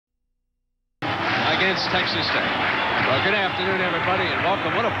against Texas Tech. Well, good afternoon, everybody, and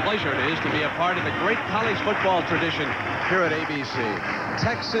welcome. What a pleasure it is to be a part of the great college football tradition here at ABC.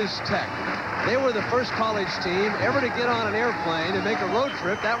 Texas Tech. They were the first college team ever to get on an airplane and make a road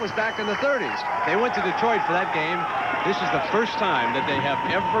trip. That was back in the 30s. They went to Detroit for that game. This is the first time that they have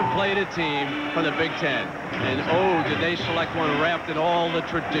ever played a team from the Big Ten. And, oh, did they select one wrapped in all the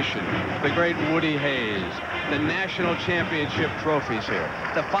tradition. The great Woody Hayes. The national championship trophies here.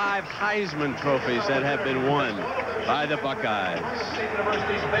 The 5 Heisman trophies that have been won by the Buckeyes.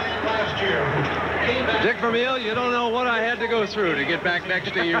 Dick Vermeil, you don't know what I had to go through to get back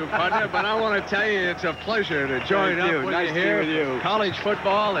next to you, partner, but I want to tell you it's a pleasure to join up with you here with you. College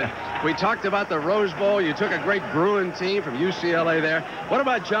football, and we talked about the Rose Bowl. You took a great Bruin team from UCLA there. What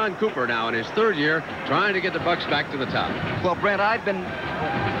about John Cooper now in his 3rd year trying to get the Bucks back to the top? Well, Brent, I've been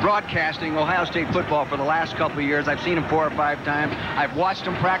broadcasting Ohio State football for the last couple of years. I've seen him 4 or 5 times. I've watched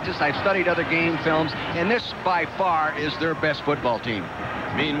him practice. I've studied other game films, and this by far is their best football team.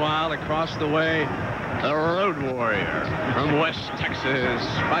 Meanwhile, across the way, the Road Warrior from West Texas,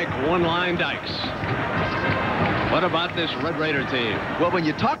 Spike One-Line Dykes. What about this Red Raider team? Well, when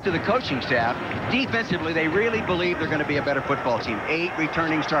you talk to the coaching staff, defensively, they really believe they're going to be a better football team. 8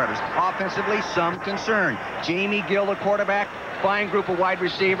 returning starters. Offensively, some concern. Jamie Gill, the quarterback. Fine group of wide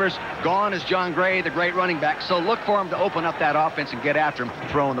receivers. Gone is John Gray, the great running back. So look for him to open up that offense and get after him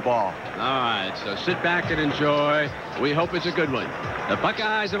throwing the ball. All right, so sit back and enjoy. We hope it's a good one. The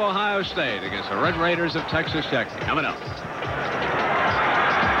Buckeyes of Ohio State against the Red Raiders of Texas Tech. Coming up.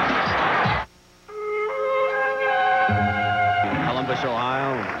 Columbus,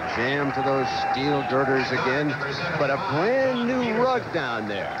 Ohio, jammed to those steel girders again, but a brand new rug down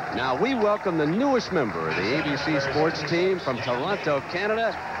there. Now, we welcome the newest member of the ABC Sports team from Toronto,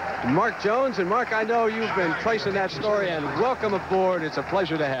 Canada, Mark Jones. And Mark, I know you've been tracing that story, and welcome aboard. It's a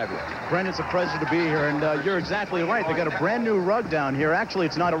pleasure to have you. Brent, it's a pleasure to be here, and you're exactly right. They got a brand new rug down here. Actually,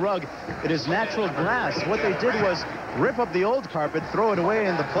 it's not a rug. It is natural grass. What they did was rip up the old carpet, throw it away,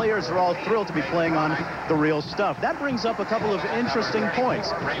 and the players are all thrilled to be playing on the real stuff. That brings up a couple of interesting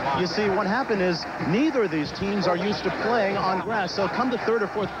points. You see, what happened is neither of these teams are used to playing on grass, so come the 3rd or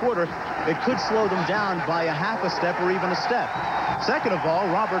 4th quarter, it could slow them down by a half a step or even a step. Second of all,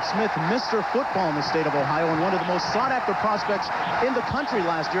 Robert Smith, Mr. Football in the state of Ohio, and one of the most sought-after prospects in the country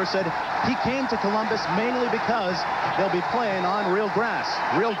last year, said he came to Columbus mainly because they'll be playing on real grass.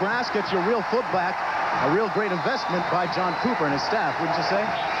 Real grass gets your real foot back. A real great investment by John Cooper and his staff, wouldn't you say?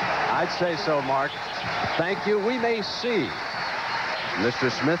 I'd say so, Mark. Thank you. We may see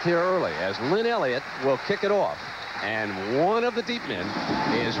Mr. Smith here early as Lynn Elliott will kick it off. And one of the deep men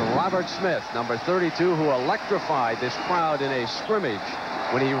is Robert Smith, number 32, who electrified this crowd in a scrimmage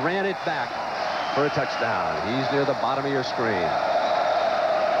when he ran it back for a touchdown. He's near the bottom of your screen.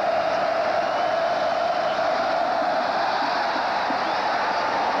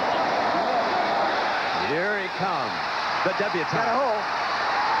 Here he comes, the debutant. Got a hole.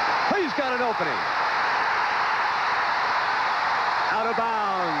 He's got an opening. Out of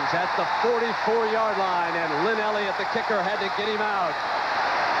bounds at the 44-yard line, and Lynn Elliott, the kicker, had to get him out.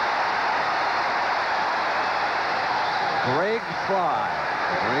 Greg Fry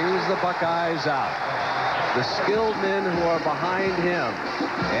brings the Buckeyes out. The skilled men who are behind him,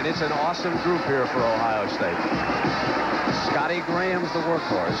 and it's an awesome group here for Ohio State. Scotty Graham's the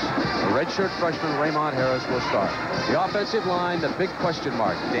workhorse. The redshirt freshman Raymond Harris will start. The offensive line, the big question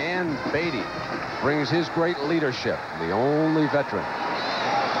mark. Dan Beatty brings his great leadership, the only veteran.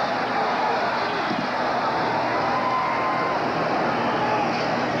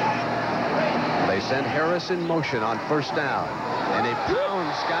 They send Harris in motion on 1st down, and they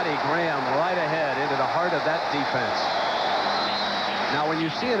pound Scotty Graham right ahead into the heart of that defense. Now, when you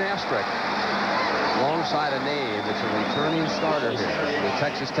see an asterisk alongside a name, it's a returning starter here. The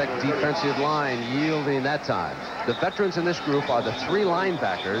Texas Tech defensive line yielding that time. The veterans in this group are the 3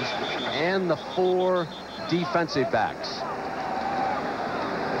 linebackers and the 4 defensive backs.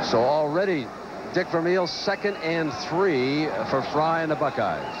 So already, Dick Vermeil, 2nd and 3 for Fry and the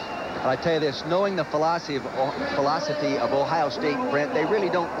Buckeyes. But I tell you this, knowing the philosophy of Ohio State, Brent, they really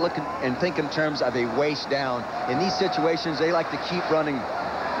don't look and think in terms of a waist down. In these situations, they like to keep running.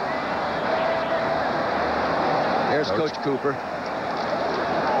 There's Coach Cooper.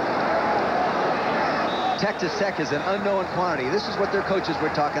 Texas Tech is an unknown quantity. This is what their coaches were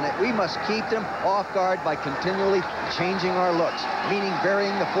talking about. We must keep them off guard by continually changing our looks, meaning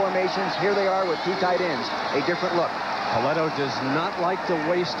varying the formations. Here they are with 2 tight ends, a different look. Coletto does not like to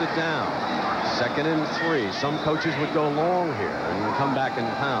waste it down. 2nd and 3. Some coaches would go long here and come back and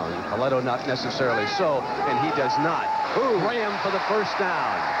pound. Coletto not necessarily so, and he does not. Graham for the 1st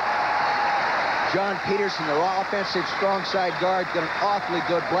down. John Peterson, their offensive strong side guard, got an awfully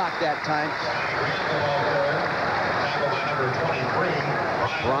good block that time.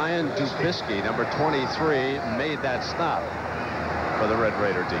 Brian Dubisky, number 23, made that stop for the Red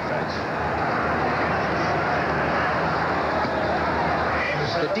Raider defense.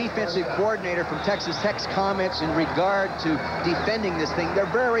 The defensive coordinator from Texas Tech's comments in regard to defending this thing, they're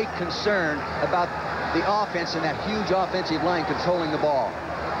very concerned about the offense and that huge offensive line controlling the ball.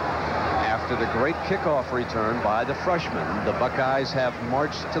 After the great kickoff return by the freshman, the Buckeyes have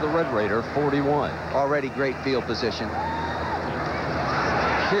marched to the Red Raider 41. Already great field position.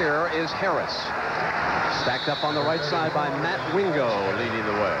 Here is Harris. Stacked up on the right side by Matt Wingo, leading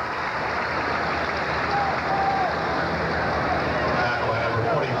the way. Number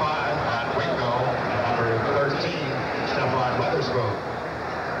 45, Matt Wingo. Number 13, Stephon Weatherspoon.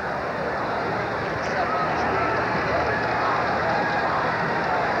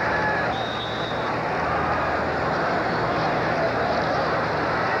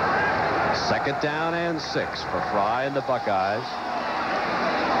 Second down and 6 for Fry and the Buckeyes.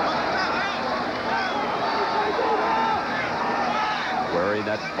 Wearing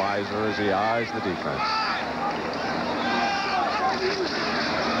that visor as he eyes the defense.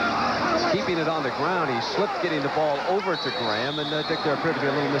 Keeping it on the ground, he slipped getting the ball over to Graham, and Dick, there appeared to be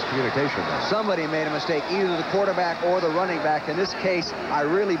a little miscommunication there. Somebody made a mistake, either the quarterback or the running back. In this case, I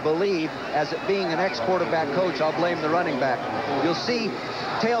really believe, as it being an ex-quarterback coach, I'll blame the running back. You'll see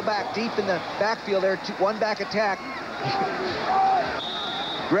tailback deep in the backfield there, one back attack.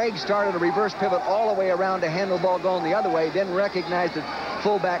 Greg started a reverse pivot all the way around to handle the ball going the other way, then recognized the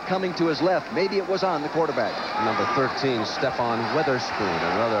fullback coming to his left. Maybe it was on the quarterback. Number 13, Stephon Weatherspoon,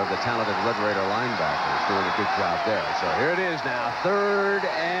 another of the talented Red Raider linebackers, doing a good job there. So here it is now, 3rd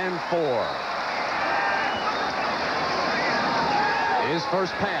and 4. His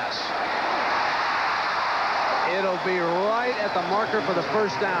first pass. It'll be right at the marker for the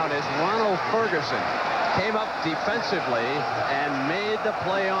first down as Ronald Ferguson came up defensively and made the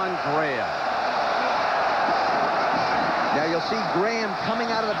play on Graham. Now you'll see Graham coming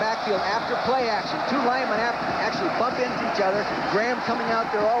out of the backfield after play action. Two linemen actually bump into each other. Graham coming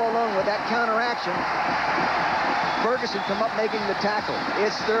out there all alone with that counteraction. Ferguson come up making the tackle.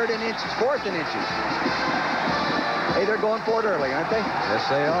 It's 3rd and inches, 4th and inches. Hey, they're going for it early, aren't they? Yes,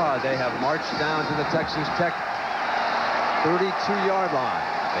 they are. They have marched down to the Texas Tech 32-yard line.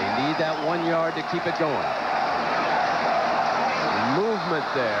 They need that 1 yard to keep it going. Movement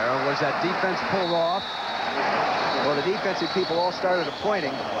there. Was that defense pulled off? Well, the defensive people all started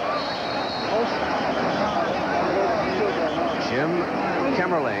pointing. Jim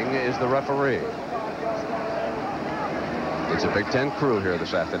Kemmerling is the referee. It's a Big Ten crew here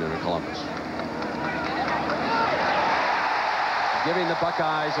this afternoon in Columbus. Giving the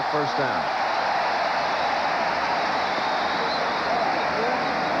Buckeyes a first down.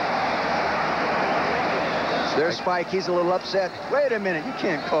 There's Spike. He's a little upset. Wait a minute. You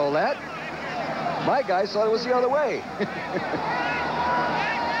can't call that. My guys thought it was the other way.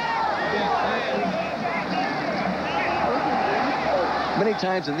 Many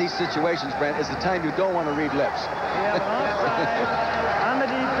times in these situations, Brent, is the time you don't want to read lips. On the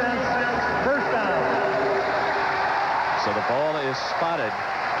defense, first down. So the ball is spotted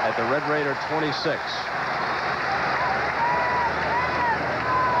at the Red Raider 26.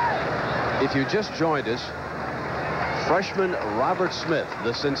 If you just joined us, freshman Robert Smith,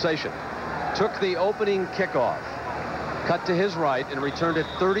 the sensation, took the opening kickoff, cut to his right, and returned it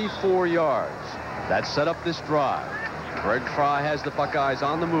 34 yards. That set up this drive. Greg Fry has the Buckeyes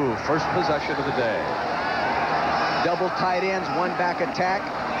on the move. First possession of the day. Double tight ends, one back attack,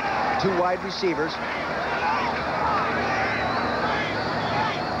 two wide receivers.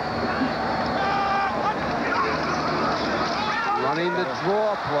 Running the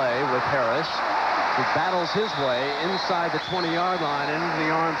draw play with Harris, who battles his way inside the 20-yard line into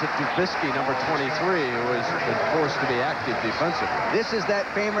the arms of Dubisky, number 23, who has been forced to be active defensively. This is that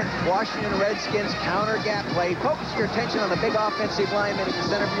favorite Washington Redskins counter gap play. Focus your attention on the big offensive lineman in the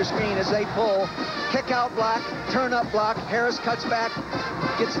center of your screen as they pull. Kick out block, turn up block. Harris cuts back,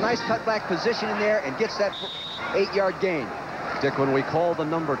 gets a nice cutback position in there, and gets that 8-yard gain. Dick, when we call the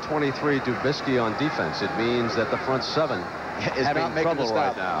number 23 Dubisky on defense, it means that the front seven is having not making trouble the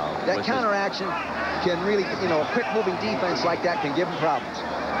stop. right now. That counteraction can really, a quick-moving defense like that can give them problems.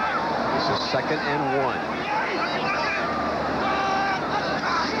 This is 2nd and 1.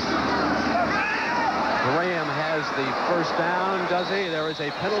 Graham has the first down, does he? There is a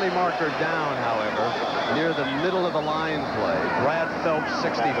penalty marker down, however, near the middle of the line play. Brad Phelps,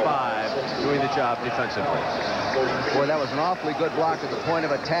 65, doing the job defensively. Boy, that was an awfully good block at the point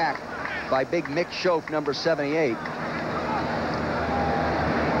of attack. by big Mick Schoaf, number 78. They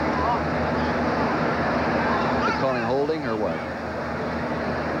calling holding or what?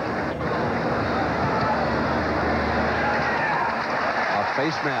 A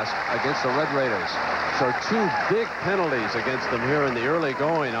face mask against the Red Raiders. So 2 big penalties against them here in the early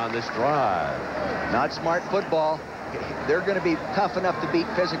going on this drive. Not smart football. They're going to be tough enough to beat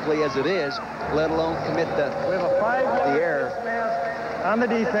physically as it is, let alone commit We have a 5-yard error. face mask on the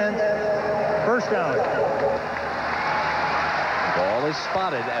defense. First down. Ball is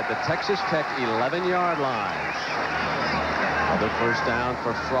spotted at the Texas Tech 11-yard line. Another first down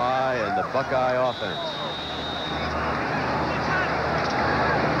for Fry and the Buckeye offense.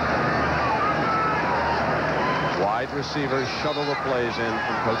 Wide receivers shuttle the plays in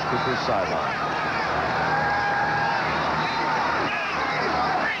from Coach Cooper's sideline.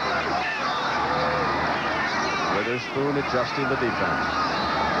 Witherspoon adjusting the defense.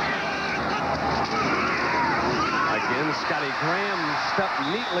 Again, Scotty Graham stepped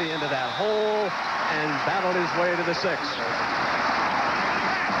neatly into that hole and battled his way to the 6.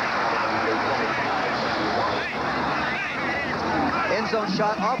 End zone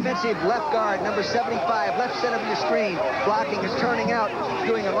shot, offensive left guard, number 75, left center of your screen, blocking and turning out,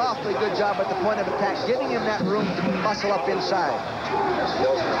 doing an awfully good job at the point of attack, giving him that room to muscle up inside.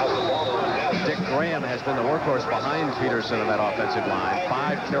 Dick Graham has been the workhorse behind Peterson on that offensive line.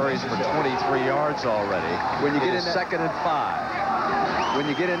 5 carries for 23 yards already. When you get in that, 2nd and 5. when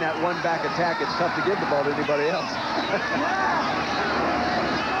you get in that one-back attack, it's tough to give the ball to anybody else.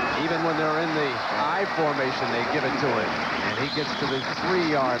 Even when they're in the I formation, they give it to him. And he gets to the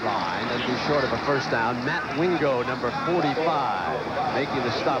 3-yard line. That'll be short of a first down. Matt Wingo, number 45, making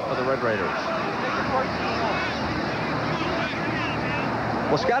the stop for the Red Raiders.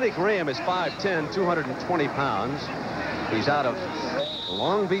 Well, Scotty Graham is 5'10", 220 pounds. He's out of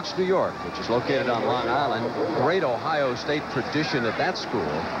Long Beach, New York, which is located on Long Island. Great Ohio State tradition at that school.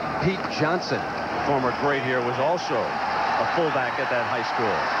 Pete Johnson, former great here, was also a fullback at that high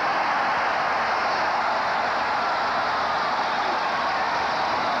school.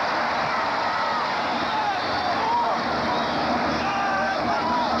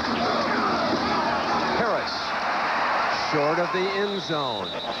 Short of the end zone.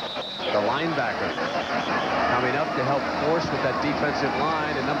 The linebacker coming up to help force with that defensive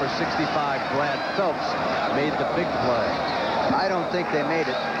line, and number 65, Brad Phelps, made the big play. I don't think they made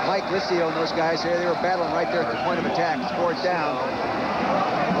it. Mike Liscio and those guys there, they were battling right there at the point of attack. It's 4th down.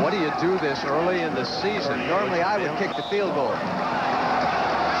 What do you do this early in the season? Normally, I would kick the field goal.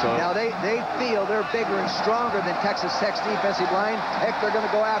 So Now, they feel they're bigger and stronger than Texas Tech's defensive line. Heck, they're going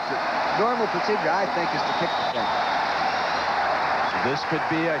to go after it. Normal procedure, I think, is to kick the thing. this could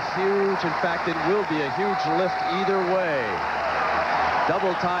be a huge, in fact, it will be a huge lift either way.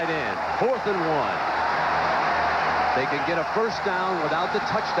 Double tight end, 4th and 1. They can get a first down without the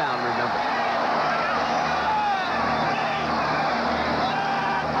touchdown, remember.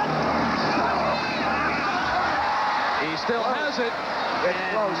 He still has it,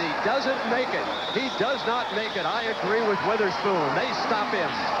 and he doesn't make it. He does not make it. I agree with Witherspoon. They stop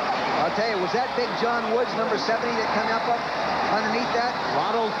him. I'll tell you, was that big John Woods, number 70, that come up underneath that?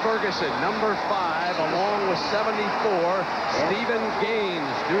 Ronald Ferguson, number 5, along with 74. Stephen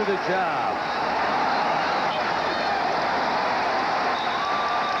Gaines do the job.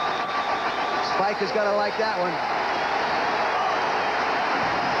 Spike has got to like that one.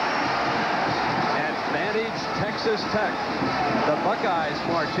 Advantage Texas Tech. The Buckeyes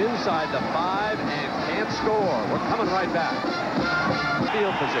march inside the 5 and can't score. We're coming right back.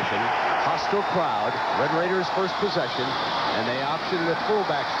 Field position, hostile crowd, Red Raiders first possession, and they option the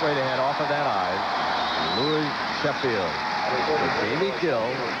fullback straight ahead off of that eye, Louis Sheffield. Jamie Gill,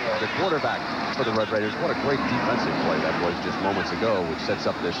 the quarterback for the Red Raiders. What a great defensive play that was just moments ago, which sets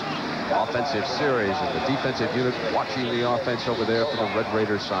up this offensive series, and the defensive unit watching the offense over there for the Red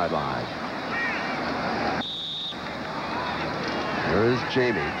Raiders sideline. There is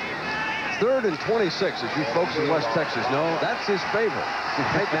Jamie. 3rd and 26, as you folks in West Texas know, that's his favorite.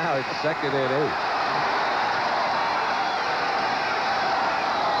 Right now, it's 2nd and 8.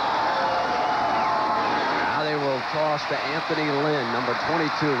 Now they will toss to Anthony Lynn, number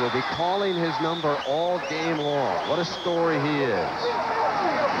 22. Will be calling his number all game long. What a story he is.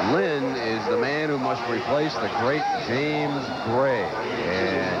 Lynn is the man who must replace the great James Gray.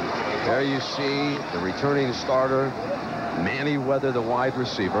 And there you see the returning starter, Manny Weather, the wide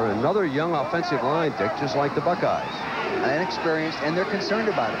receiver. Another young offensive line, Dick, just like the Buckeyes. Inexperienced, and they're concerned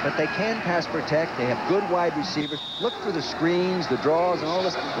about it, but they can pass protect. They have good wide receivers. Look for the screens, the draws, and all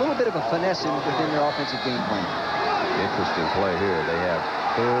this. A little bit of a finesse within their offensive game plan. Interesting play here. They have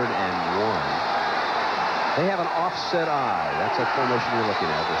 3rd and They have an offset eye. That's that formation you're looking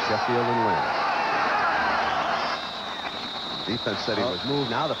at with Sheffield and Lynn. Defense said he was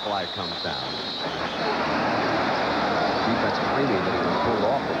moved. Now the flag comes down. Defense claiming that he was pulled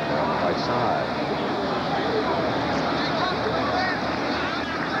off of the right side.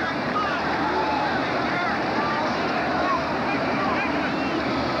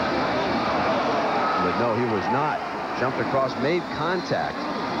 But no, he was not. Jumped across, made contact.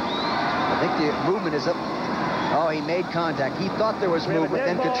 I think the movement is up. Oh, he made contact. He thought there was movement.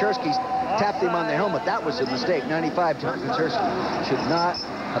 Then Kaczorski tapped him on the helmet. That was a mistake. 95, Kaczorski should not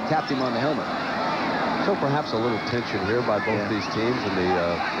have tapped him on the helmet. So perhaps a little tension here by both these teams in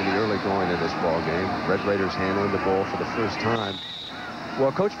the early going of this ball game. Red Raiders handling the ball for the first time.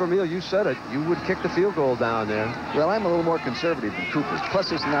 Well, Coach Vermeil, you said it. You would kick the field goal down there. Well, I'm a little more conservative than Cooper's.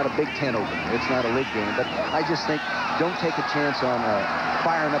 Plus, it's not a Big Ten opener. It's not a league game. But I just think don't take a chance on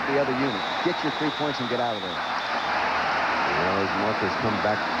firing up the other unit. Get your 3 points and get out of there. Well, those markers come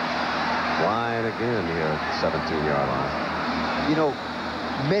back flying again here at the 17-yard line. You know,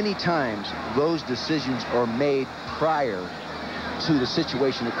 many times those decisions are made prior to the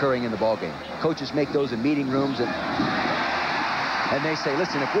situation occurring in the ball game. Coaches make those in meeting rooms, and they say,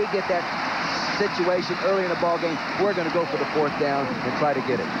 listen, if we get that situation early in the ball game, we're going to go for the 4th down and try to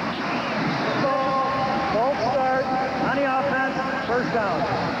get it. False start on the offense. First down.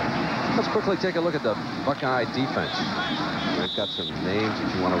 Let's quickly take a look at the Buckeye defense. They've got some names that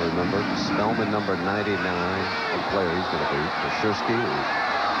you want to remember. Spellman, number 99, what player he's going to be. Kaczorski,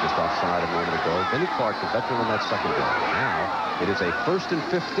 just offside a moment ago. Benny Clark, the veteran on that secondary. Now, it is a 1st and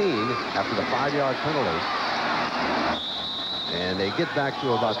 15 after the 5-yard penalty. And they get back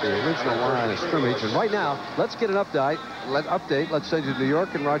to about the original line of scrimmage. And right now, let's get an update. Let's send you to New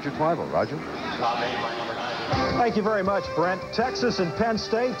York and Roger Twibel. Roger? Thank you very much, Brent. Texas and Penn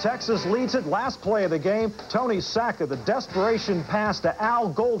State. Texas leads it. Last play of the game. Tony Sacca, the desperation pass to Al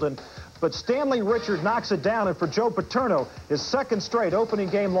Golden. But Stanley Richard knocks it down. And for Joe Paterno, his 2nd straight opening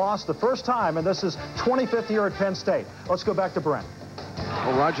game loss, the first time. And this is 25th year at Penn State. Let's go back to Brent.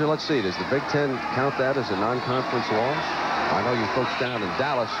 Well, Roger, let's see. Does the Big Ten count that as a non-conference loss? I know you folks down in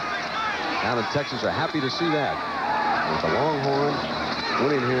Dallas, down in Texas, are happy to see that. With the Longhorns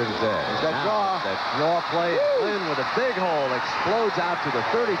winning here today. That draw play. Flynn with a big hole explodes out to the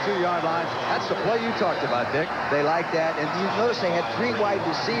 32-yard line. That's the play you talked about, Dick. They like that. And you notice they had 3 wide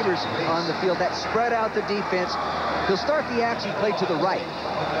receivers on the field. That spread out the defense. He'll start the action play to the right.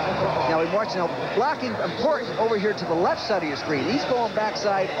 Now, we watch now, blocking important over here to the left side of your screen. He's going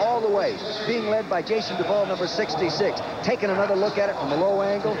backside all the way. Being led by Jason Duvall, number 66. Taking another look at it from a low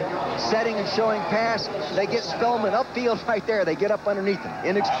angle. Setting and showing pass. They get Spellman upfield right there. They get up underneath him.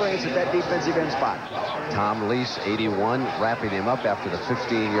 Inexperienced at that defensive end spot. Tom Lease, 81, wrapping him up after the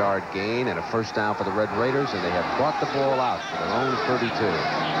 15-yard gain and a first down for the Red Raiders, and they have brought the ball out to their own 32.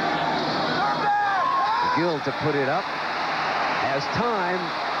 Gill to put it up. Has time.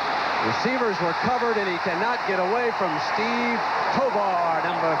 Receivers were covered, and he cannot get away from Steve Tovar,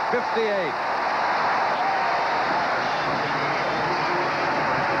 number 58.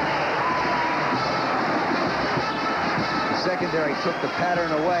 Secondary took the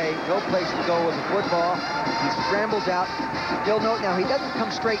pattern away. No place to go with the football. He scrambles out. You'll note now he doesn't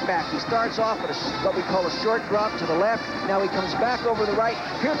come straight back. He starts off at what we call a short drop to the left. Now he comes back over the right.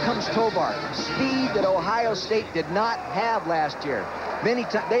 Here comes Tovar. Speed that Ohio State did not have last year. Many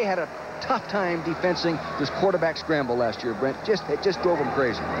times they had a tough time defensing this quarterback scramble last year, Brent. It just drove him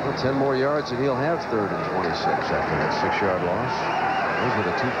crazy. Well, 10 more yards and he'll have 3rd and 26 after that 6-yard loss. Those were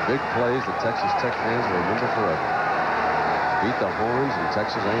the 2 big plays that Texas Tech fans will remember forever. Beat the Horns and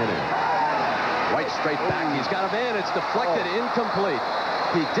Texas A&M. White straight back. He's got a man. It's deflected, incomplete.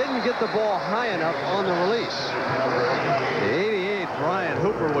 He didn't get the ball high enough on the release. The 88, Brian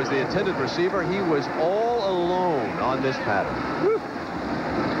Hooper, was the intended receiver. He was all alone on this pattern. Woo.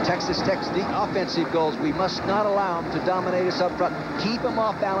 Texas Tech's the offensive goals. We must not allow them to dominate us up front. Keep them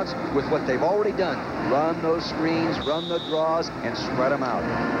off balance with what they've already done. Run those screens, run the draws, and spread them out.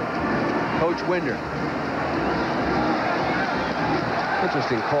 Coach Winder.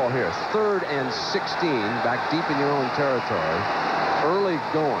 Interesting call here. 3rd and 16, back deep in your own territory. Early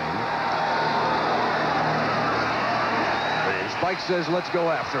going. And Spike says, let's go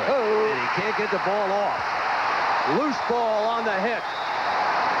after it. And he can't get the ball off. Loose ball on the hit.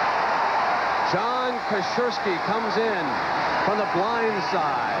 John Kaczorski comes in from the blind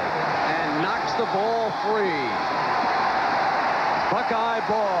side and knocks the ball free. Buckeye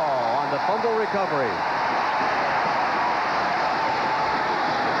ball on the fumble recovery.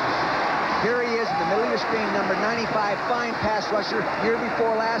 Here he is the middle of your screen, number 95, fine pass rusher. Year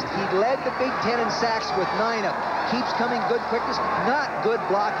before last, he led the Big Ten in sacks with 9 of them. Keeps coming, good quickness, not good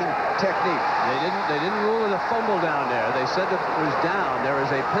blocking technique. They didn't rule it a fumble down there. They said that it was down. There is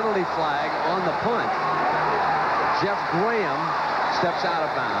a penalty flag on the punt. Jeff Graham steps out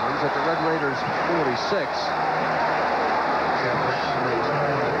of bounds at the Red Raiders 46.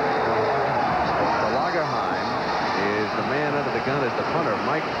 DeLagerheim is the man under the gun as the punter,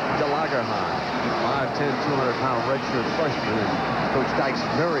 Mike DeLagerheim, 5'10", 200-pound redshirt freshman, and Coach Dykes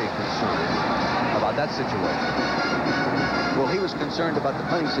very concerned about that situation. Well, he was concerned about the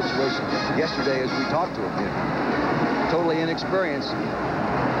punting situation yesterday as we talked to him. Totally inexperienced.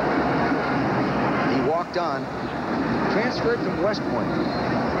 He walked on, transferred from West Point.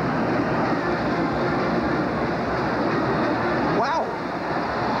 Wow.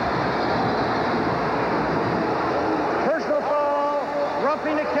 Personal foul,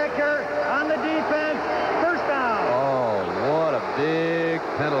 roughing the kicker on the defense, first down. Oh, what a big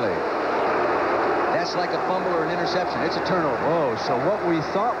penalty. That's like a fumble or an interception. It's a turnover. Whoa, so what we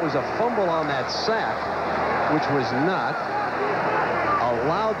thought was a fumble on that sack, which was not,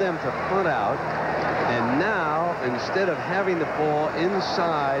 allowed them to punt out, and now, instead of having the ball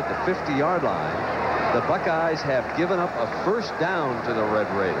inside the 50-yard line, the Buckeyes have given up a first down to the Red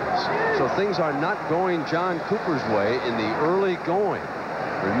Raiders. So things are not going John Cooper's way in the early going.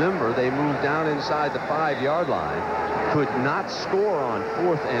 Remember, they moved down inside the 5-yard line, could not score on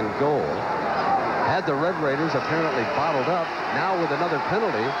 4th and goal. Had the Red Raiders apparently bottled up. Now with another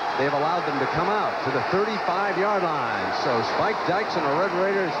penalty, they've allowed them to come out to the 35-yard line. So Spike Dykes and the Red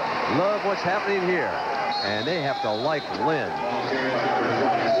Raiders love what's happening here. And they have to like Lynn.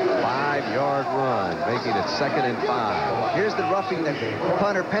 5-yard run, making it 2nd and 5. Here's the roughing the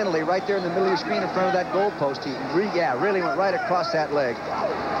punter penalty right there in the middle of your screen in front of that goal post. He really went right across that leg.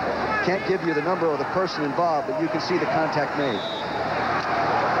 Can't give you the number or the person involved, but you can see the contact made.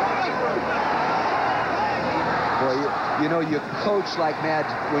 Boy, you know, you coach like mad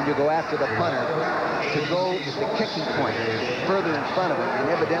when you go after the punter to go to the kicking point further in front of him, and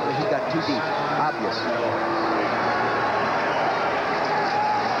evidently he got too deep. Obvious.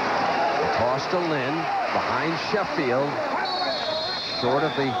 Toss to Lynn, behind Sheffield, short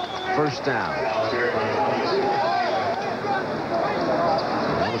of the first down.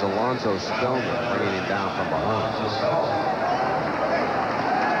 That was Alonzo Spellman bringing him down from behind.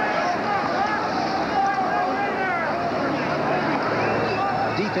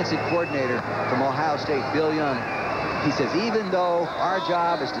 Defensive coordinator from Ohio State, Bill Young, he says, even though our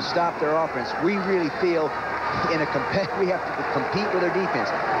job is to stop their offense, we really feel we have to compete with their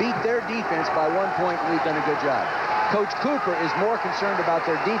defense. Beat their defense by 1 point, and we've done a good job. Coach Cooper is more concerned about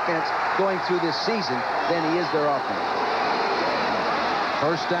their defense going through this season than he is their offense.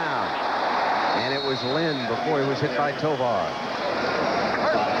 First down. And it was Lynn before he was hit by Tovar.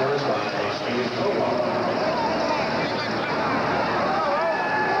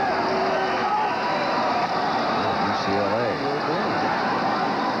 UCLA.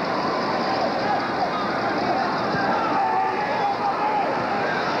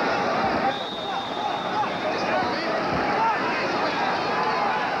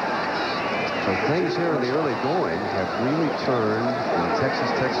 Things here in the early going have really turned in Texas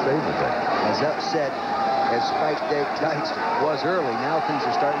Tech's favor. As upset as Spike Dykes was early, now things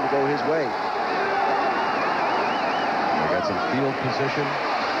are starting to go his way. They got some field position.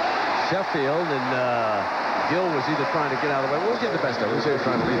 Sheffield and Gill was either trying to get out of the way. We'll get the best of it. They were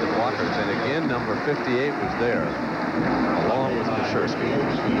trying to lead the blockers. And again, number 58 was there, along with Kashersky.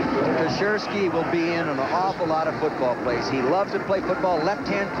 Kashersky will be in an awful lot of football plays. He loves to play football.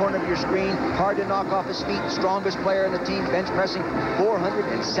 Left-hand corner of your screen. Hard to knock off his feet. Strongest player in the team. Bench pressing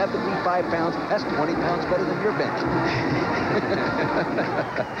 475 pounds. That's 20 pounds better than your bench.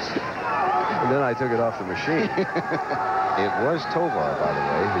 And then I took it off the machine. It was Tovar, by the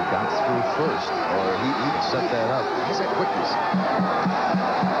way, who got through first. Or he set that up. He's that quickness.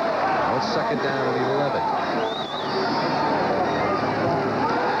 Now it's 2nd down and 11.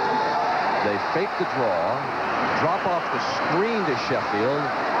 They fake the draw, drop off the screen to Sheffield,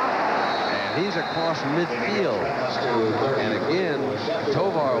 and he's across midfield. And again,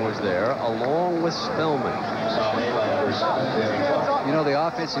 Tovar was there along with Spellman. You know, the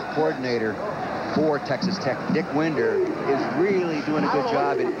offensive coordinator for Texas Tech, Dick Winder, is really doing a good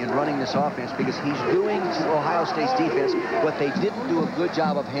job in running this offense because he's doing to Ohio State's defense what they didn't do a good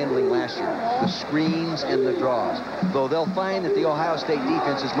job of handling last year, the screens and the draws. Though they'll find that the Ohio State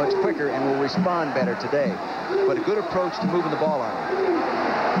defense is much quicker and will respond better today. But a good approach to moving the ball on.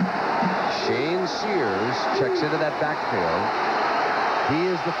 Shane Sears checks into that backfield. He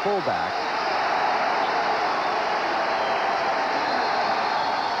is the fullback.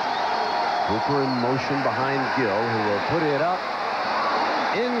 Cooper in motion behind Gill, who will put it up.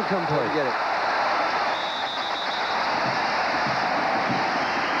 Incomplete. Get it.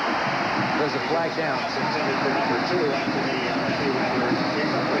 There's a flag down.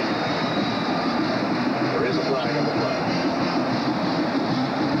 There is a flag on the play.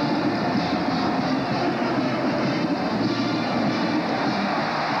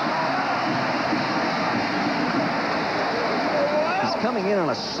 Coming in on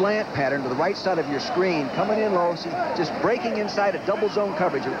a slant pattern to the right side of your screen, coming in low, just breaking inside a double zone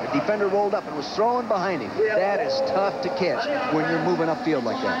coverage. A defender rolled up and was throwing behind him. That is tough to catch when you're moving upfield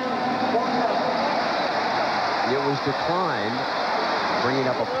like that. It was declined, bringing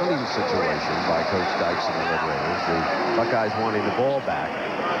up a punting situation by Coach Dykes and the Red Raiders. The Buckeyes wanting the ball back.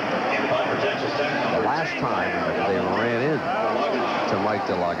 The last time they ran in to Mike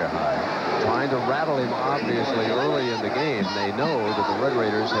DeLagerhide. Trying to rattle him, obviously, early in the game. They know that the Red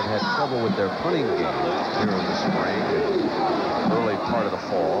Raiders have had trouble with their punting game here in the spring and early part of the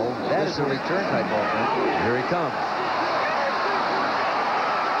fall. That is a return type ball. Here he comes.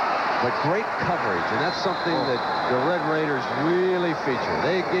 But great coverage, and that's something that the Red Raiders really feature.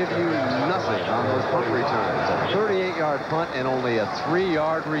 They give you nothing on those punt returns. A 38-yard punt and only a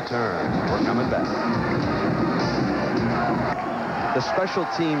 3-yard return. We're coming back. The special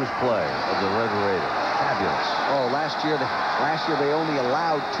teams play of the Red Raiders. Fabulous. Oh, last year they only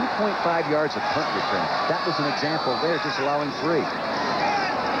allowed 2.5 yards of punt return. That was an example there, just allowing 3. No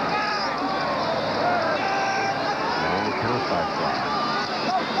count by flag.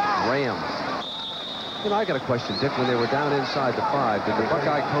 Graham. You know, I got a question, Dick. When they were down inside the 5, did the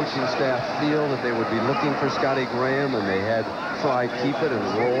Buckeye coaching staff feel that they would be looking for Scotty Graham and they had try keep it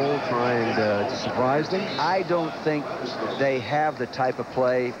and roll, trying to surprise them? I don't think they have the type of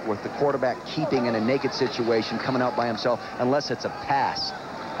play with the quarterback keeping in a naked situation, coming out by himself, unless it's a pass.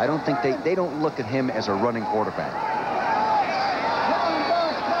 I don't think they don't look at him as a running quarterback.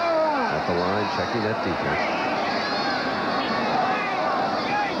 At the line, checking that defense.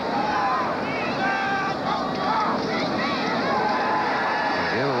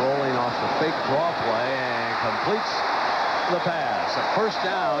 Fake draw play and completes the pass. A first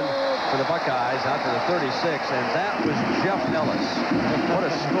down for the Buckeyes out to the 36, and that was Jeff Ellis. What a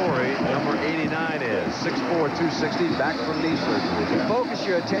story number 89 is. 6'4", 260, back from knee surgery. Focus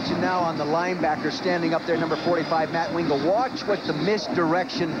your attention now on the linebacker standing up there, number 45, Matt Wingo. Watch what the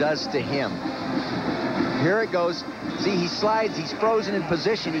misdirection does to him. Here it goes. See, he slides. He's frozen in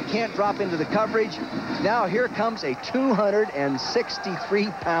position. He can't drop into the coverage. Now here comes a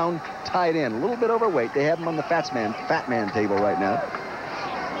 263-pound tight end. A little bit overweight. They have him on the fat man table right now.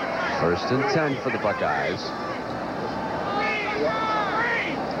 First and 10 for the Buckeyes. He's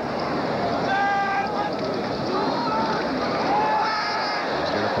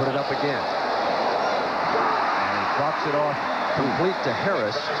going to put it up again. And he drops it off. Complete to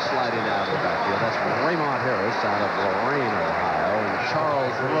Harris, sliding out of the backfield. That's Raymond Harris out of Lorain, Ohio. And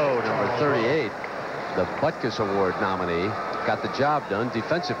Charles Rowe, number 38, the Butkus Award nominee, got the job done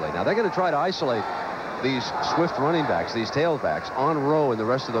defensively. Now, they're going to try to isolate these swift running backs, these tailbacks, on Rowe and the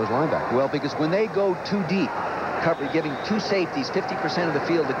rest of those linebackers. Well, because when they go too deep, giving 2 safeties 50% of the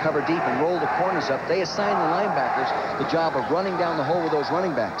field to cover deep and roll the corners up, they assign the linebackers the job of running down the hole with those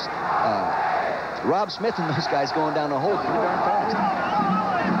running backs. Rob Smith and those guys going down the hole pretty darn fast.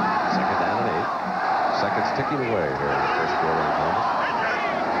 Second down and 8. Seconds ticking away here in the first quarter in Columbus.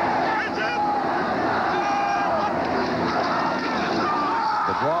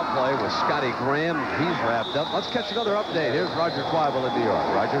 The draw play with Scotty Graham. He's wrapped up. Let's catch another update. Here's Roger Twibel in New York.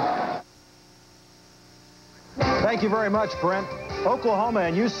 Roger. Thank you very much, Brent. Oklahoma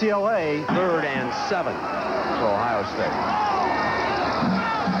and UCLA. 3rd and 7 for Ohio State.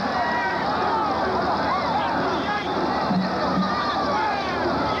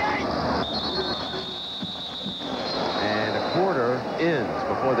 Ends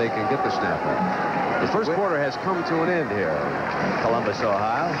before they can get the snap back. The first quarter has come to an end here in Columbus,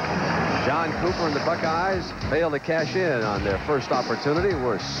 Ohio. John Cooper and the Buckeyes failed to cash in on their first opportunity.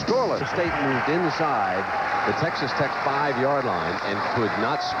 Were scoreless. State moved inside the Texas Tech 5-yard line and could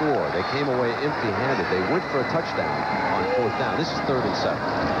not score. They came away empty-handed. They went for a touchdown on 4th down. This is 3rd and 7.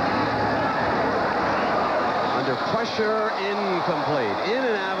 Under pressure, incomplete. In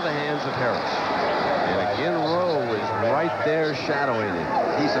and out of the hands of Harris. And again, Rowe is right there shadowing him.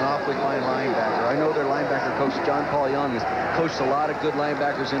 He's an awfully fine linebacker. I know their linebacker coach, John Paul Young, has coached a lot of good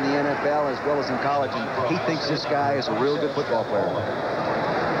linebackers in the NFL as well as in college, and he thinks this guy is a real good football player.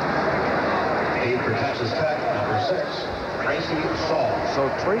 8 for Texas Tech, number 6. Tracy Saul. So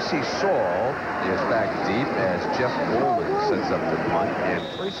Tracy Saul is back deep as Jeff Bowman sets up the punt. And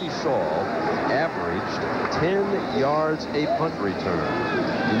Tracy Saul averaged 10 yards a punt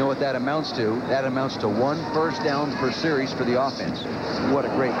return. You know what that amounts to? That amounts to 1 first down per series for the offense. What a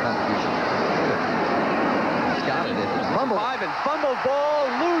great contribution. He's got it. Fumble 5 and fumble ball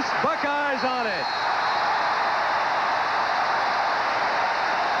loose. Buckeyes on it.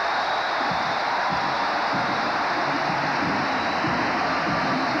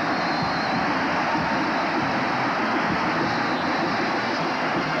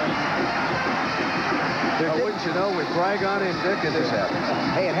 Wouldn't you know, with Bragg on him, Dick, and this happens.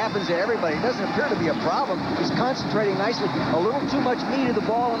 Hey, it happens to everybody. It doesn't appear to be a problem. He's concentrating nicely. A little too much meat of the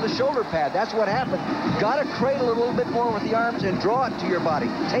ball on the shoulder pad. That's what happened. Got to cradle it a little bit more with the arms and draw it to your body.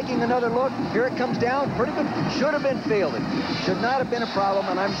 Taking another look. Here it comes down. Pretty good. Should have been fielded. Should not have been a problem,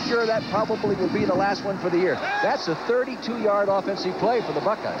 and I'm sure that probably will be the last one for the year. That's a 32-yard offensive play for the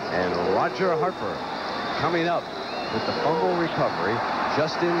Buckeyes. And Roger Harper coming up with the fumble recovery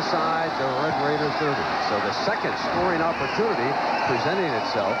just inside the Red Raider 30. So the second scoring opportunity presenting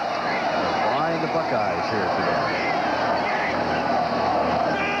itself by the Buckeyes here today.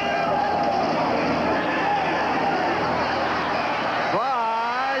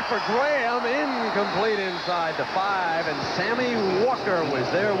 Try for Graham, incomplete inside the 5, and Sammy Walker was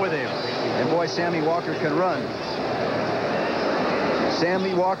there with him. And boy, Sammy Walker can run.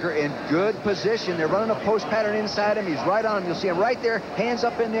 Sammy Walker in good position. They're running a post pattern inside him. He's right on him. You'll see him right there, hands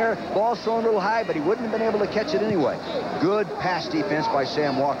up in there, ball thrown a little high, but he wouldn't have been able to catch it anyway. Good pass defense by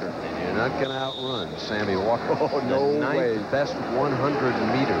Sam Walker. And you're not going to outrun Sammy Walker. Oh, no way. Best 100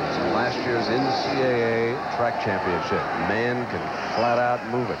 meters in last year's NCAA track championship. Man can flat out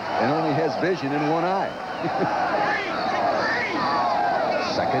move it. And only has vision in one eye.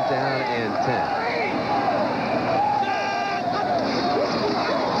 Second down and 10.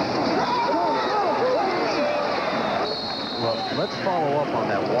 Well, let's follow up on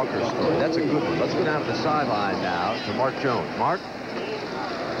that Walker story. That's a good one. Let's go down to the sideline now to Mark Jones. Mark?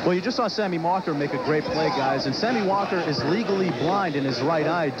 Well, you just saw Sammy Walker make a great play, guys, and Sammy Walker is legally blind in his right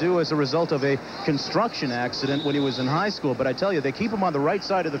eye due as a result of a construction accident when he was in high school. But I tell you, they keep him on the right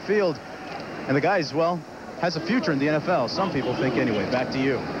side of the field, and the guy's, well, has a future in the NFL. Some people think anyway. Back to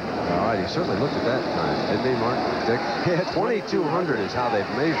you. All right, he certainly looked at that time, didn't he, Mark? Dick? Yeah, 2,200 is how they've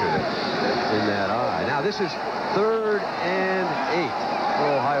measured it in that eye. Now, this is 3rd and 8 for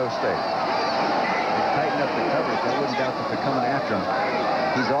Ohio State. They tighten up the coverage. I wouldn't doubt that they're coming after him.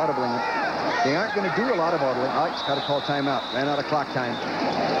 He's audibling. They aren't going to do a lot of audibling. Oh, he's got to call timeout. Ran out of clock time.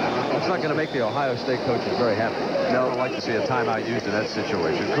 It's not going to make the Ohio State coaches very happy. No, I don't like to see a timeout used in that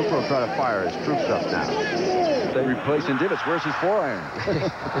situation. Cooper will try to fire his troops up now. They're replacing divots. Where's his 4-iron?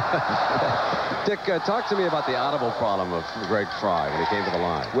 Dick, talk to me about the audible problem of Greg Fry when he came to the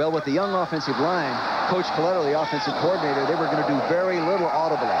line. Well, with the young offensive line, Coach Coletto, the offensive coordinator, they were going to do very little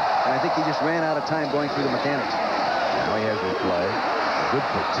audibling. And I think he just ran out of time going through the mechanics. Now he has his play. Good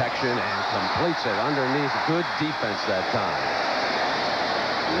protection and completes it underneath. Good defense that time.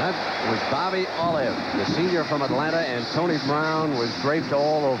 And that was Bobby Olive, the senior from Atlanta, and Tony Brown was draped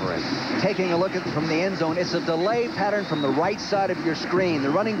all over him. Taking a look at from the end zone, it's a delay pattern from the right side of your screen. The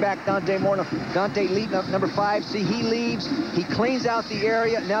running back, Dante Lee, number 5, see, he leaves. He cleans out the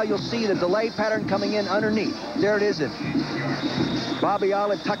area. Now you'll see the delay pattern coming in underneath. There it is. Bobby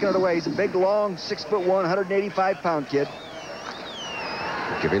Olive tucking it away. He's a big, long, 6'1", 185-pound kid.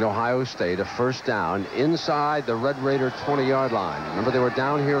 Giving Ohio State a first down inside the Red Raider 20-yard line. Remember, they were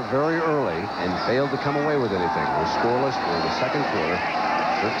down here very early and failed to come away with anything. We're scoreless for the second quarter.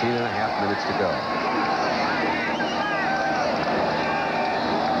 13 and a half minutes to go.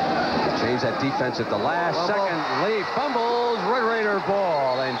 Change that defense at the last second. Lee fumbles. Red Raider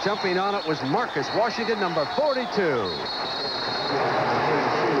ball. And jumping on it was Marcus Washington, number 42.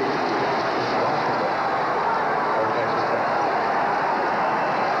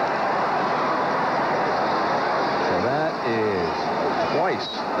 Twice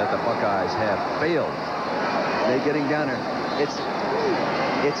that the Buckeyes have failed. They're getting down there.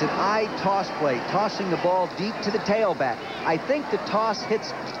 It's an eye toss play, tossing the ball deep to the tailback. I think the toss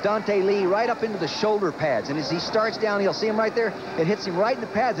hits Dante Lee right up into the shoulder pads, and as he starts down, you'll see him right there. It hits him right in the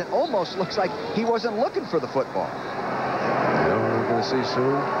pads. It almost looks like he wasn't looking for the football. You know who we're going to see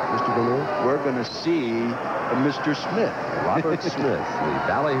soon, Mr. Benoit? We're going to see Mr. Smith. Robert Smith, the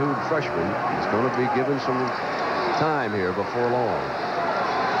ballyhooed freshman, is going to be given some time here before long.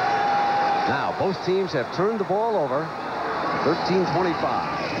 Now, both teams have turned the ball over.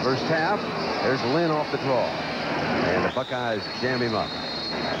 13:25. First half. There's Lynn off the draw. And the Buckeyes jam him up.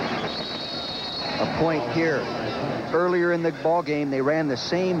 a point here. Earlier in the ball game, they ran the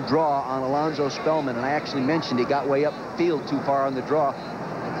same draw on Alonzo Spellman, and I actually mentioned he got way upfield too far on the draw.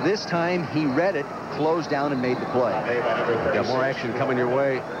 This time, he read it, closed down, and made the play. Got more action coming your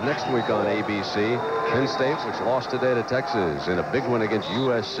way next week on ABC. Penn State, which lost today to Texas in a big one against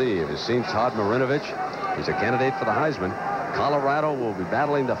USC. Have you seen Todd Marinovich? He's a candidate for the Heisman. Colorado will be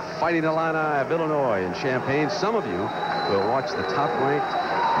battling the Fighting Illini of Illinois in Champaign. Some of you will watch the top-ranked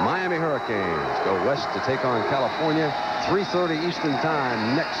Miami Hurricanes go west to take on California, 3:30 Eastern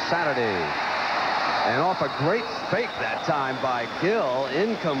Time next Saturday. And off a great fake that time by Gill,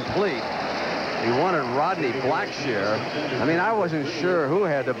 incomplete. He wanted Rodney Blackshear. I mean, I wasn't sure who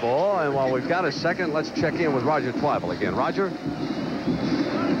had the ball, and while we've got a second, let's check in with Roger Twibell again. Roger?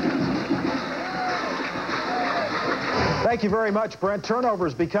 Thank you very much, Brent.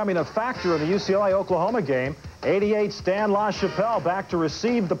 Turnovers becoming a factor in the UCLA-Oklahoma game. 88 Stan LaChapelle back to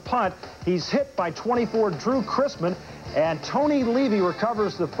receive the punt. He's hit by 24 Drew Chrisman, and Tony Levy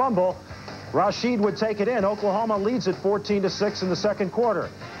recovers the fumble. Rashid would take it in. Oklahoma leads it 14-6 in the second quarter.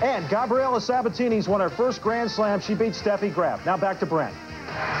 And Gabriela Sabatini's won her first Grand Slam. She beat Steffi Graf. Now back to Brent.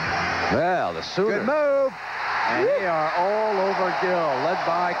 Well, the Sooners. Good move. And they are all over Gill, led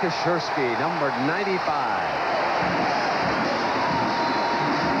by Kashersky, number 95.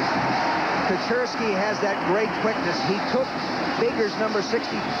 Kashersky has that great quickness. He took Baker's number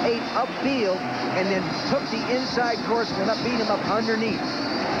 68 upfield and then took the inside course and went up, beat him up underneath.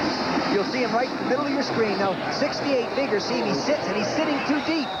 You'll see him right in the middle of your screen. Now, 68 Baker, see him, he sits, and he's sitting too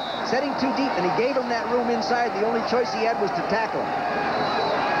deep. Setting too deep, and he gave him that room inside. The only choice he had was to tackle him.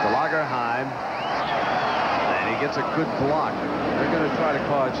 To Lagerheim. And he gets a good block. They're going to try to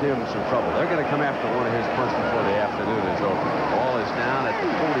cause him some trouble. They're going to come after one of his punts before the afternoon is over. The ball is down at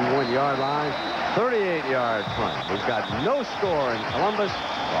the 41-yard line. 38-yard punt. We've got no score in Columbus,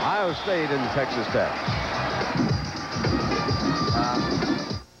 Ohio State, and Texas Tech.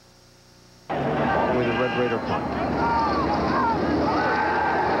 With a Red Raider punt.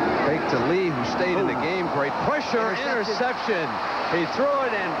 Fake to Lee, who stayed in the game. Great pressure. Interception. He threw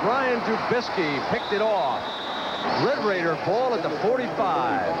it, and Brian Dubisky picked it off. Red Raider ball at the 45.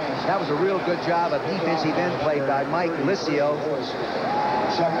 That was a real good job of defensive end play by Mike Licio.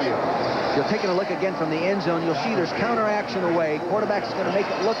 If you're taking a look again from the end zone, you'll see there's counter action away. Quarterback's going to make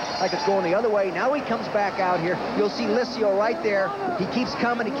it look like it's going the other way. Now he comes back out here. You'll see Licio right there. He keeps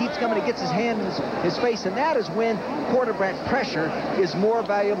coming. He keeps coming. He gets his hand in his face, and that is when quarterback pressure is more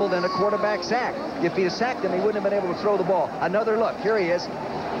valuable than a quarterback sack. If he'd have sacked him, he wouldn't have been able to throw the ball. Another look. Here he is.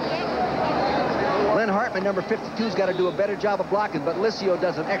 Glenn Hartman, number 52's got to do a better job of blocking, but Licio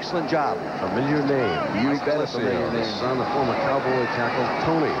does an excellent job. Familiar name. You bet, familiar name. His son, the former Cowboy tackle,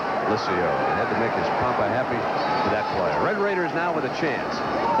 Tony Licio. Had to make his papa happy with that play. Red Raiders now with a chance.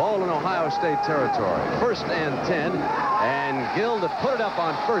 Ball in Ohio State territory. 1st and 10. And Gill to put it up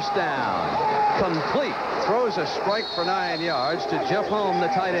on 1st down. Complete. Throws a strike for 9 yards to Jeff Holm, the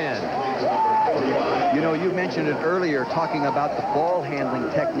tight end. You know, you mentioned it earlier, talking about the ball handling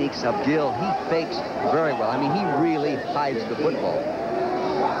techniques of Gill. He fakes very well. I mean, he really hides the football.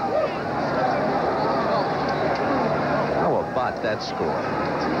 How about that score?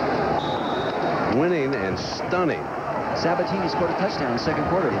 Winning and stunning. Sabatini scored a touchdown in the second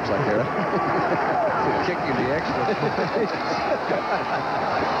quarter, it looks like there. Kicking the extra point.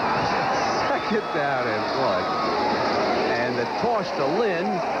 Second down and 1. And the toss to Lynn,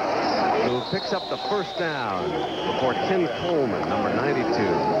 who picks up the 1st down before Ken Coleman, number 92,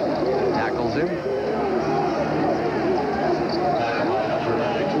 tackles him.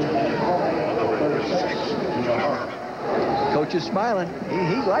 Coach is smiling.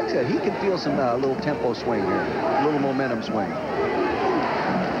 He likes it. He can feel some little tempo swing here, a little momentum swing.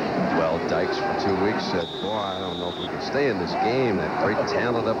 Well, Dykes for 2 weeks said, boy, I don't know if we can stay in this game. That great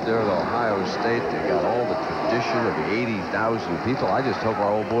talent up there at Ohio State. They got all the tradition of the 80,000 people. I just hope our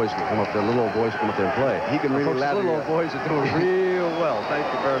old boys can come up there, little old boys come up there and play. He can really lather little old boys are doing real well. Thank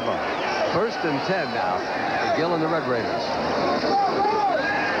you very much. 1st and 10 now. Gill and the Red Raiders.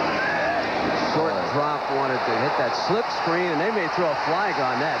 Short drop, wanted to hit that slip screen, and they may throw a flag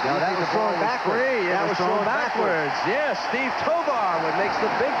on that. No, that was thrown backwards. That was thrown backwards. Yes, Steve Tovar makes the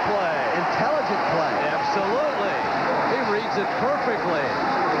big play. Intelligent play. Absolutely. He reads it perfectly.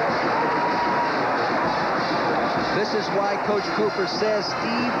 This is why Coach Cooper says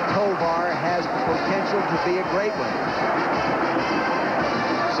Steve Tovar has the potential to be a great one.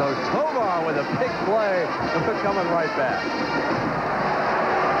 So Tovar with a big play. We're coming right back.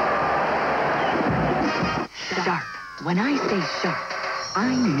 Sharp. When I say sharp,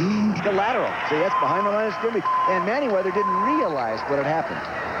 I mean... The lateral. See, that's behind the line of scrimmage. And Manyweather didn't realize what had happened.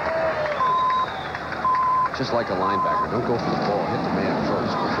 just like a linebacker. Don't go for the ball. Hit the man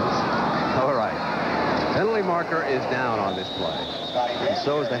first. All right. Penalty marker is down on this play. And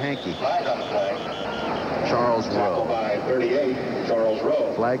so is the hanky. Charles Rowe. By 38, Charles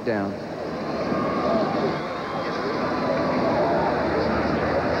Rowe. Flag down.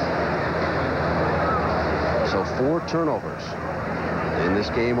 So 4 turnovers in this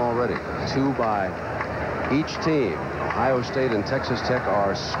game already. 2 by each team. Ohio State and Texas Tech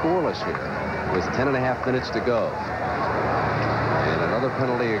are scoreless here with 10.5 minutes to go. And another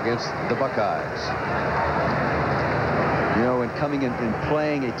penalty against the Buckeyes. You know, and coming in and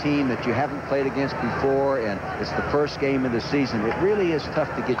playing a team that you haven't played against before, and it's the first game of the season, it really is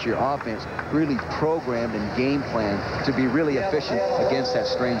tough to get your offense really programmed and game planned to be really efficient against that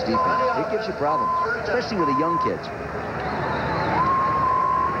strange defense. It gives you problems, especially with the young kids.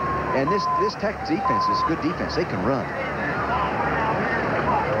 And this Tech defense is good defense. They can run.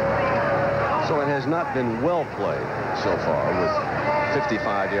 So it has not been well played so far with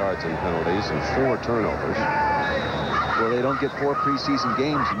 55 yards in penalties and 4 turnovers. Well, they don't get 4 preseason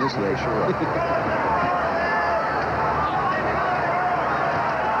games in this league. Sure.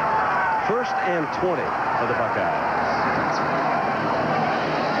 First and 20 for the Buckeyes.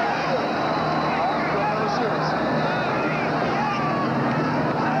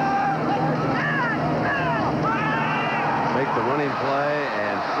 Make the running play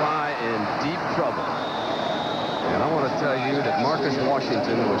and Fry in deep trouble. And I want to tell you that Marcus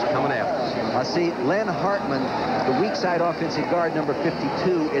Washington was coming after him. I see Len Hartman, the weak side offensive guard, number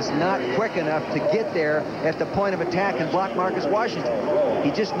 52, is not quick enough to get there at the point of attack and block Marcus Washington.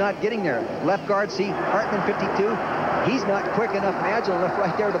 He's just not getting there. Left guard, see Hartman, 52. He's not quick enough and agile enough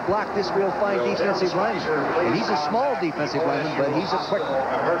right there to block this real fine defensive lineman. And he's a small defensive lineman, but he's a quick one.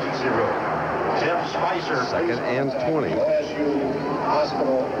 Emergency room. Tim Spicer. Second and 20. OSU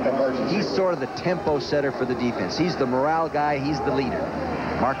Hospital Emergency. He's sort of the tempo setter for the defense. He's the morale guy. He's the leader.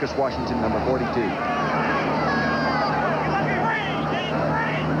 Marcus Washington, number 42.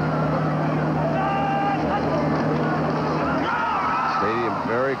 Stadium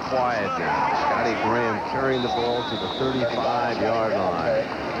very quiet now. Scotty Graham carrying the ball to the 35-yard line.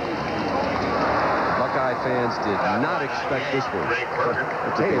 Buckeye fans did not expect this one.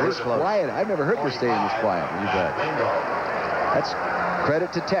 Hey, this is quiet. I've never heard this stadium this quiet. You bet. That's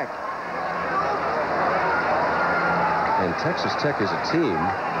credit to Tech. And Texas Tech is a team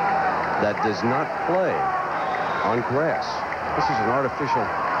that does not play on grass. This is an artificial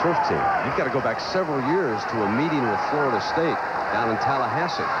turf team. You've got to go back several years to a meeting with Florida State down in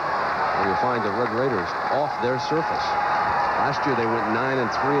Tallahassee, where you find the Red Raiders off their surface. Last year they went 9-3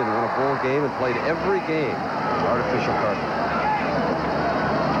 and won a bowl game and played every game with artificial carpet.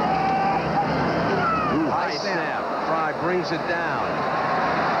 Ooh, high snap. Fry brings it down.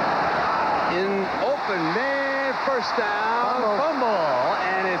 In open man, first down, fumble,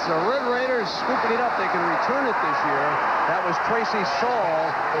 and it's the Red Raiders scooping it up. They can return it this year. That was Tracy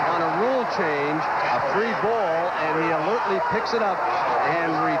Saul on a rule change, a free ball, and he alertly picks it up and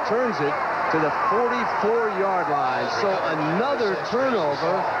returns it to the 44-yard line. So another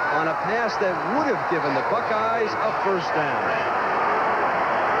turnover on a pass that would have given the Buckeyes a first down.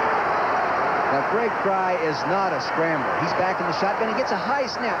 Now, Greg Fry is not a scrambler. He's back in the shotgun. He gets a high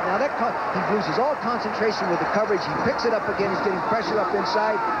snap. Now, he loses all concentration with the coverage. He picks it up again. He's getting pressure up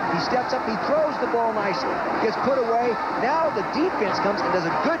inside. He steps up. He throws the ball nicely. Gets put away. Now the defense comes and does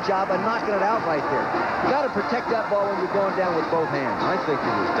a good job of knocking it out right there. You got to protect that ball when you're going down with both hands. I think he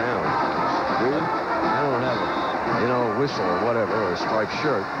was down. Really? I don't have a whistle or whatever, or a striped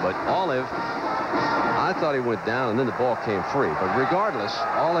shirt, but Olive, I thought he went down, and then the ball came free. But regardless,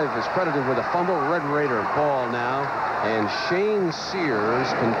 Olive is credited with a fumble. Red Raider ball now. And Shane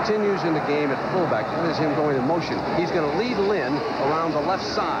Sears continues in the game at fullback. That is him going in motion. He's going to lead Lynn around the left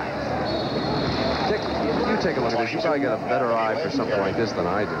side. You take a look at this. You probably got a better eye for something like this than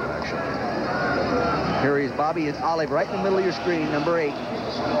I do, actually. Here he is, Bobby. It's Olive right in the middle of your screen, number 8.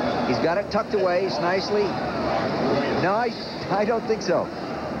 He's got it tucked away nicely. No, I don't think so.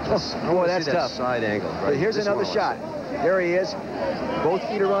 Oh, boy, that's tough. Side angle. Right? But here's another shot. There he is. Both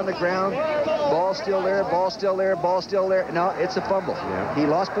feet are on the ground. Ball still there. Ball still there. Ball still there. No, it's a fumble. Yeah. He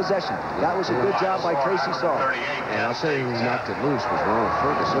lost possession. That was a good job by Tracy Saul. And I'll say who knocked it loose was Ronald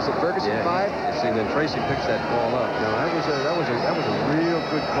Ferguson. Was it Ferguson? Yeah. 5? See, then Tracy picks that ball up. No, that was a real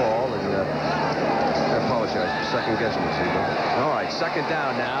good call. And I apologize for second guessing this evening. All right, second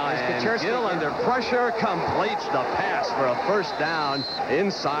down now. And Gill under pressure completes the pass for a first down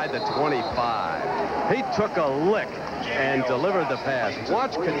inside the 25. He took a lick and delivered the pass.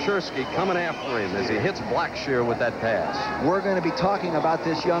 Watch Kaczynski coming after him as he hits Blackshear with that pass. We're going to be talking about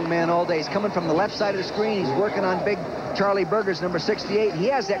this young man all day. He's coming from the left side of the screen. He's working on big Charlie Burgers, number 68. He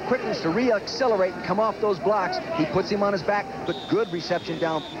has that quickness to re-accelerate and come off those blocks. He puts him on his back, but good reception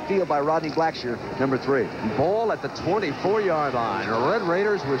downfield by Rodney Blackshear, number 3. Ball at the 24-yard line. The Red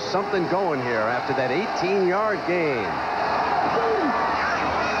Raiders with something going here after that 18-yard gain.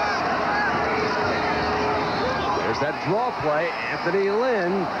 There's that draw play. Anthony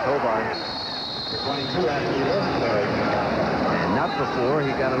Lynn. And not before he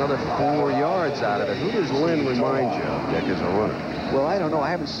got another 4 yards out of it. Who does Lynn remind you of, Dick, as a runner? Well, I don't know. I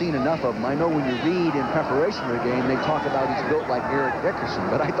haven't seen enough of him. I know when you read in preparation for the game, they talk about he's built like Eric Dickerson,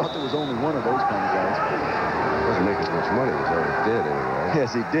 but I thought there was only one of those kind of guys. Doesn't make as much money as Eric did, anyway.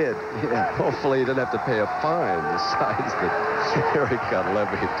 Yes, he did. Yeah. Hopefully he didn't have to pay a fine besides that Eric got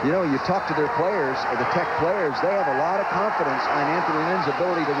levied. You know, you talk to their players, or the Tech players, they have a lot of confidence on Anthony Lynn's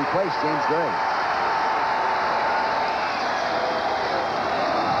ability to replace James Gray.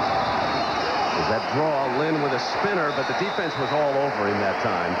 There's that draw, Lynn with a spinner, but the defense was all over him that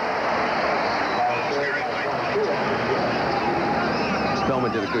time.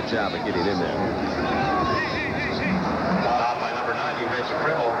 Spellman did a good job of getting in there.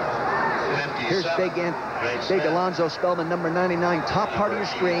 Here's big Alonzo Spellman, number 99, top part of your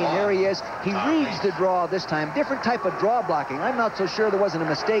screen. There he is. He reads the draw this time. Different type of draw blocking. I'm not so sure there wasn't a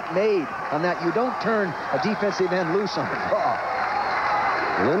mistake made on that. You don't turn a defensive end loose on the draw.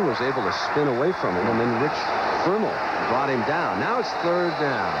 Lynn was able to spin away from him, and then Rich Frimmel brought him down. Now it's 3rd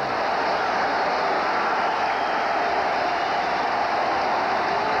down.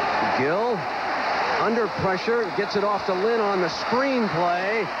 Gill, under pressure, gets it off to Lynn on the screen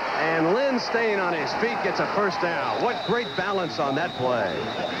play, and Lynn, staying on his feet, gets a 1st down. What great balance on that play.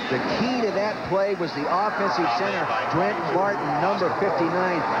 The key to that play was the offensive center, Brent Martin, number 59.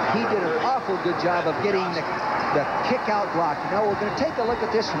 He did an awful good job of getting the kick-out block. Now we're going to take a look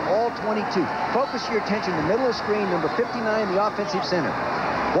at this from all 22. Focus your attention in the middle of the screen, number 59, the offensive center.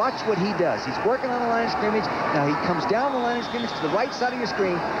 Watch what he does. He's working on the line of scrimmage. Now he comes down the line of scrimmage to the right side of your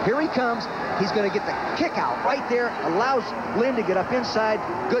screen. Here he comes. He's going to get the kick out right there. Allows Lynn to get up inside.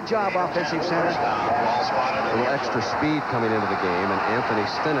 Good job, offensive center. A little extra speed coming into the game, and Anthony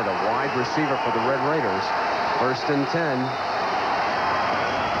Stinnett, a wide receiver for the Red Raiders. 1st and 10.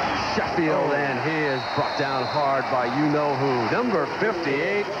 Sheffield, and he is brought down hard by you-know-who. Number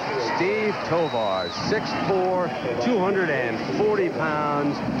 58, Steve Tovar, 6'4", 240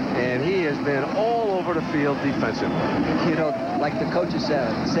 pounds, and he has been all over the field defensively. You know, like the coaches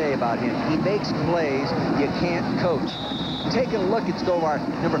say about him, he makes plays you can't coach. Taking a look at Tovar,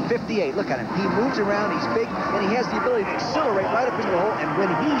 number 58. Look at him. He moves around. He's big, and he has the ability to accelerate right up into the hole, and when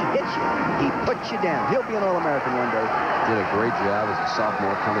he hits you, he puts you down. He'll be an All-American one day. Did a great job as a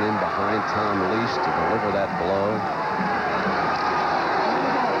sophomore coming in behind Tom Lease to deliver that blow.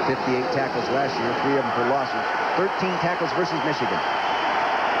 58 tackles last year, 3 of them for losses. 13 tackles versus Michigan.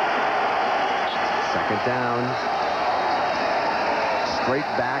 2nd down. Straight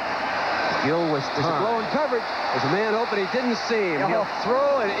back. Gill was There's a blow in coverage. There's a man open. He didn't see him. He'll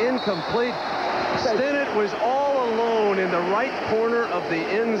throw an incomplete. Stinnett was all alone in the right corner of the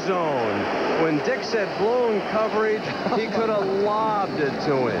end zone. When Dick said blown coverage, he could have lobbed it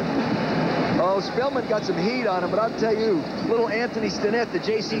to him. Oh, Spellman got some heat on him, but I'll tell you, little Anthony Stinnett, the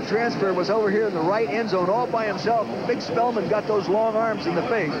JC transfer, was over here in the right end zone all by himself. Big Spellman got those long arms in the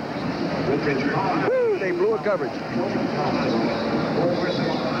face. Woo, they blew a coverage.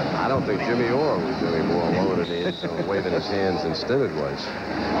 I don't think Jimmy Orr was any more alone in the end zone waving his hands than Stinnett was.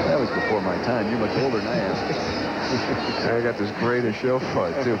 That was before my time. You're much older than I am. I got this great to show for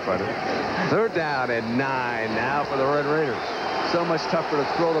it, too, buddy. 3rd down and 9 now for the Red Raiders. So much tougher to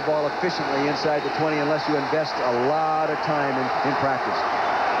throw the ball efficiently inside the 20 unless you invest a lot of time in practice.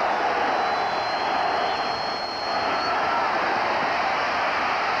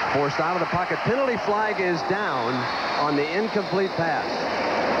 Forced out of the pocket. Penalty flag is down on the incomplete pass.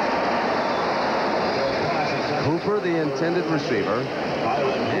 Cooper, the intended receiver,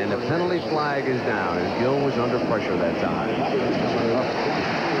 and the penalty flag is down, and Gill was under pressure that time.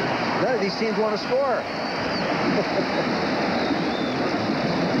 None of these teams want to score.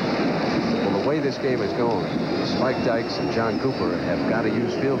 Well, the way this game is going, Spike Dykes and John Cooper have got to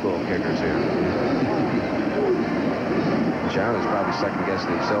use field goal kickers here. John is probably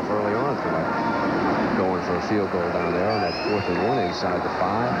second-guessing himself early on for that, going for a field goal down there on that 4th and 1 inside the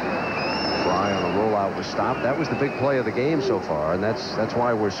 5. Fry on a rollout was stopped. That was the big play of the game so far, and that's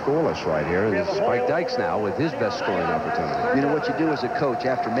why we're scoreless right here. And it's Spike Dykes now with his best scoring opportunity. You know what you do as a coach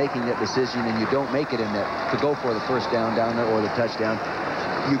after making that decision and you don't make it in that to go for the first down there or the touchdown.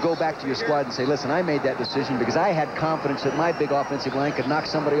 You go back to your squad and say, listen, I made that decision because I had confidence that my big offensive line could knock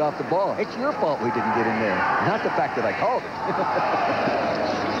somebody off the ball. It's your fault we didn't get in there, not the fact that I called it.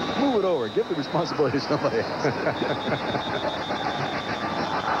 Move it over. Give the responsibility to somebody else.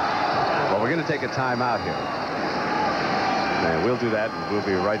 Well, we're going to take a timeout here. And we'll do that, and we'll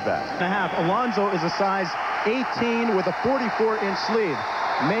be right back. Alonzo is a size 18 with a 44-inch sleeve,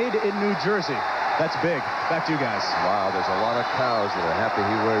 made in New Jersey. That's big. Back to you guys. Wow, there's a lot of cows that are happy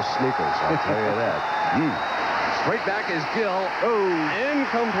he wears sneakers. I'll tell you that. Straight back is Gill. Oh,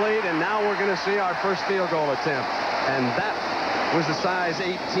 incomplete, and now we're going to see our first field goal attempt. And that was the size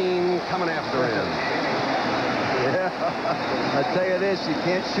 18 coming after him. Yeah, I tell you this, you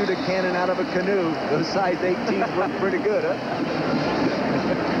can't shoot a cannon out of a canoe. Those size 18s run pretty good, huh?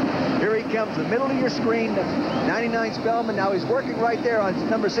 Here he comes, the middle of your screen, 99 Spellman. Now he's working right there on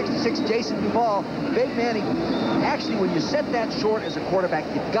number 66, Jason Duval. Big man, actually, when you set that short as a quarterback,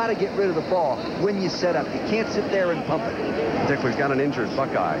 you've got to get rid of the ball when you set up. You can't sit there and pump it. Dick, we've got an injured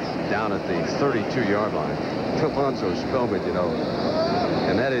Buckeye down at the 32-yard line. Alonzo Spellman, you know,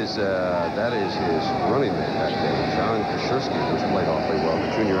 and that is his running mate that day, John Kosierski, who's played awfully well,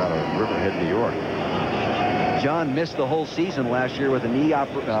 the junior out of Riverhead, New York. John missed the whole season last year with a knee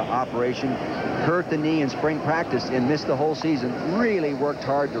operation, hurt the knee in spring practice, and missed the whole season. Really worked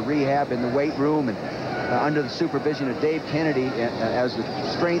hard to rehab in the weight room and under the supervision of Dave Kennedy as the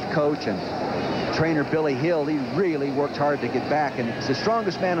strength coach and trainer Billy Hill. He really worked hard to get back, and he's the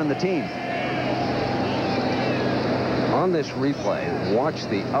strongest man on the team. On this replay, watch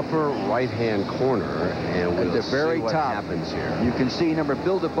the upper right-hand corner, and we'll at the very see what top happens here. You can see number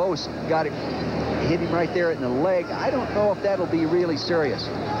Bill DeBose got it, hit him right there in the leg. I don't know if that'll be really serious.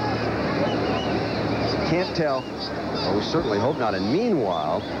 Can't tell. Well, we certainly hope not. And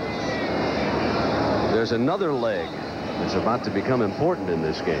meanwhile, there's another leg that's about to become important in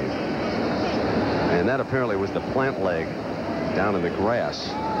this game. And that apparently was the plant leg down in the grass.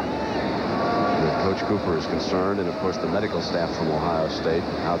 Coach Cooper is concerned, and of course the medical staff from Ohio State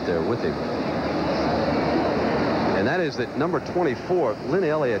out there with him. And that is that number 24, Lynn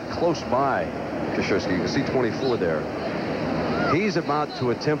Elliott, close by Kosierski. You can see 24 there. He's about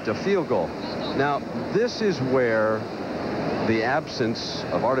to attempt a field goal. Now, this is where the absence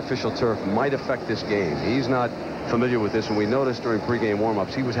of artificial turf might affect this game. He's not familiar with this, and we noticed during pregame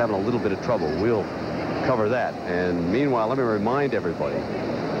warm-ups he was having a little bit of trouble. We'll cover that. And meanwhile, let me remind everybody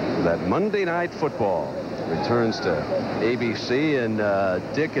that Monday Night Football returns to ABC, and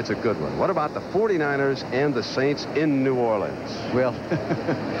Dick, it's a good one. What about the 49ers and the Saints in New Orleans? Well,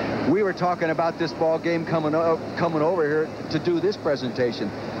 we were talking about this ball game coming over here to do this presentation.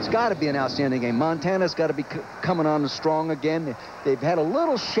 It's got to be an outstanding game. Montana's got to be coming on strong again. They've had a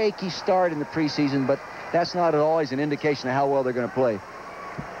little shaky start in the preseason, but that's not always an indication of how well they're going to play.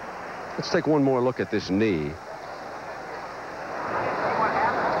 Let's take one more look at this knee.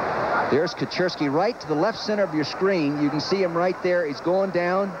 There's Kosierski right to the left center of your screen. You can see him right there. He's going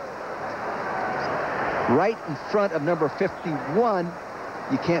down right in front of number 51.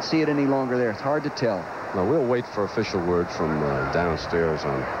 You can't see it any longer there. It's hard to tell. Now, we'll wait for official word from downstairs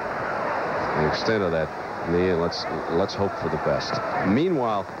on the extent of that knee, and let's hope for the best.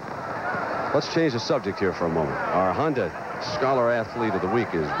 Meanwhile, let's change the subject here for a moment. Our Honda Scholar Athlete of the Week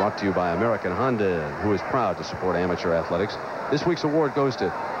is brought to you by American Honda, who is proud to support amateur athletics. This week's award goes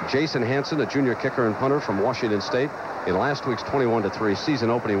to Jason Hansen, a junior kicker and punter from Washington State. In last week's 21-3 season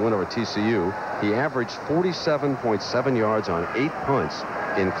opening win over TCU, he averaged 47.7 yards on 8 punts,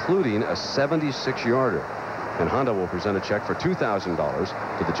 including a 76-yarder. And Honda will present a check for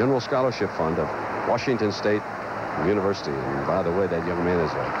 $2,000 to the General Scholarship Fund of Washington State University. And by the way, that young man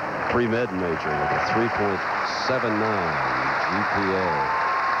is a pre-med major with a 3.79 GPA.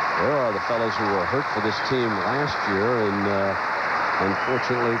 There are the fellows who were hurt for this team last year, and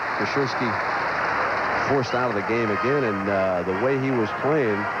unfortunately, Kosierski forced out of the game again, and the way he was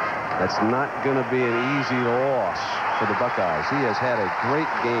playing, that's not going to be an easy loss for the Buckeyes. He has had a great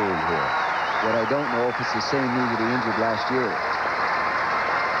game here. But I don't know if it's the same knee that he injured last year.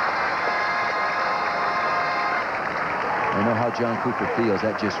 I know how John Cooper feels.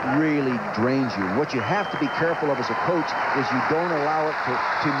 That just really drains you. What you have to be careful of as a coach is you don't allow it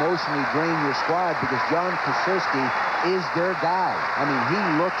to emotionally drain your squad, because John Kosierski is their guy. I mean, he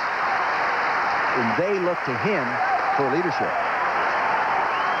looks, and they look to him for leadership.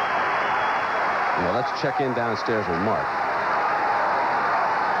 Well, let's check in downstairs with Mark.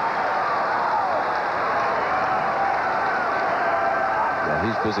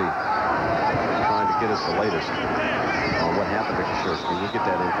 he's busy trying to get us the latest on what happened to Kosierski. We'll get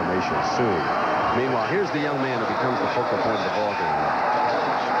that information soon. Meanwhile, here's the young man who becomes the focal point of the ballgame.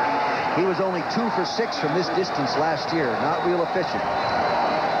 He was only 2 for 6 from this distance last year. Not real efficient.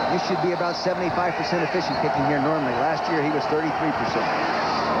 You should be about 75% efficient kicking here normally. Last year, he was 33%.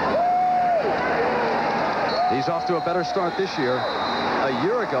 He's off to a better start this year. A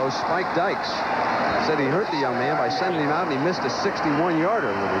year ago, Spike Dykes said he hurt the young man by sending him out, and he missed a 61-yarder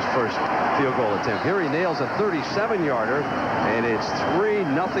with his first field goal attempt. Here he nails a 37-yarder, and it's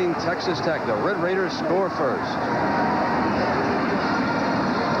 3-0 Texas Tech. The Red Raiders score first.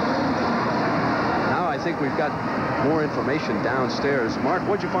 Now I think we've got more information downstairs. Mark,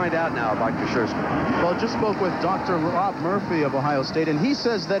 what'd you find out now about Kosierski? Well, just spoke with Dr. Rob Murphy of Ohio State, and he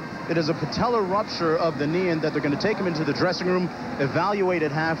says that it is a patellar rupture of the knee and that they're going to take him into the dressing room, evaluate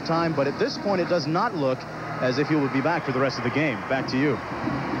at halftime, but at this point it does not look as if he will be back for the rest of the game. Back to you.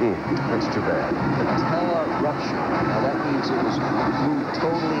 That's too bad. Patella rupture. Now that means it was moved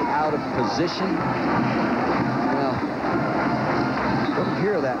totally out of position. Well, don't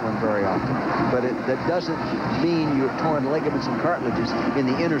hear that one very often, but that doesn't mean you have torn ligaments and cartilages in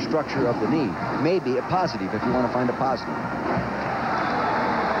the inner structure of the knee. Maybe a positive if you want to find a positive.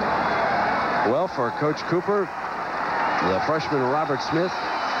 Well, for Coach Cooper, the freshman Robert Smith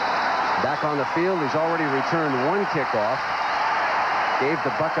back on the field. He's already returned 1 kickoff. Gave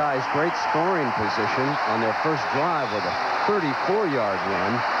the Buckeyes great scoring position on their first drive with a 34-yard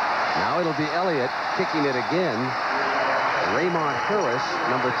run. Now it'll be Elliott kicking it again. Raymond Harris,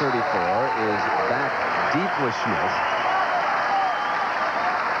 number 34, is back deep with Smith.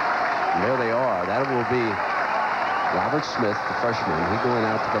 And there they are. That will be Robert Smith, the freshman. He's going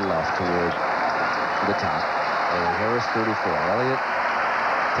out to the left toward the top. And Harris, 34. Elliott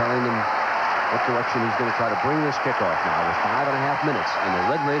telling him what direction he's going to try to bring this kickoff now with 5.5 minutes. And the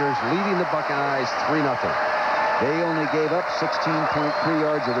Red Raiders leading the Buckeyes 3-0. They only gave up 16.3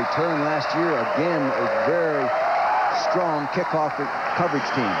 yards of return last year. Again, a very strong kickoff coverage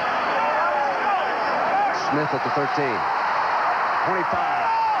team. Smith at the 13. 25.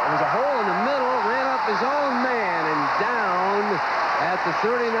 There's a hole in the middle. Ran up his own man and down at the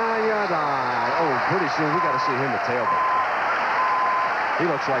 39-yard line. Oh, pretty soon we got to see him at tailback. He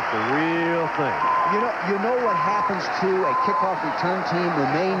looks like the real thing. You know what happens to a kickoff return team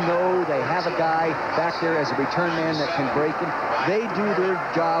when they know they have a guy back there as a return man that can break him? They do their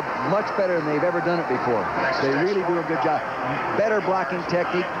job much better than they've ever done it before. They really do a good job. Better blocking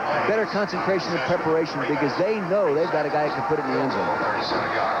technique, better concentration and preparation because they know they've got a guy that can put it in the end zone.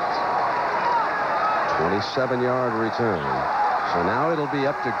 27-yard return. So now it'll be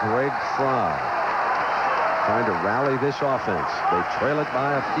up to Greg Fry, trying to rally this offense. They trail it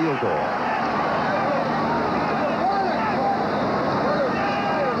by a field goal.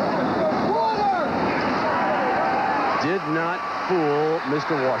 Did not fool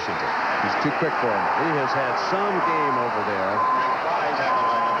Mr. Washington. He's too quick for him. He has had some game over there.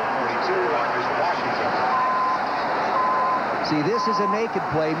 See, this is a naked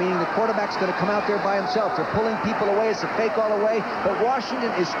play, meaning the quarterback's going to come out there by himself. They're pulling people away. It's a fake all the way. But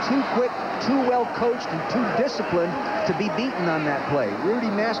Washington is too quick, too well coached, and too disciplined to be beaten on that play. Rudy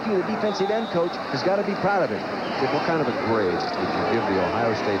Maskey, the defensive end coach, has got to be proud of it. What kind of a grade would you give the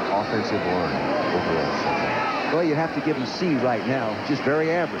Ohio State offensive line overall? Well, you'd have to give them C right now, just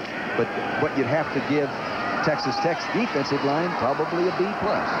very average. But what you'd have to give Texas Tech's defensive line, probably a B+. All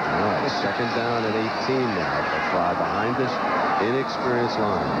right, 2nd down and 18 now for Fry behind this inexperienced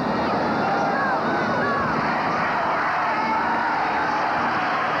line.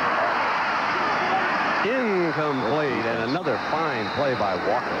 Incomplete, and another fine play by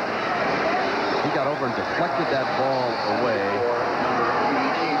Walker. He got over and deflected that ball away,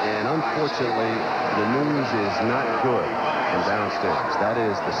 and unfortunately, the news is not good from downstairs. That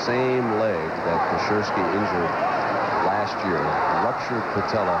is the same leg that Kosierski injured last year. Ruptured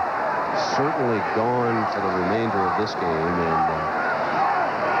patella, certainly gone for the remainder of this game, and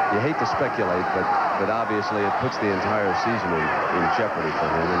you hate to speculate, but obviously it puts the entire season in jeopardy for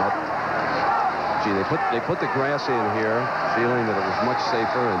him. And that, gee, they put the grass in here, feeling that it was much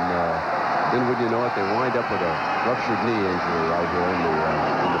safer, and then would you know it, they wind up with a ruptured knee injury right here in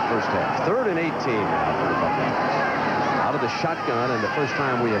the first half. 3rd and 18 now for the Buckeyes. Out of the shotgun, and the first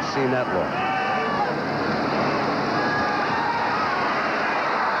time we have seen that look.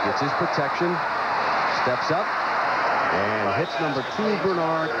 Gets his protection, steps up, and hits number 2,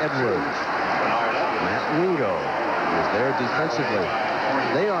 Bernard Edwards. Matt Wingo is there defensively.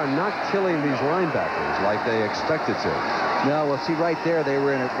 They are not killing these linebackers like they expected to. No, well, see, right there, they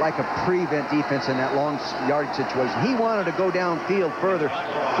were in like a prevent defense in that long yardage situation. He wanted to go downfield further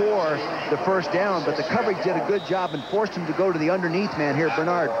for the first down, but the coverage did a good job and forced him to go to the underneath man here,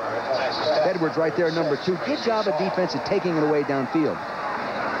 Bernard Edwards right there, number 2. Good job of defense at taking it away downfield.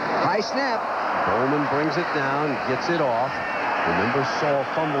 High snap. Bowman brings it down, gets it off. Remember, Saul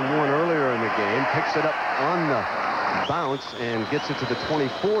fumbled one earlier in the game, picks it up on the bounce and gets it to the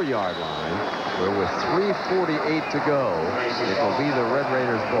 24-yard line, where with 3:48 to go, it will be the Red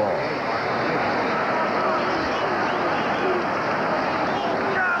Raiders' ball.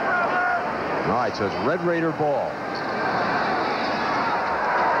 All right, so it's Red Raider ball.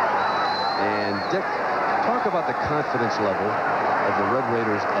 And Dick, talk about the confidence level of the Red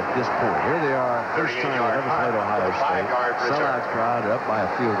Raiders at this point. Here they are, first time they've ever played Ohio State. Sellout crowd, up by a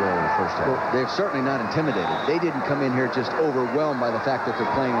field goal in the first half. Well, they're certainly not intimidated. They didn't come in here just overwhelmed by the fact that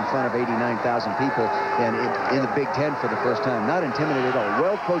they're playing in front of 89,000 people and in the Big Ten for the first time. Not intimidated at all.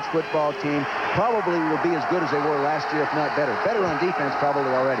 Well-coached football team. Probably will be as good as they were last year, if not better. Better on defense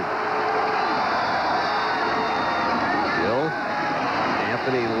probably already. Bill,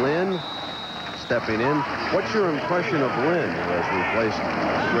 Anthony Lynn stepping in. What's your impression of Lynn, who has replaced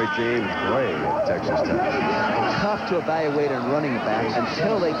the great James Gray at Texas Tech? Tough to evaluate on running backs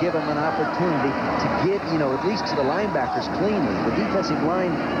until they give him an opportunity to get, at least to the linebackers cleanly. The defensive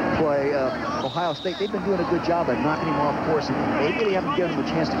line play, Ohio State, they've been doing a good job of knocking him off course, and they really haven't given him a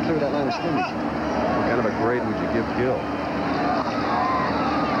chance to clear that line of scrimmage. What kind of a grade would you give Gill?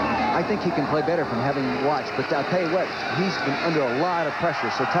 I think he can play better from having watched, but I'll tell you what, he's been under a lot of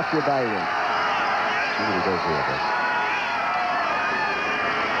pressure, so tough to evaluate. See what he goes with it.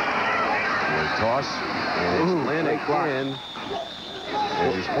 Toss, and it's Lynn again.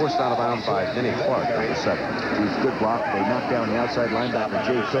 And he's forced out of bounds by Denny Clark on the 7. He's good block. They knocked down the outside linebacker,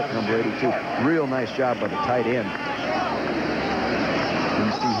 Jay Cook, number 82. Real nice job by the tight end. You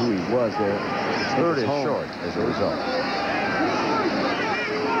can see who he was there. It's third and short as a result.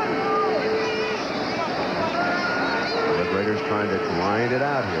 The Raiders trying to grind it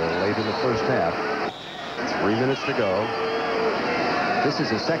out here late in the first half. 3 minutes to go. This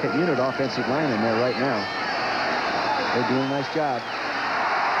is a second unit offensive line in there right now. They're doing a nice job.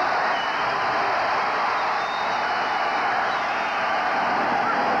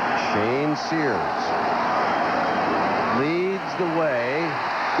 Shane Sears leads the way.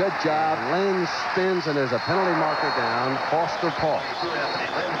 Good job. Lynn spins, and there's a penalty marker down. Foster Paul.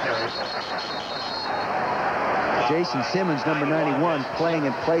 Jason Simmons, number 91, playing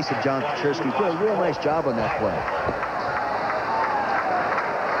in place of John Paczerski. Did a real nice job on that play.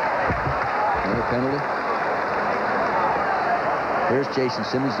 Another penalty. There's Jason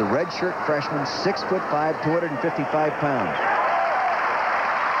Simmons, the redshirt freshman, 6'5", 255 pounds.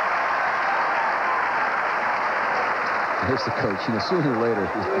 There's the coach. Sooner or later.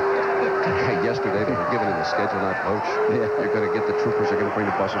 Yesterday they were giving him the schedule, not coach. Yeah. You're going to get the troopers. They're going to bring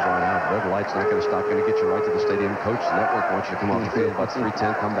the buses on out. Red light's not going to stop. Going to get you right to the stadium. Coach, the network wants you to come off the field about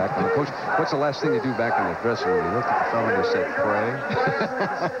 3:10. Come back. And coach, what's the last thing you do back in the dressing room? He looked at the fellow and he said, "Pray."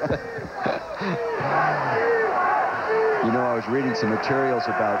 I was reading some materials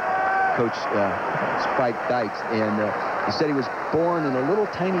about Coach Spike Dykes, and he said he was born in a little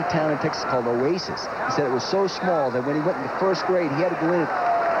tiny town in Texas called Oasis. He said it was so small that when he went into first grade, he had to go in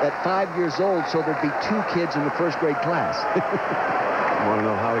at 5 years old, so there'd be 2 kids in the first grade class. You want to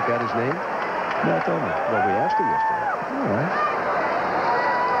know how he got his name? No, tell me. Well, we asked him yesterday. All right.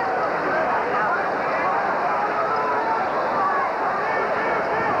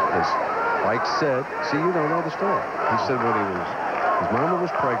 As Spike said, see, you don't know the story. He said when his mama was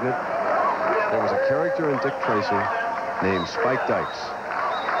pregnant, there was a character in Dick Tracy named Spike Dykes.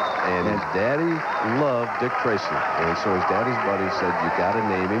 And his daddy loved Dick Tracy. And so his daddy's buddy said, you got to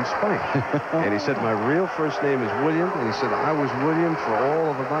name him Spike. And he said, my real first name is William. And he said, I was William for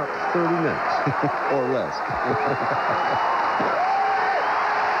all of about 30 minutes. Or less.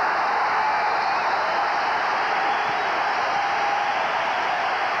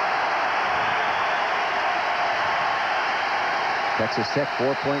 Texas Tech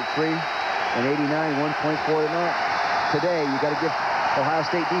 4.3 and 89, 1.4 tonight. Today, you got to give Ohio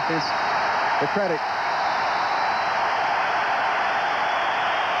State defense the credit.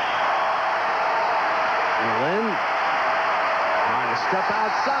 And Lynn trying to step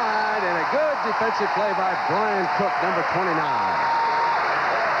outside, and a good defensive play by Brian Cook, number 29.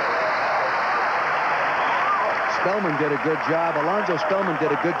 Spellman did a good job. Alonzo Spellman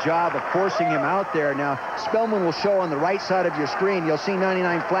did a good job of forcing him out there. Now, Spellman will show on the right side of your screen. You'll see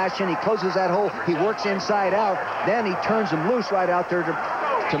 99 flash in. He closes that hole. He works inside out. Then he turns him loose right out there to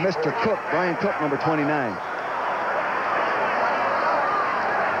Mr. Cook, Brian Cook, number 29.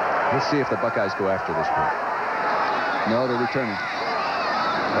 Let's see if the Buckeyes go after this one. No, they're returning.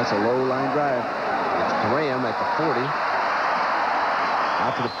 That's a low line drive. It's Graham at the 40.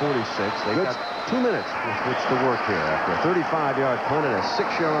 Out to the 46. They've got 2 minutes with which to work here after a 35-yard punt and a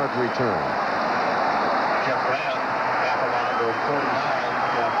 6-yard return. Jeff Graham, back along to 49.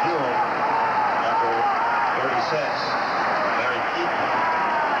 Jeff Hill, number 36. Larry Keaton.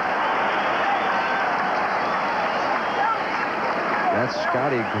 That's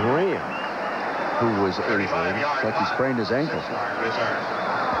Scotty Graham, who was injured. It's like he sprained his ankle.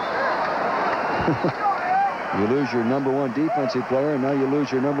 You lose your number 1 defensive player, and now you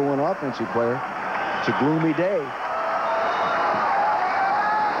lose your number 1 offensive player. It's a gloomy day.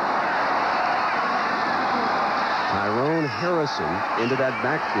 Tyrone Harrison into that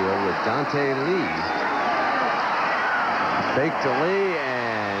backfield with Dante Lee. Fake to Lee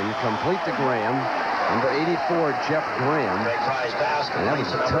and complete to Graham. Number 84, Jeff Graham. And that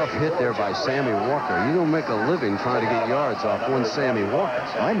was a tough hit there by Sammy Walker. You don't make a living trying to get yards off one Sammy Walker.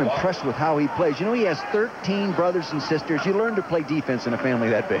 I'm impressed with how he plays. You know, he has 13 brothers and sisters. You learn to play defense in a family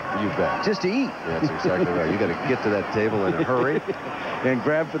that big. You bet. Just to eat. Yeah, that's exactly right. You got to get to that table in a hurry. And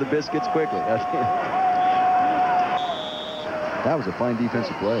grab for the biscuits quickly. That was a fine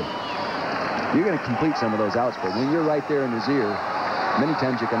defensive play. You're going to complete some of those outs, but when you're right there in his ear, many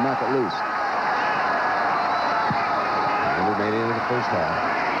times you can knock it loose. Made into the first half.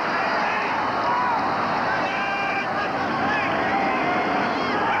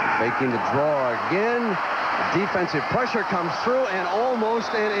 Faking the draw again. Defensive pressure comes through and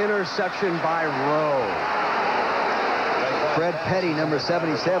almost an interception by Rowe. Fred Petty, number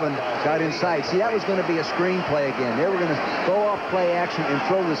 77, got inside. See, that was going to be a screen play again. They were going to go off play action and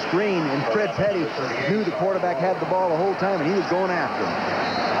throw the screen, and Fred Petty knew the quarterback had the ball the whole time, and he was going after him.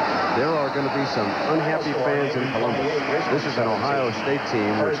 There are going to be some unhappy fans in Columbus. This is an Ohio State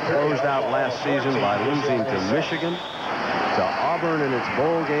team which closed out last season by losing to Michigan, to Auburn in its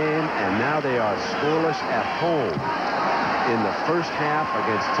bowl game, and now they are scoreless at home in the first half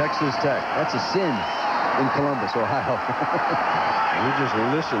against Texas Tech. That's a sin in Columbus, Ohio. You just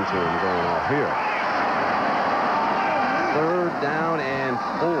listen to him going off here. 3rd down and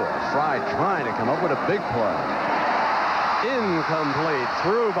 4. Fry trying to come up with a big play. Incomplete.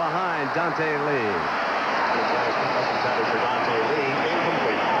 Through behind Dante Lee.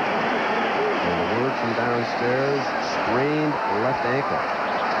 And the word from downstairs, sprained left ankle.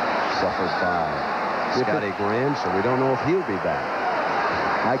 Suffered by Scotty Graham, so we don't know if he'll be back.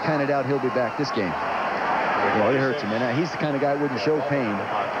 I kind of doubt he'll be back this game. Yeah, it hurts him, and he's the kind of guy that wouldn't show pain.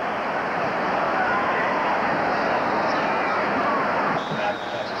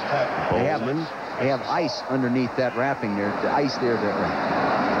 They have ice underneath that wrapping there. The ice there.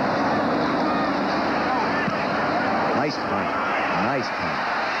 Nice punt. Nice punt.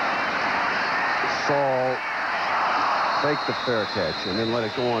 Saul faked the fair catch and then let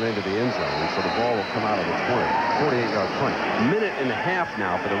it go on into the end zone, so the ball will come out of the 48-yard punt. Minute and a half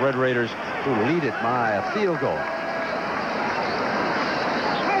now for the Red Raiders, who lead it by a field goal.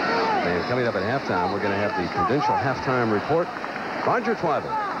 And coming up at halftime, we're going to have the Prudential halftime report. Roger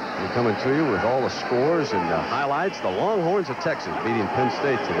Twibell. We're coming to you with all the scores and highlights. The Longhorns of Texas beating Penn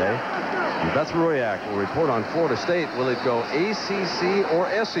State today. And Beth Royak will report on Florida State. Will it go ACC or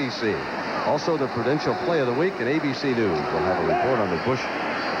SEC? Also, the Prudential Play of the Week and ABC News will have a report on the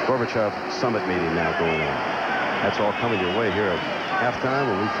Bush-Gorbachev Summit meeting now going on. That's all coming your way here at halftime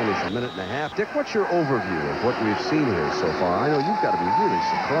when we finish a minute and a half. Dick, what's your overview of what we've seen here so far? I know you've got to be really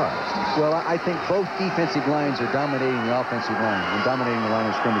surprised. Well, I think both defensive lines are dominating the offensive line and dominating the line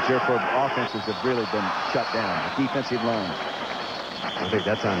of scrimmage. Therefore, offenses have really been shut down. The defensive lines. I think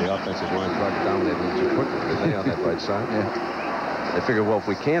that time the offensive line tried to dominate a little too quickly, didn't they, on that right side? Yeah. They figured, well, if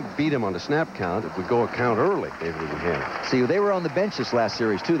we can't beat him on the snap count, if we go a count early, maybe we can handle it. See, they were on the bench this last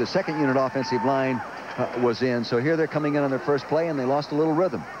series, too. The second unit offensive line was in. So here they're coming in on their first play, and they lost a little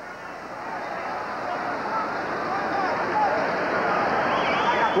rhythm.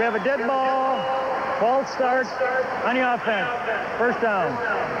 We have a dead ball. False start on the offense. First down.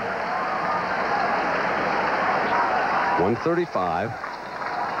 1:35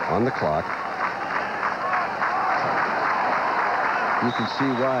 on the clock. You can see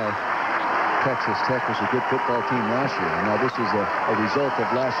why Texas Tech was a good football team last year. Now, this is a result of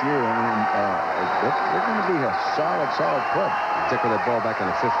last year, and they're going to be a solid club. Ticker that ball back on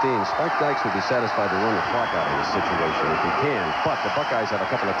the 15. Spike Dykes would be satisfied to run the clock out of this situation if he can, but the Buckeyes have a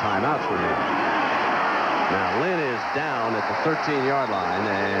couple of timeouts remaining. Now, Lynn is down at the 13-yard line,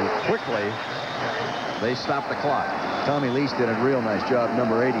 and quickly they stop the clock. Tommy Lease did a real nice job,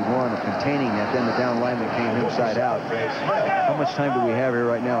 number 81, of containing that. Then the down lineman came inside out. How much time do we have here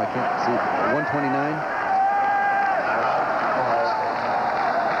right now? I can't see. 129?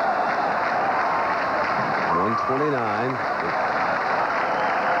 129.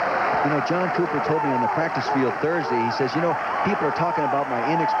 You know, John Cooper told me on the practice field Thursday, he says, you know, people are talking about my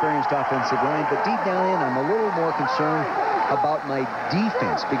inexperienced offensive line, but deep down in, I'm a little more concerned about my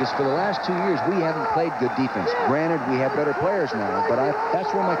defense, because for the last 2 years, we haven't played good defense. Granted, we have better players now, but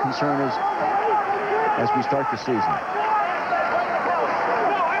that's where my concern is as we start the season.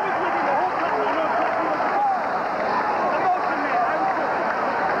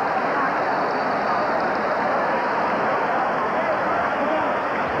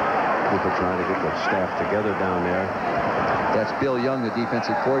 Trying to get the staff together down there. That's Bill Young, the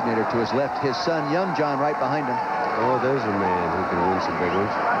defensive coordinator, to his left. His son, Young John, right behind him. Oh, there's a man who can win some big ones.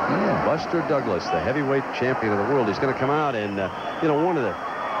 Yeah. Buster Douglas, the heavyweight champion of the world. He's going to come out, and, you know, one of the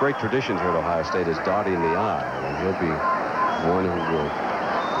great traditions here at Ohio State is dotting the I, and he'll be one who will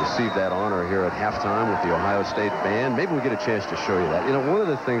receive that honor here at halftime with the Ohio State band. Maybe we'll get a chance to show you that. You know, one of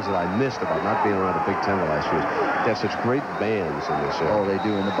the things that I missed about not being around the Big Ten the last year is they have such great bands in this area. Oh, they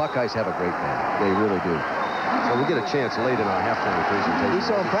do, and the Buckeyes have a great band. They really do. So we get a chance late in our halftime presentation. We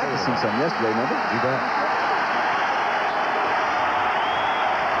saw him practicing some yesterday, remember? You bet.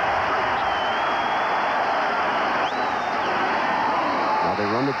 Now they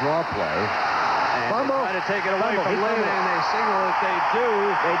run the draw play. Fumble. Try to take it away from Lynn, and they signal that they do.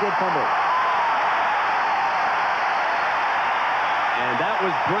 They did fumble. And that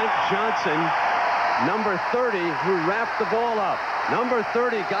was Brent Johnson, number 30, who wrapped the ball up. Number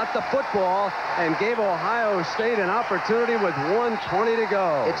 30 got the football and gave Ohio State an opportunity with 1:20 to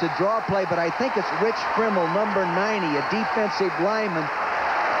go. It's a draw play, but I think it's Rich Frimmel, number 90, a defensive lineman,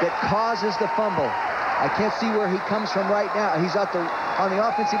 that causes the fumble. I can't see where he comes from right now. He's out there on the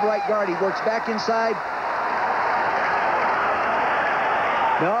offensive right guard. He works back inside.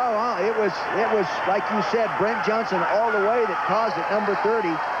 No, it was like you said, Brent Johnson all the way that caused it. Number 30,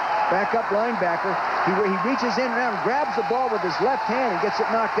 backup linebacker. He reaches in around, grabs the ball with his left hand, and gets it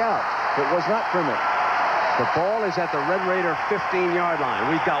knocked out. It was not Frimmel. The ball is at the Red Raider 15-yard line.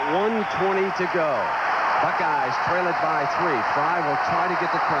 We've got 1:20 to go. Buckeyes trail it by 3. Fry will try to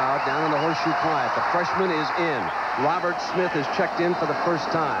get the crowd down in the Horseshoe Quiet. The freshman is in. Robert Smith is checked in for the first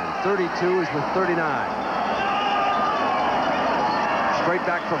time. 32 is with 39. Straight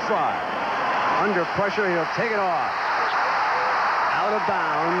back for Fry. Under pressure, he'll take it off. Out of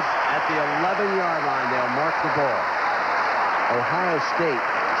bounds at the 11-yard line. They'll mark the ball. Ohio State,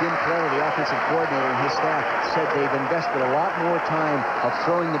 Jim Plummer, the offensive coordinator, and his staff said they've invested a lot more time of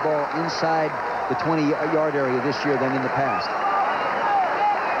throwing the ball inside the 20-yard area this year than in the past.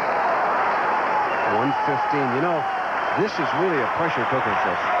 1:15. You know, this is really a pressure cooker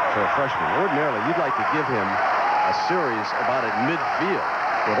for a freshman. Ordinarily, you'd like to give him a series about at midfield.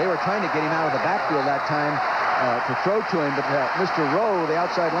 Well, they were trying to get him out of the backfield that time to throw to him, but Mr. Rowe, the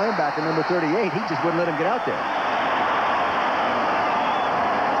outside linebacker, number 38, he just wouldn't let him get out there.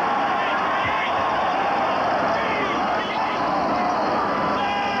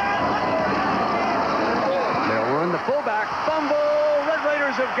 Fullback fumble. Red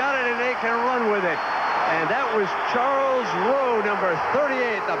Raiders have got it, and they can run with it. And that was Charles Rowe, number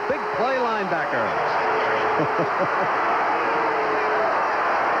 38, the big play linebacker.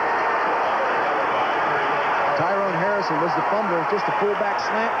 Tyrone Harrison was the fumbler, just a fullback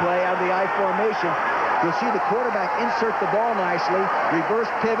slant play out of the I formation. You'll see the quarterback insert the ball nicely, reverse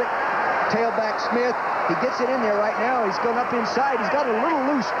pivot, tailback Smith. He gets it in there right now. He's going up inside. He's got a little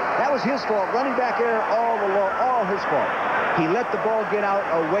loose. That was his fault. Running back error all his fault. He let the ball get out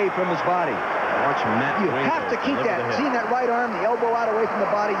away from his body. Watch Matt. You have to keep that. Seeing that right arm, the elbow out away from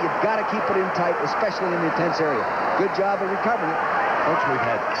the body, you've got to keep it in tight, especially in the intense area. Good job of recovering it. Folks, we've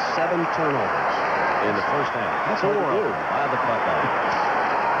had 7 turnovers in the first half. That's 4 by the Buckeyes.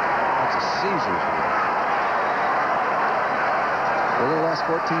 That's a season. Well, they lost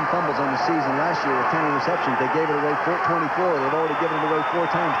 14 fumbles on the season last year with 10 interceptions. They gave it away 24. They've already given it away 4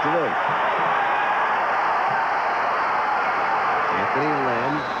 times today. Anthony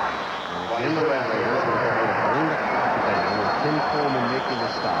Lynn. And the Red Raiders will try to bring the clock down with Tim Coleman making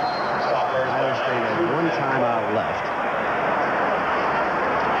the stop. Ohio State has 1 timeout left.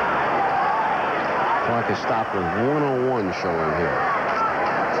 Clock is stopped with 1:01 showing here.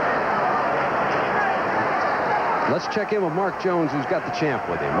 Let's check in with Mark Jones, who's got the champ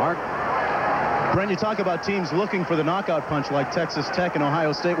with him. Mark? Brent, you talk about teams looking for the knockout punch like Texas Tech and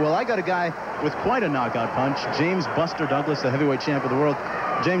Ohio State. Well, I got a guy with quite a knockout punch, James Buster Douglas, the heavyweight champ of the world.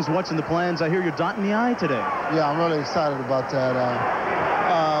 James, what's in the plans? I hear you're dotting the I today. Yeah, I'm really excited about that.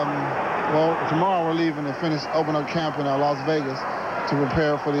 Well, tomorrow we're leaving to open up camp in Las Vegas to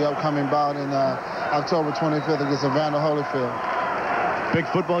prepare for the upcoming bout in October 25th against Evander Holyfield. Big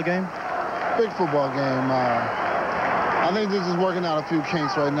football game? Big football game. I think this is working out a few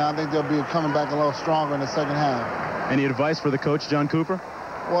kinks right now. I think they'll be coming back a little stronger in the second half. Any advice for the coach, John Cooper?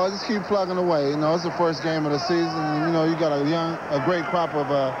 Well, just keep plugging away. You know, it's the first game of the season. And, you know, you got a great crop of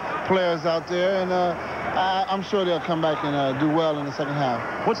players out there, and I'm sure they'll come back and do well in the second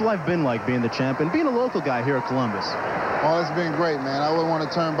half. What's life been like being the champ and being a local guy here at Columbus? Well, it's been great, man. I wouldn't want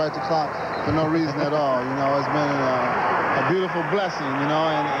to turn back the clock for no reason at all. You know, it's been a beautiful blessing, you know,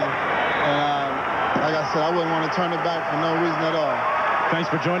 and like I said, I wouldn't want to turn it back for no reason at all. Thanks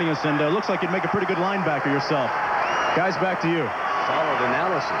for joining us, and looks like you'd make a pretty good linebacker yourself. Guys, back to you. Solid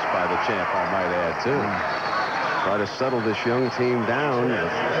analysis by the champ, I might add, too. Try to settle this young team down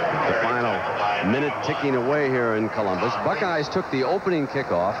with the final minute ticking away here in Columbus. Buckeyes took the opening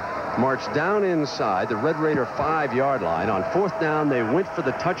kickoff, marched down inside the Red Raider 5-yard line. On 4th down, they went for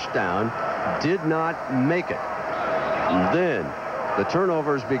the touchdown, did not make it. And then the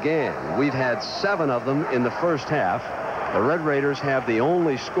turnovers began. We've had 7 of them in the first half. The Red Raiders have the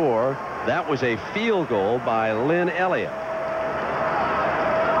only score. That was a field goal by Lynn Elliott.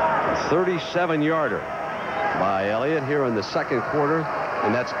 A 37-yarder by Elliott here in the second quarter,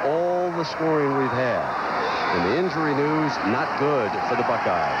 and that's all the scoring we've had. And the injury news, not good for the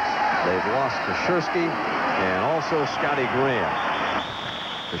Buckeyes. They've lost Koshersky and also Scotty Graham.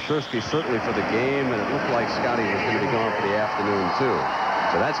 Koshersky certainly for the game, and it looked like Scotty was going to be gone for the afternoon, too.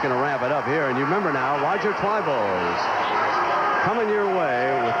 So that's going to wrap it up here. And you remember now, Roger Clybo's coming your way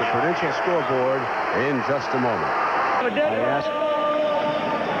with the Prudential scoreboard in just a moment.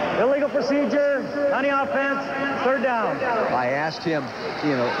 Illegal procedure on the offense, 3rd down. I asked him,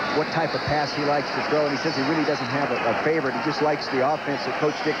 you know, what type of pass he likes to throw, and he says he really doesn't have a favorite. He just likes the offense that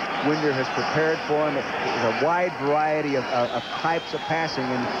Coach Dick Winder has prepared for him. It's a wide variety of types of passing,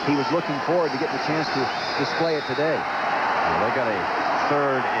 and he was looking forward to getting a chance to display it today. Well, they got a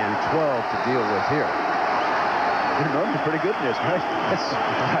 3rd and 12 to deal with here. You're normally pretty good in this, right? That's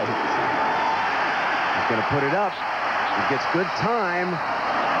right. He's going to put it up. He gets good time.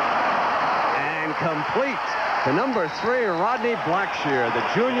 And complete to number 3, Rodney Blackshear, the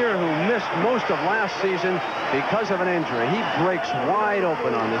junior who missed most of last season because of an injury. He breaks wide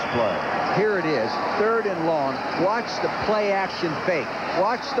open on this play. Here it is, 3rd and long. Watch the play action fake.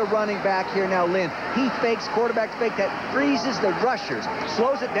 Watch the running back here now, Lynn. He fakes, quarterback fake, that freezes the rushers,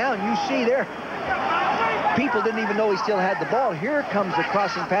 slows it down. You see there, people didn't even know he still had the ball. Here comes the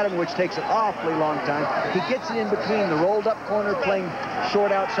crossing pattern, which takes an awfully long time. He gets it in between the rolled up corner playing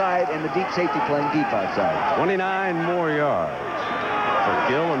short outside and the deep safety playing deep outside. 29 more yards for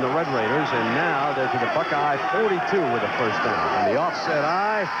Gill and the Red Raiders, and now they're to the Buckeye 42 with a 1st down. And the offset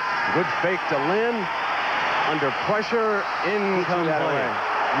eye, good fake to Lynn. Under pressure, incomplete.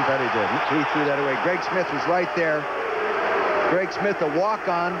 You bet he did. He threw that away. Greg Smith was right there. Greg Smith, a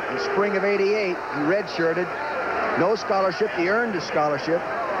walk-on in spring of '88. He redshirted. No scholarship. He earned a scholarship.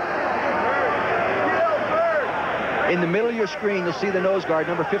 In the middle of your screen, you'll see the nose guard,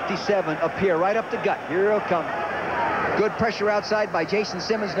 number 57, appear right up the gut. Here he'll come. Good pressure outside by Jason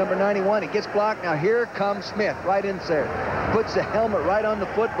Simmons, number 91. It gets blocked. Now here comes Smith, right in there. Puts the helmet right on the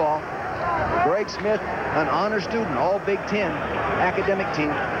football. Greg Smith, an honor student, all Big Ten academic team.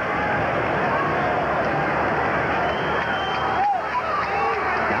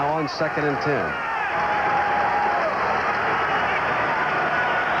 Now on 2nd and 10.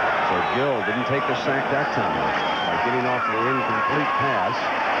 So Gill didn't take the sack that time by getting off the incomplete pass.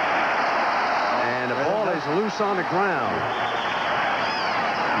 And the ball is loose on the ground.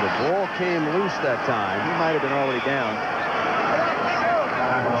 The ball came loose that time. He might have been already down.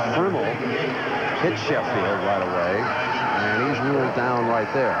 Frimmel hit Sheffield right away, and he's ruled down right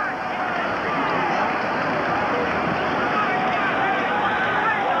there.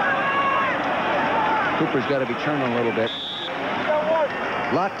 Cooper's got to be turning a little bit.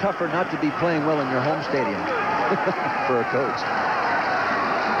 A lot tougher not to be playing well in your home stadium for a coach.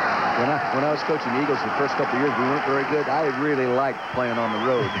 When I was coaching the Eagles the first couple of years, we weren't very good. I really liked playing on the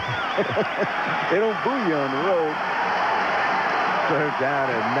road. They don't boo you on the road. 3rd down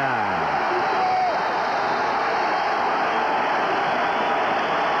and 9.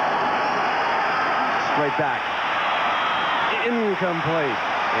 Straight back. Incomplete.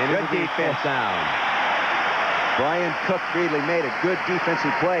 And good defense down. Brian Cook really made a good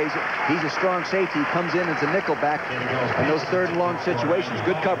defensive play. He's a strong safety. He comes in as a nickel back in those third and long situations.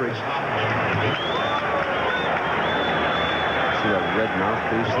 Good coverage. See that red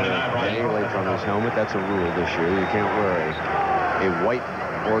mouthpiece there dangling from his helmet? That's a rule this year. You can't wear a white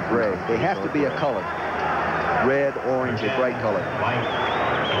or gray. They have to be a color. Red, orange, a bright color.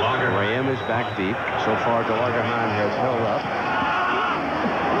 Graham is back deep. So far, DeLargerheim has held up.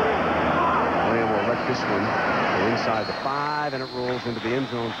 Graham will let this one go inside the 5, and it rolls into the end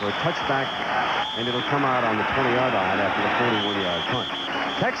zone for a touchback, and it'll come out on the 20-yard line after the 41-yard punt.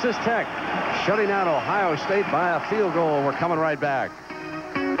 Texas Tech shutting out Ohio State by a field goal. We're coming right back.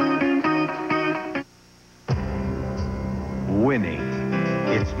 Winning.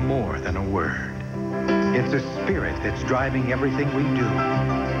 It's more than a word. It's a spirit that's driving everything we do.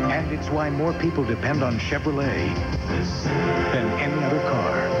 And it's why more people depend on Chevrolet than any other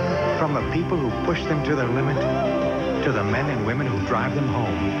car. From the people who push them to their limit to the men and women who drive them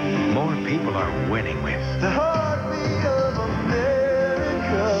home, more people are winning with the heartbeat of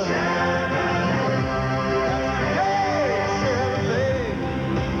America.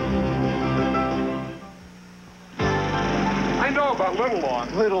 I know about little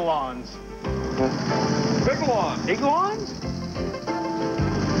lawns. Little lawns. Big lawns. Big lawns?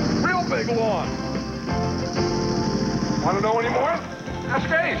 Real big lawns. Want to know any more? Ask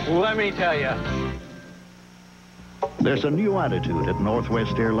Ace. Let me tell you. There's a new attitude at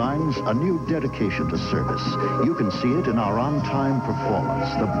Northwest Airlines, a new dedication to service. You can see it in our on-time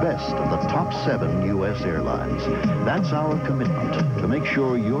performance, the best of the top 7 U.S. airlines. That's our commitment, to make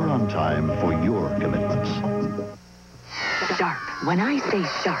sure you're on time for your commitments. Sharp. When I say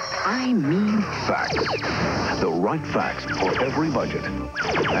sharp, I mean facts. The right facts for every budget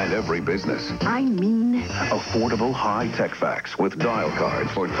and every business. I mean affordable high-tech facts with dial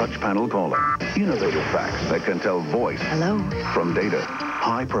cards for touch panel calling. Innovative facts that can tell voice from data.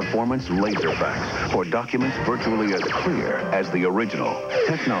 High-performance laser facts for documents virtually as clear as the original.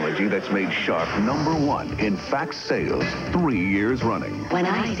 Technology that's made Sharp #1 in fax sales 3 years running. When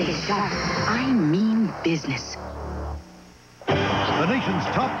I say sharp, I mean business. The nation's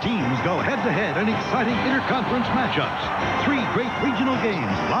top teams go head-to-head in exciting interconference matchups. 3 great regional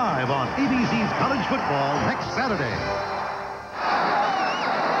games live on ABC's College Football next Saturday.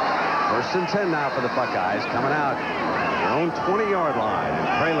 1st and 10 now for the Buckeyes, coming out their own 20-yard line and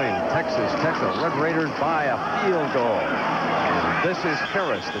trailing Texas Tech. The Red Raiders by a field goal. And this is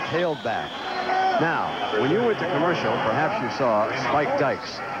Harris, the tailback. Now, when you went to commercial, perhaps you saw Spike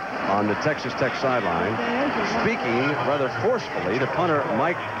Dykes on the Texas Tech sideline, speaking rather forcefully to punter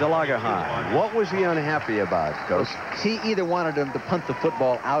Mike DeLargerheim. What was he unhappy about, Coach? He either wanted him to punt the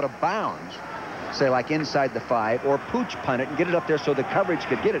football out of bounds, say like inside the 5, or pooch punt it and get it up there so the coverage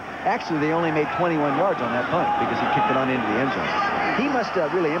could get it. Actually, they only made 21 yards on that punt because he kicked it on into the end zone. He must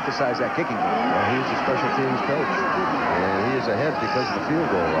really emphasize that kicking game. Well, he's a special teams coach, and he is ahead because of the field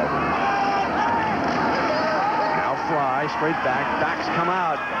goal right now. Now fly, straight back, backs come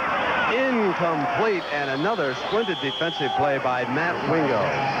out. Incomplete, and another splendid defensive play by Matt Wingo.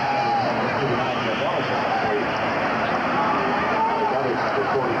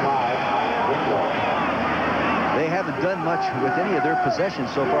 They haven't done much with any of their possessions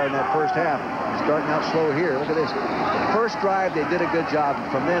so far in that first half. Starting out slow here. Look at this. The first drive, they did a good job.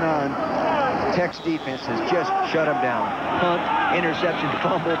 From then on, Tech's defense has just shut them down. Punt, interception,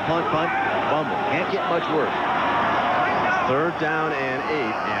 fumble, punt, fumble. Can't get much worse. 3rd down and 8,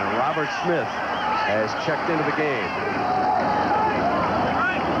 and Robert Smith has checked into the game.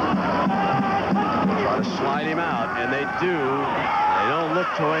 Try to slide him out, and they do. They don't look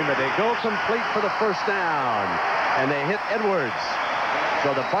to him, but they go complete for the 1st down, and they hit Edwards.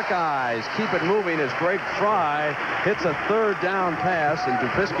 So the Buckeyes keep it moving as Greg Fry hits a 3rd down pass, and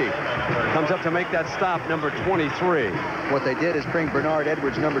Dubisky comes up to make that stop, number 23. What they did is bring Bernard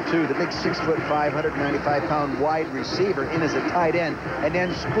Edwards, number 2, the big 6'5", 195-pound wide receiver, in as a tight end, and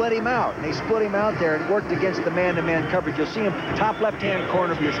then split him out. And they split him out there and worked against the man-to-man coverage. You'll see him top left-hand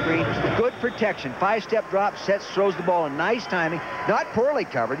corner of your screen. Good protection. 5-step drop, sets, throws the ball in nice timing. Not poorly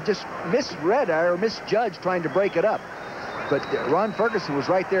covered. He just misread or misjudged trying to break it up. But Ron Ferguson was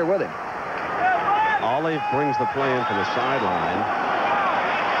right there with him. Olive brings the play in from the sideline.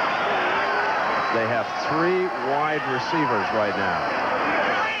 They have 3 wide receivers right now.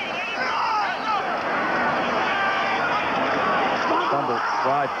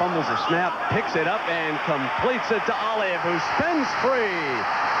 Fry fumbles the snap, picks it up, and completes it to Olive, who spins free.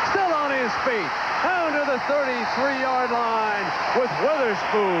 Still on his feet. Down to the 33-yard line with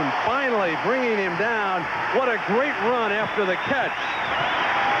Witherspoon finally bringing him down. What a great run after the catch.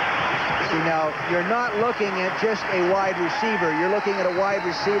 See, now, you're not looking at just a wide receiver. You're looking at a wide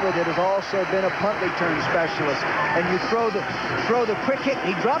receiver that has also been a punt return specialist. And you throw the quick hit.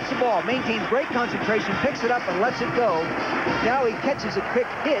 He drops the ball, maintains great concentration, picks it up, and lets it go. Now he catches a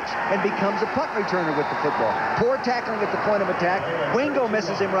quick hitch and becomes a punt returner with the football. Poor tackling at the point of attack. Wingo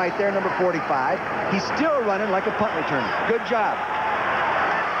misses him right there, number 45. He's still running like a punt returner. Good job.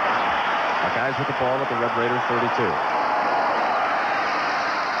 Buckeyes with the ball at the Red Raider 32.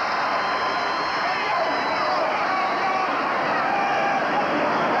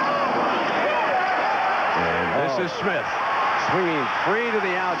 This is Smith, swinging free to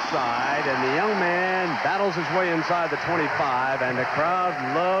the outside, and the young man battles his way inside the 25, and the crowd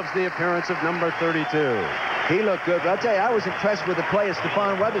loves the appearance of number 32. He looked good, but I'll tell you, I was impressed with the play of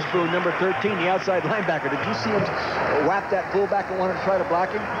Stephon Weatherspoon, number 13, the outside linebacker. Did you see him whap that fullback and wanted to try to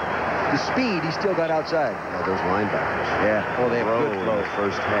block him? The speed, he still got outside. Yeah, those linebackers. Yeah. Oh, they have good in blows. the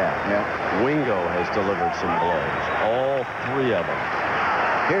first half. Yeah. Wingo has delivered some blows. All three of them.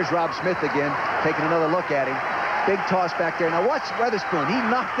 Here's Rob Smith again, taking another look at him. Big toss back there. Now watch Weatherspoon. He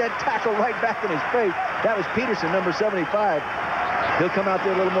knocked that tackle right back in his face. That was Peterson, number 75. He'll come out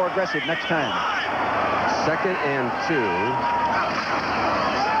there a little more aggressive next time. 2nd and 2.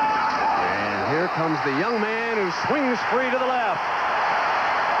 And here comes the young man who swings free to the left.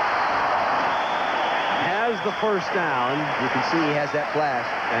 Has the first down. You can see he has that flash.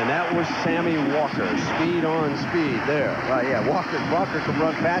 And that was Sammy Walker. Speed on speed there. Yeah, Walker can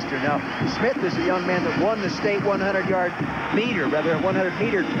run faster. Now, Smith is a young man that won the state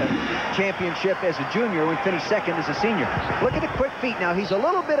 100-meter championship as a junior and finished second as a senior. Look at the quick feet. Now, he's a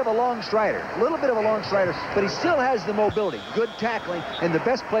little bit of a long strider. But he still has the mobility. Good tackling, and the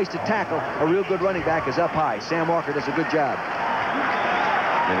best place to tackle a real good running back is up high. Sam Walker does a good job.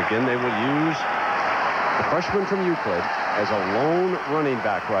 And again, they will use the freshman from Euclid as a lone running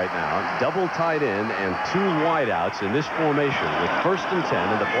back right now. Double tight end and 2 wideouts in this formation with 1st and 10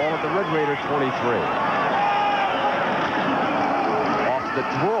 and the ball at the Red Raider 23. Off the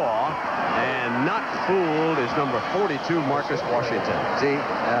draw and not fooled is number 42, Marcus Washington. See,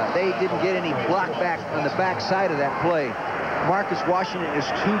 they didn't get any block back on the back side of that play. Marcus Washington is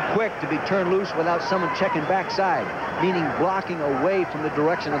too quick to be turned loose without someone checking backside, meaning blocking away from the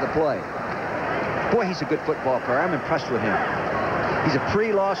direction of the play. Boy, he's a good football player. I'm impressed with him. He's a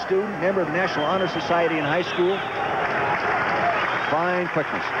pre-law student, member of the National Honor Society in high school. Fine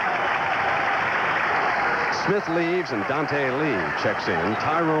quickness. Smith leaves and Dante Lee checks in.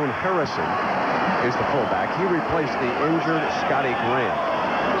 Tyrone Harrison is the fullback. He replaced the injured Scotty Graham.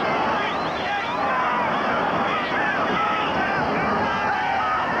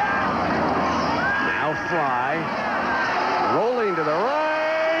 Now Fry, rolling to the right.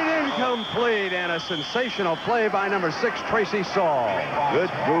 Complete, and a sensational play by number 6, Tracy Saul. Good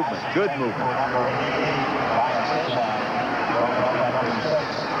movement.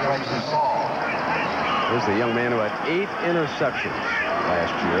 Here's the young man who had 8 interceptions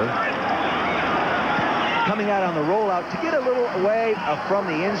last year. Coming out on the rollout to get a little away from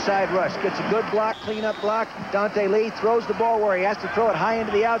the inside rush. Gets a good block, clean-up block. Dante Lee throws the ball where he has to throw it high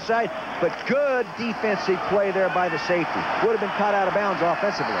into the outside, but good defensive play there by the safety. Would have been caught out of bounds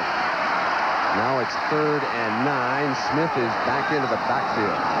offensively. Now it's 3rd and 9. Smith is back into the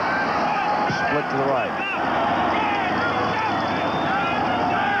backfield. Split to the right.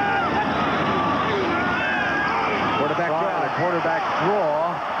 Quarterback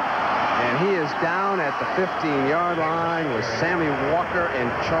draw. And he is down at the 15-yard line with Sammy Walker and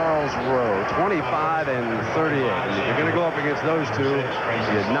Charles Rowe. 25 and 38. And if you're going to go up against those two,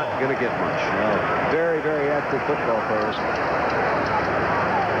 you're not going to get much. No. Very, very active football players.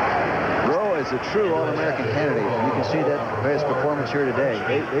 Rowe is a true All-American candidate. You can see that by his performance here today.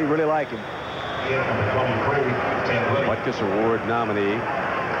 They really like him. Butkus Award nominee.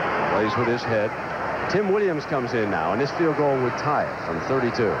 Plays with his head. Tim Williams comes in now, and this field goal would tie it from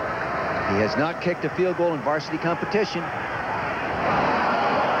 32. He has not kicked a field goal in varsity competition.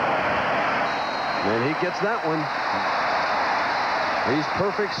 And he gets that one. He's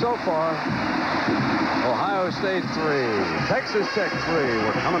perfect so far. Ohio State 3, Texas Tech 3.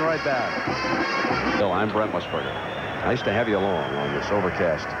 We're coming right back. So I'm Brent Musburger. Nice to have you along on this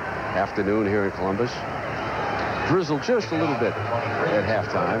overcast afternoon here in Columbus. Drizzled just a little bit at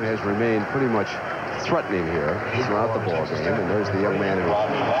halftime. Has remained pretty much threatening here throughout the ball game, and there's the young man who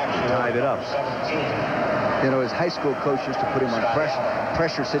tied it up. You know, his high school coach used to put him on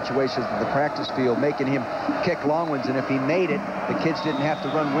pressure situations in the practice field, making him kick long ones, and if he made it, the kids didn't have to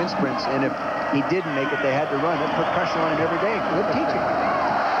run wind sprints, and if he didn't make it, they had to run. It put pressure on him every day. Good teaching.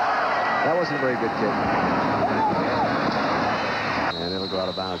 That wasn't a very good kick. And it'll go out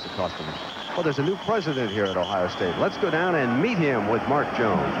of bounds. It cost them. Well, there's a new president here at Ohio State. Let's go down and meet him with Mark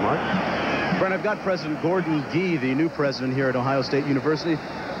Jones. Mark? Brent, I've got President Gordon Gee, the new president here at Ohio State University.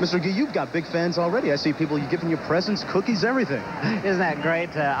 Mr. Gee, you've got big fans already. I see people giving you presents, cookies, everything. Isn't that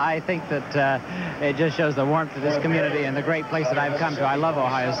great? I think that it just shows the warmth of this community and the great place that I've come to. I love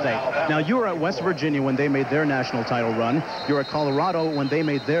Ohio State. Now, you were at West Virginia when they made their national title run. You were at Colorado when they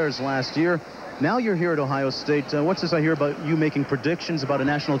made theirs last year. Now you're here at Ohio State. What's this I hear about you making predictions about a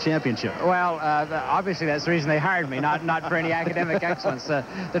national championship? Well, obviously that's the reason they hired me, not for any academic excellence. The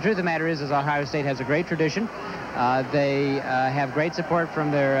truth of the matter is Ohio State has a great tradition. They have great support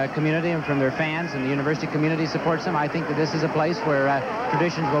from their community and from their fans, and the university community supports them. I think that this is a place where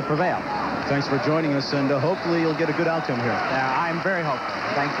traditions will prevail. Thanks for joining us, and hopefully you'll get a good outcome here. I'm very hopeful.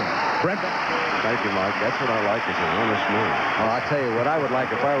 Thank you. Brent? Thank you, Mark. That's what I like is an honest man. Well, I'll tell you what I would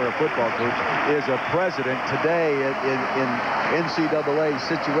like if I were a football coach is a president today in NCAA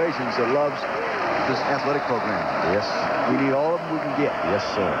situations that loves this athletic program. Yes. We need all of them we can get. Yes,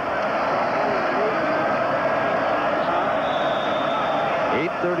 sir.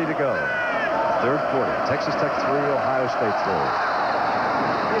 8:30 to go. Third quarter. Texas Tech 3, Ohio State 3.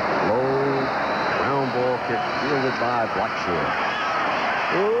 Low ground ball kick fielded by Blackshear.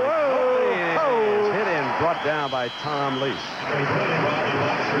 Whoa! It's hit and brought down by Tom Lease.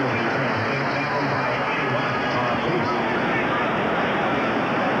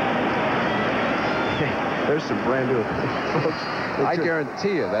 There's some brand new folks. I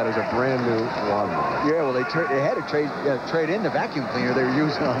guarantee you that is a brand new lawnmower. Yeah, well, they had to trade in the vacuum cleaner they were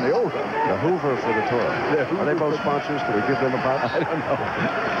using on the old one. The Hoover for the Toro. Are they both sponsors? Do we give them a pop? I don't know.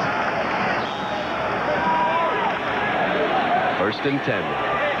 First and 10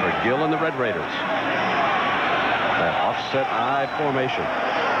 for Gill and the Red Raiders. That offset I formation.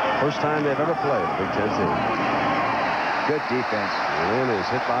 First time they've ever played a Big Ten team. Good defense. Lynn is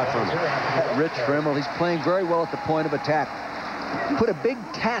hit by Frimmel. Rich Frimmel, he's playing very well at the point of attack. Put a big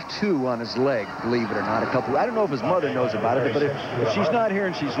tattoo on his leg, believe it or not. I don't know if his mother knows about it, but if she's not here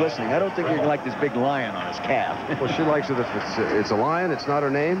and she's listening, I don't think you're going to like this big lion on his calf. Well, she likes it if it's a lion. It's not her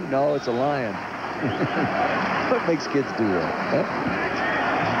name. No, it's a lion. What makes kids do that?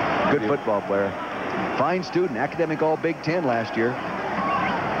 Huh? Good football player. Fine student, academic all Big Ten last year.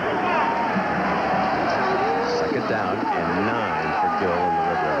 Second down and 9 for Gill and the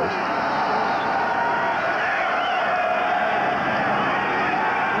Red Raiders.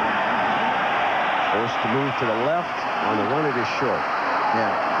 Forced to move to the left. On the run, it is short.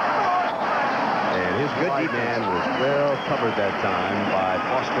 Yeah. And his right man was well covered that time by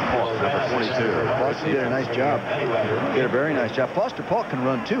Foster Polk, number 22. Foster did a nice job. Did a very nice job. Foster Polk can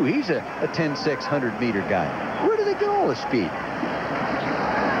run, too. He's a 10-6, 100-meter guy. Where do they get all this speed?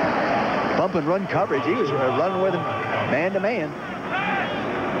 Bump and run coverage. He was running with him man-to-man.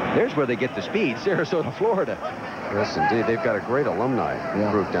 There's where they get the speed, Sarasota, Florida. Yes, indeed. They've got a great alumni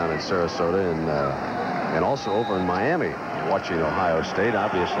group down in Sarasota and also over in Miami watching Ohio State.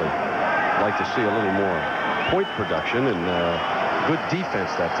 Obviously, like to see a little more point production and good defense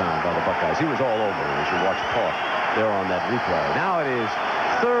that time by the Buckeyes. He was all over as you watch Polk there on that replay. Now it is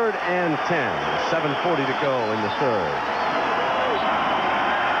 3rd and 10. 7:40 to go in the third.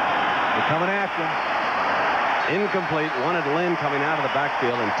 They're coming after him. Incomplete. Wanted Lynn coming out of the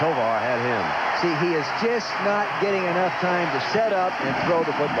backfield, and Tovar had him. See, he is just not getting enough time to set up and throw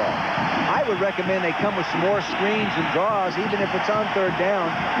the football. I would recommend they come with some more screens and draws, even if it's on 3rd down.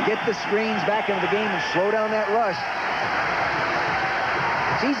 Get the screens back into the game and slow down that rush.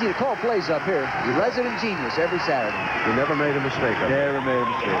 It's easy to call plays up here. You're resident genius every Saturday. You never made a mistake. Never made a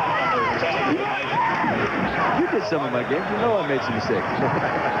mistake. You did some of my games. You know I made some mistakes.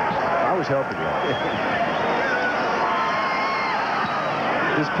 I was helping you.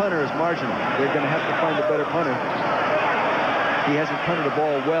 This punter is marginal. They're going to have to find a better punter. He hasn't punted the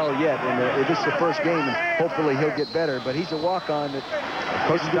ball well yet, and this is the first game, and hopefully he'll get better. But he's a walk-on that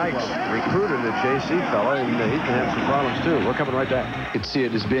Coach Dykes recruited a JC fella, and he can have some problems too. We're coming right back. You could see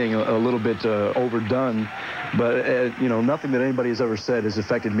it as being a little bit overdone, but you know, nothing that anybody has ever said has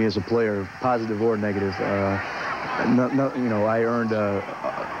affected me as a player, positive or negative. You know, I earned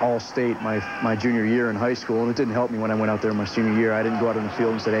All-State my junior year in high school, and it didn't help me when I went out there my senior year. I didn't go out on the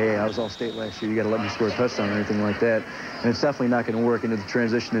field and say, hey, I was All-State last year, you got to let me score a touchdown or anything like that. And it's definitely not going to work into the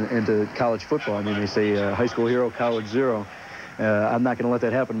transition into college football. I mean, they say high school hero, college zero. I'm not going to let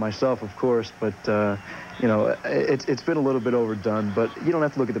that happen myself, of course, but you know, it's been a little bit overdone. But you don't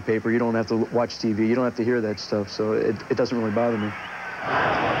have to look at the paper, you don't have to watch TV, you don't have to hear that stuff, so it doesn't really bother me.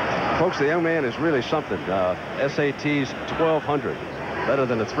 Folks, the young man is really something. SAT's 1,200, better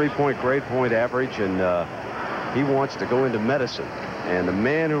than a 3-point grade point average, and he wants to go into medicine. And the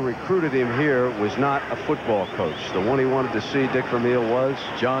man who recruited him here was not a football coach. The one he wanted to see, Dick Vermeil, was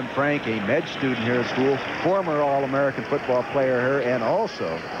John Frank, a med student here at school, former All-American football player here, and also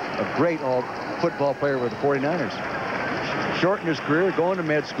a great football player with the 49ers. Shortened his career, going to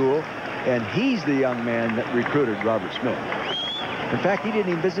med school, and he's the young man that recruited Robert Smith. In fact, he didn't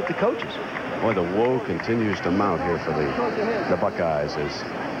even visit the coaches. Boy, the woe continues to mount here for the Buckeyes as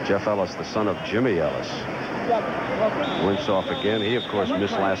Jeff Ellis, the son of Jimmy Ellis, limps off again. He, of course,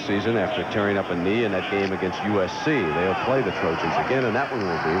 missed last season after tearing up a knee in that game against USC. They'll play the Trojans again, and that one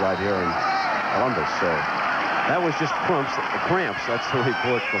will be right here in Columbus. So that was just cramps. That's the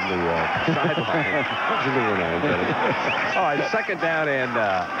report from the sideline. All right, second down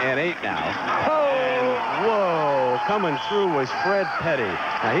and 8 now. Oh, whoa, coming through was Fred Petty.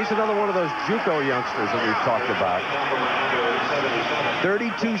 Now, he's another one of those JUCO youngsters that we've talked about.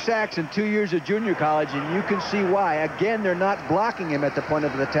 32 sacks in 2 years of junior college, and you can see why. Again, they're not blocking him at the point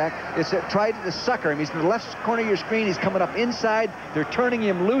of the attack. It's tried to sucker him. He's in the left corner of your screen. He's coming up inside. They're turning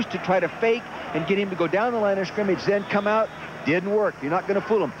him loose to try to fake and get him to go down the line of scrimmage, then come out. Didn't work. You're not going to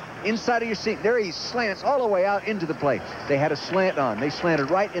fool him. Inside of your seat, there he slants all the way out into the play. They had a slant on. They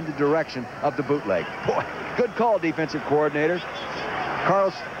slanted right in the direction of the bootleg. Boy, good call, defensive coordinator.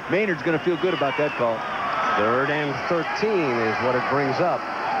 Carl Maynard's going to feel good about that call. 3rd and 13 is what it brings up.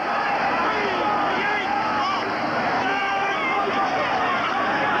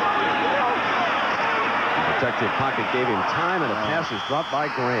 Protected pocket gave him time, and the pass is dropped by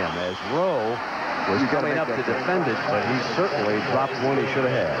Graham as Rowe was coming up to defend it, but he certainly dropped one he should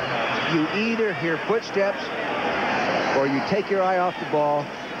have had. You either hear footsteps or you take your eye off the ball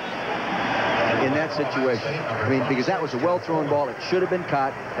in that situation. I mean, because that was a well-thrown ball. It should have been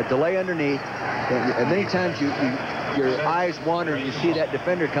caught. A delay underneath. And many times your eyes wander and you see that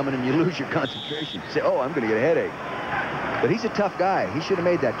defender coming and you lose your concentration. You say, oh, I'm going to get a headache. But he's a tough guy. He should have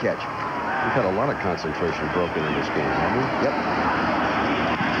made that catch. We've had a lot of concentration broken in this game, haven't we? Yep.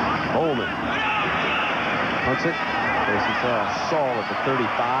 Holman punts it. There's Saul at the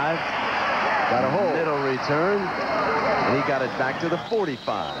 35. Got a hold. Middle return. And he got it back to the 45.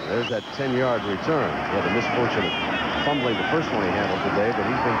 There's that 10-yard return. He had the misfortune of fumbling the first one he handled today, but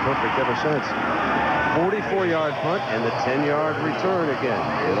he's been perfect ever since. 44-yard punt and the 10-yard return again.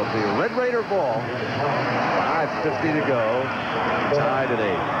 It'll be a Red Raider ball. 5:50 to go. Tied at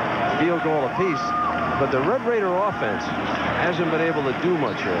 8. Field goal apiece. But the Red Raider offense hasn't been able to do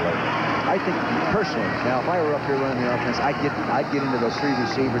much here lately. I think, personally, now, if I were up here running the offense, I'd get into those 3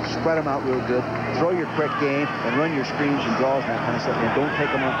 receivers, spread them out real good, throw your quick game, and run your screens and draws and that kind of stuff, and don't take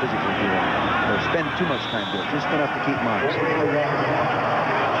them on physically too long. Or spend too much time doing it. Just enough to keep them honest.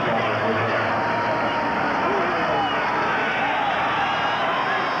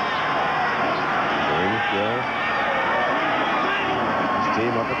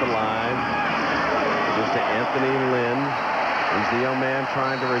 Team up at the line. Just to Anthony Lynn. He's the young man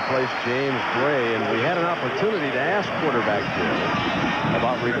trying to replace James Gray, and we had an opportunity to ask quarterback Jim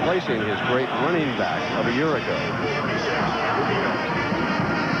about replacing his great running back of a year ago.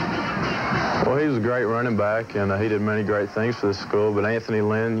 Well, he was a great running back, and he did many great things for the school. But Anthony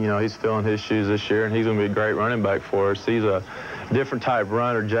Lynn, you know, he's filling his shoes this year, and he's going to be a great running back for us. He's a different type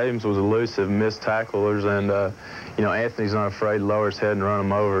runner. James was elusive, missed tacklers, and you know, Anthony's not afraid to lower his head and run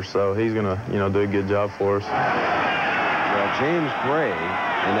him over. So he's going to, you know, do a good job for us. Well, James Gray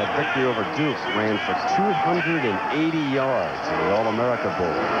in that victory over Duke ran for 280 yards in the All-America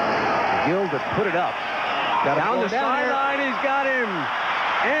Bowl. Gill that put it up. Down the sideline, he's got him.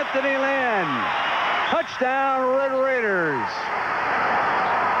 Anthony Lynn. Touchdown, Red Raiders.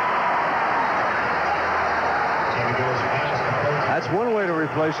 That's one way to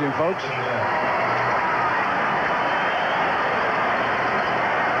replace him, folks.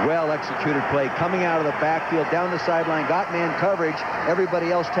 Well-executed play coming out of the backfield, down the sideline, got man coverage.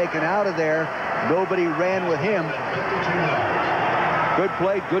 Everybody else taken out of there. Nobody ran with him. Good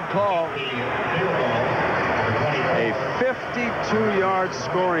play, good call. A 52-yard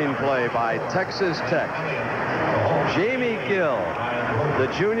scoring play by Texas Tech. Jamie Gill, the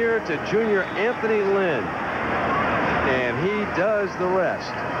junior to junior Anthony Lynn. And he does the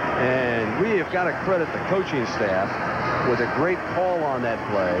rest. And we have got to credit the coaching staff with a great call on that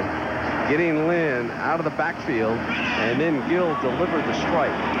play, getting Lynn out of the backfield, and then Gill delivered the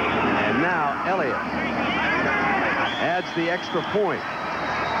strike. And now Elliott adds the extra point.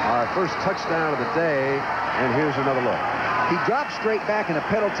 Our first touchdown of the day, and here's another look. He drops straight back in a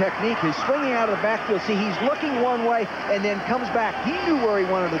pedal technique. He's swinging out of the backfield. See, he's looking one way and then comes back. He knew where he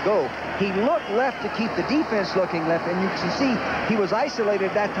wanted to go. He looked left to keep the defense looking left, and you can see he was isolated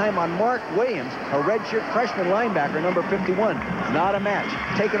at that time on Mark Williams, a redshirt freshman linebacker, number 51. Not a match.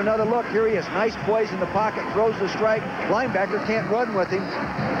 Taking another look, here he is. Nice poise in the pocket, throws the strike. Linebacker can't run with him.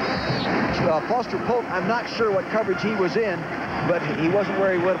 Foster Polk, I'm not sure what coverage he was in, but he wasn't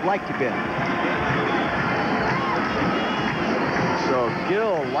where he would have liked to be. So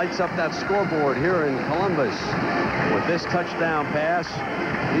Gill lights up that scoreboard here in Columbus with this touchdown pass.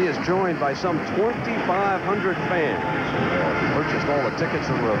 He is joined by some 2,500 fans who purchased all the tickets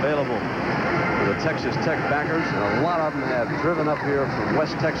that were available for the Texas Tech backers. And a lot of them have driven up here from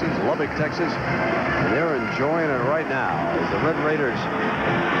West Texas, Lubbock, Texas, and they're enjoying it right now as the Red Raiders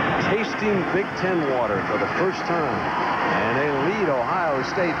tasting Big Ten water for the first time. And they lead Ohio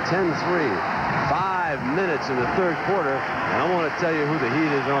State 10-3. 5 minutes in the third quarter. And I want to tell you who the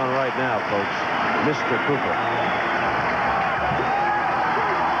heat is on right now, folks. Mr. Cooper.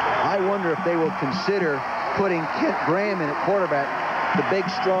 I wonder if they will consider putting Kent Graham in at quarterback, the big,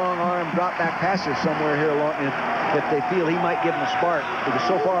 strong arm drop back passer somewhere here along, if they feel he might give them a spark. Because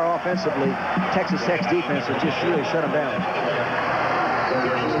so far offensively, Texas Tech's defense has just really shut them down.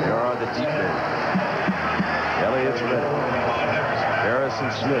 There are the deep men. Elliott's ready.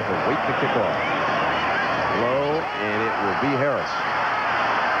 Harrison Smith will wait to kick off. Low, and it will be Harris.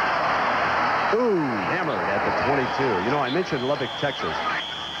 Ooh, hammered at the 22. You know, I mentioned Lubbock, Texas.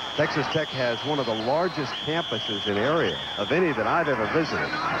 Texas Tech has one of the largest campuses in area of any that I've ever visited.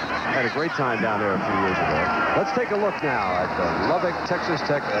 Had a great time down there a few years ago. Let's take a look now at the Lubbock, Texas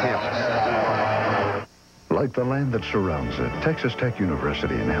Tech campus. Like the land that surrounds it, Texas Tech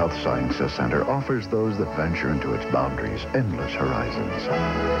University and Health Sciences Center offers those that venture into its boundaries endless horizons.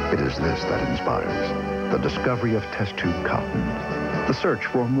 It is this that inspires the discovery of test tube cotton, the search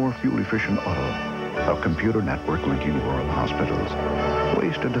for a more fuel-efficient auto, a computer network linking rural hospitals,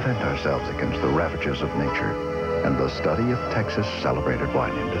 ways to defend ourselves against the ravages of nature, and the study of Texas' celebrated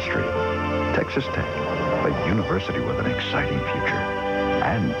wine industry. Texas Tech, a university with an exciting future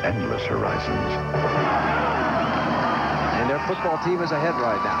and endless horizons. And their football team is ahead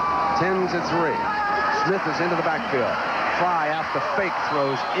right now, 10-3. Smith is into the backfield. Fry off the fake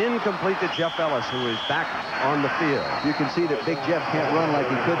throws incomplete to Jeff Ellis, who is back on the field. You can see that Big Jeff can't run like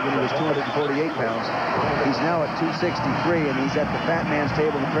he could when he was 248 pounds. He's now at 263, and he's at the fat man's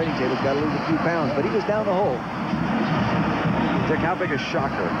table, the training table. He's got to lose a few pounds, but he was down the hole. Dick, how big a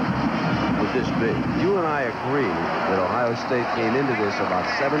shocker would this be? You and I agree that Ohio State came into this about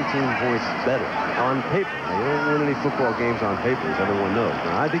 17 points better on paper. Now, you don't win any football games on paper, as everyone knows.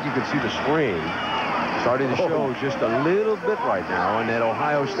 Now, I think you can see the strain starting to show just a little bit right now on that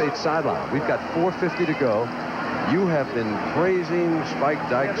Ohio State sideline. We've got 4:50 to go. You have been praising Spike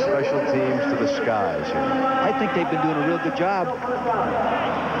Dykes special teams to the skies here. I think they've been doing a real good job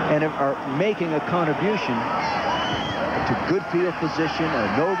and are making a contribution to good field position,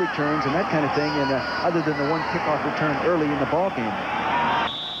 no returns, and that kind of thing, and other than the one kickoff return early in the ball game.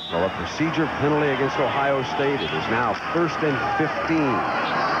 Well, a procedure penalty against Ohio State. It is now 1st and 15.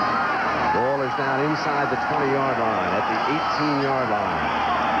 Ball is down inside the 20-yard line at the 18-yard line.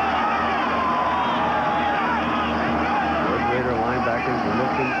 Red Raider linebackers are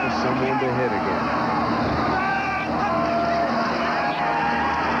looking for someone to hit again.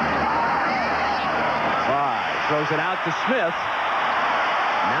 Fry throws it out to Smith.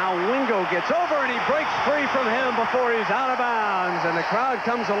 Now Wingo gets over, and he breaks free from him before he's out of bounds. And the crowd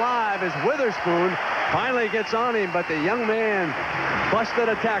comes alive as Witherspoon finally gets on him, but the young man busted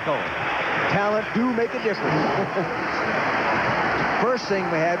a tackle. Talent do make a difference. First thing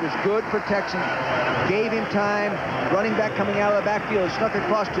we had was good protection. Gave him time. Running back coming out of the backfield. Snuck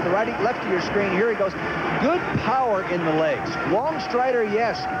across to the right, left of your screen. Here he goes. Good power in the legs. Long strider,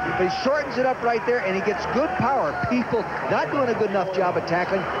 yes. But he shortens it up right there, and he gets good power. People not doing a good enough job of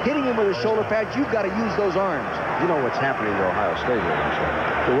tackling. Hitting him with his shoulder pads. You've got to use those arms. You know what's happening to Ohio State here,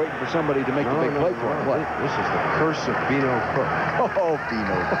 they're waiting for somebody to make the big play for him. What? This is the curse of Bino Cook. Oh,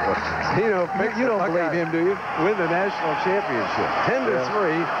 Bino Cook. Bino Cook. You don't believe him, do you? Win the national championship.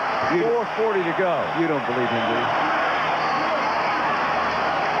 10-3, 4:40 to go. You don't believe him, do you?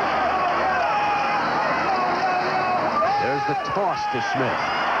 There's the toss to Smith.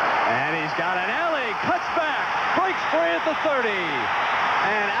 And he's got an alley. Cuts back. Breaks free at the 30.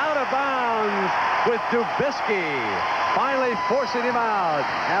 And out of bounds with Dubisky. Finally forcing him out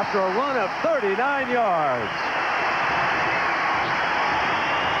after a run of 39 yards.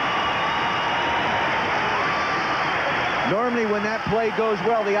 Normally when that play goes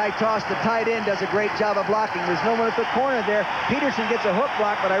well, the eye toss, the tight end does a great job of blocking. There's no one at the corner there. Peterson gets a hook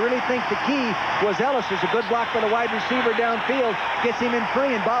block, but I really think the key was Ellis. Is a good block by the wide receiver downfield. Gets him in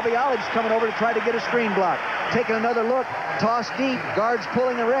free, and Bobby Olive's coming over to try to get a screen block. Taking another look, toss deep, guards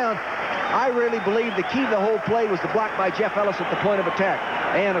pulling around. I really believe the key to the whole play was the block by Jeff Ellis at the point of attack.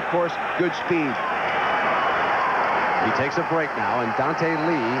 And, of course, good speed. He takes a break now, and Dante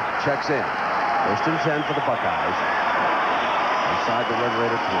Lee checks in. First and 10 for the Buckeyes. Inside the Red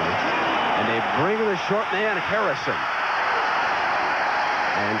Raider 20. And they bring the short man, Harrison.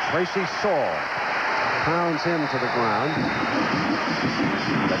 And Tracy Saul pounds him to the ground.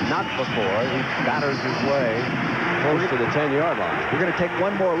 But not before he batters his way close to the 10-yard line. We're going to take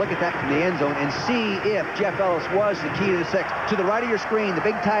one more look at that from the end zone and see if Jeff Ellis was the key to the six. To the right of your screen, the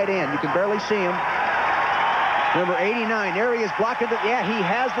big tight end. You can barely see him. Number 89. There he is blocking the... Yeah, he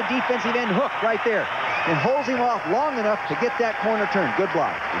has the defensive end hook right there. And holds him off long enough to get that corner turn. Good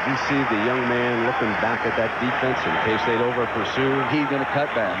block. Did you see the young man looking back at that defense in case they'd over-pursue? He's going to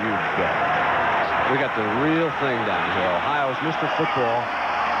cut back. You bet. We got the real thing down here. Ohio's Mr. Football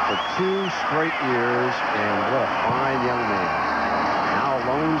for 2 straight years, and what a fine young man. Now a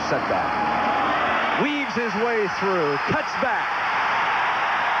lone setback. Weaves his way through, cuts back.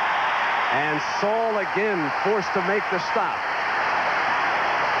 And Saul again forced to make the stop.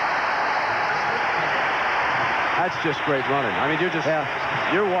 That's just great running. I mean,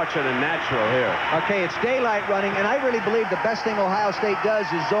 you're watching a natural here. Okay, it's daylight running, and I really believe the best thing Ohio State does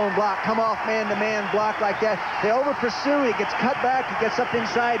is zone block. Come off man-to-man block like that. They over-pursue. He gets cut back. He gets up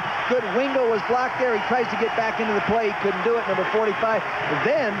inside. Good. Wingo was blocked there. He tries to get back into the play. He couldn't do it, number 45. But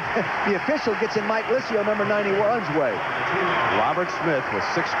then the official gets in Mike Liscio, number 91's way. Robert Smith with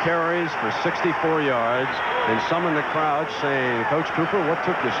 6 carries for 64 yards, and some in the crowd saying, Coach Cooper, what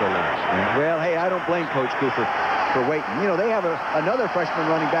took you so long? Well, hey, I don't blame Coach Cooper for waiting. You know, they have another freshman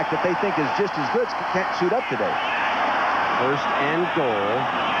running back that they think is just as good, can't suit up today. First and goal.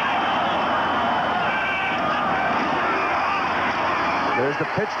 There's the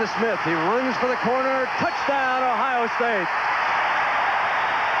pitch to Smith. He runs for the corner. Touchdown, Ohio State.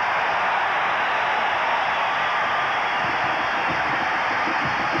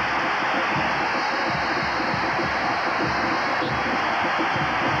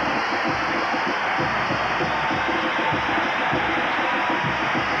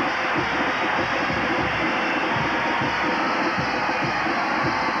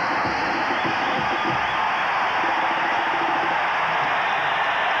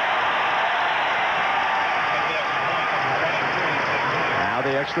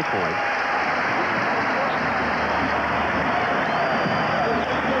 Extra point.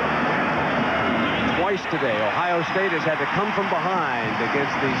 Twice today, Ohio State has had to come from behind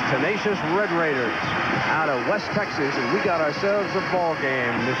against these tenacious Red Raiders out of West Texas, and we got ourselves a ball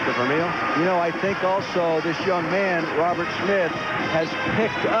game, Mr. Vermeil. You know, I think also this young man, Robert Smith, has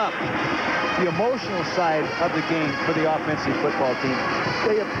picked up the emotional side of the game for the offensive football team.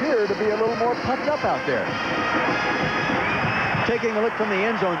 They appear to be a little more pumped up out there. Taking a look from the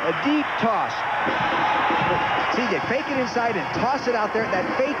end zone, a deep toss. See, they fake it inside and toss it out there. That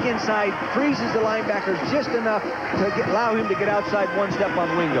fake inside freezes the linebackers just enough to allow him to get outside one step on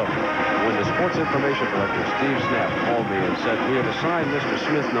Wingo. When the sports information director, Steve Snapp, called me and said, we have assigned Mr.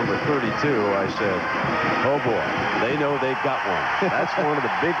 Smith number 32, I said, oh boy, they know they've got one. That's one of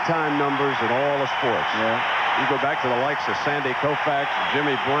the big-time numbers in all of sports. Yeah. You go back to the likes of Sandy Koufax,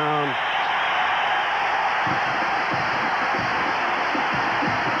 Jimmy Brown.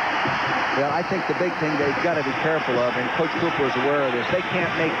 Well, I think the big thing they've got to be careful of, and Coach Cooper is aware of this, they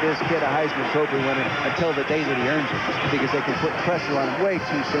can't make this kid a Heisman Trophy winner until the day that he earns it, because they can put pressure on him way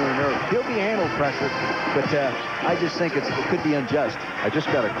too soon and early. He'll be handled pressure, but I just think it could be unjust. I just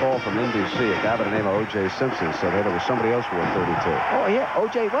got a call from NBC. A guy by the name of O.J. Simpson said there was somebody else who wore 32. Oh, yeah?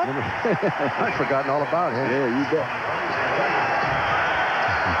 O.J. what? I've forgotten all about him. Yeah, you bet.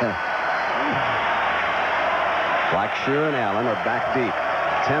 Blackshear and Allen are back deep.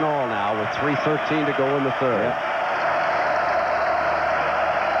 10-all now with 3:13 to go in the third. Yep.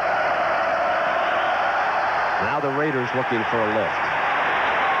 Now the Raiders looking for a lift.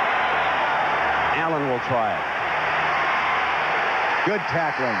 Allen will try it. Good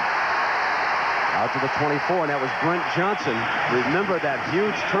tackling. Out to the 24, and that was Brent Johnson. Remember that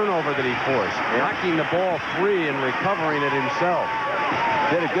huge turnover that he forced. Knocking the ball free and recovering it himself.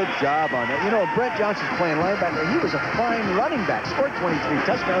 Did a good job on that. You know, Brent Johnson's playing linebacker. He was a fine running back. Scored 23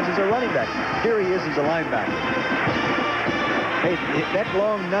 touchdowns as a running back. Here he is as a linebacker. Hey, that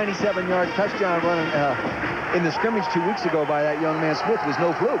long 97-yard touchdown run in the scrimmage 2 weeks ago by that young man Smith was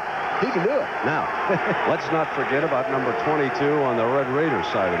no fluke. He can do it. Now, let's not forget about number 22 on the Red Raiders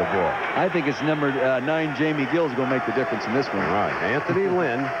side of the ball. I think it's number 9, Jamie Gill, is going to make the difference in this one. Right. Anthony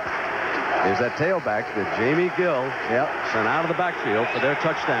Lynn is that tailback that Jamie Gill sent out of the backfield for their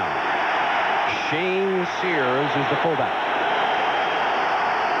touchdown. Shane Sears is the fullback.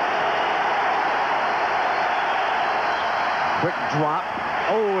 Quick drop.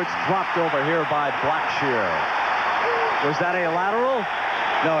 Oh, it's dropped over here by Blackshear. Was that a lateral?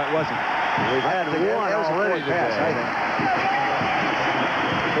 No, it wasn't. We've had one already pass, I think.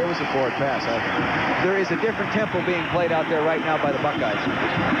 It was a forward pass, I think. There is a different tempo being played out there right now by the Buckeyes.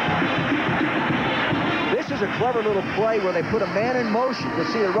 This is a clever little play where they put a man in motion. You'll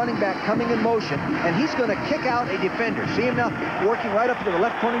see a running back coming in motion, and he's going to kick out a defender. See him now working right up to the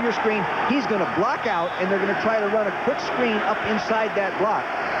left corner of your screen. He's going to block out, and they're going to try to run a quick screen up inside that block.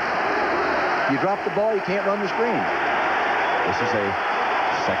 You drop the ball, you can't run the screen. This is a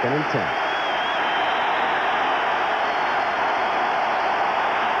 2nd and 10.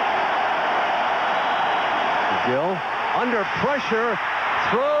 Gill under pressure,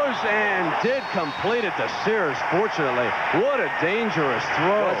 throws and did complete it to Sears, fortunately. What a dangerous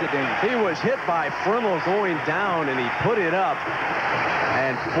throw. He was hit by Frimmel going down, and he put it up.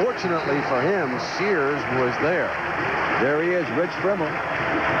 And fortunately for him, Sears was there. There he is, Rich Frimmel.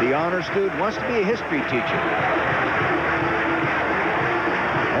 The honor student, wants to be a history teacher.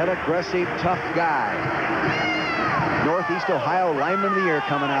 That aggressive, tough guy. Northeast Ohio Lineman of the Year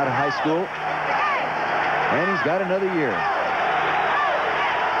coming out of high school. And he's got another year.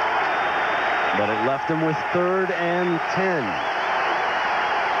 But it left him with 3rd and 10.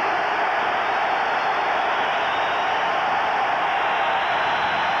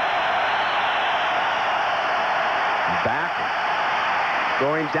 Back.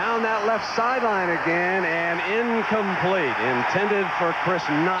 Going down that left sideline again, and incomplete. Intended for Chris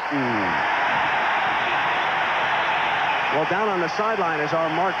Naughton. Well, down on the sideline is our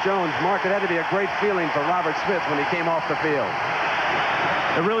Mark Jones. Mark, it had to be a great feeling for Robert Smith when he came off the field.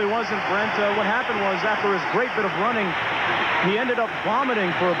 It really wasn't, Brent. What happened was, after his great bit of running, he ended up vomiting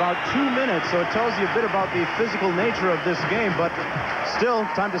for about 2 minutes, so it tells you a bit about the physical nature of this game, but still,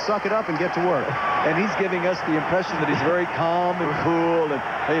 time to suck it up and get to work. And he's giving us the impression that he's very calm and cool, and,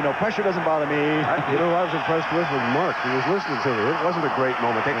 you know, pressure doesn't bother me. You know, I was impressed with Mark. He was listening to me. It wasn't a great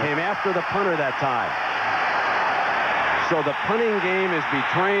moment. They came after the punter that time. So the punting game is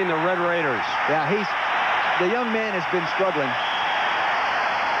betraying the Red Raiders. Yeah, the young man has been struggling.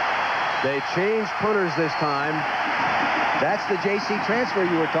 They changed punters this time. That's the JC transfer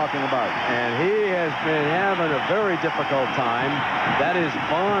you were talking about. And he has been having a very difficult time. That is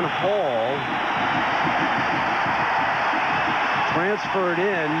Von Hall. Transferred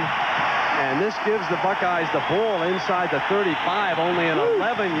in. And this gives the Buckeyes the ball inside the 35, only an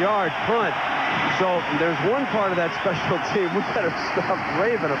 11-yard punt. So there's one part of that special team we better stop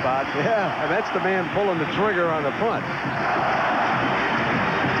raving about. Yeah. And that's the man pulling the trigger on the punt.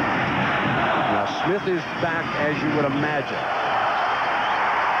 Now Smith is back, as you would imagine.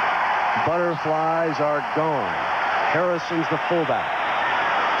 Butterflies are gone. Harrison's the fullback.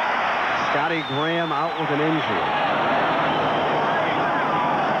 Scotty Graham out with an injury.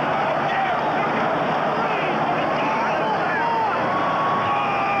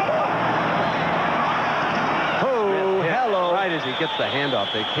 Gets the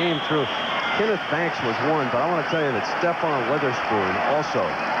handoff. They came through. Kenneth Banks was one, but I want to tell you that Stephon Witherspoon also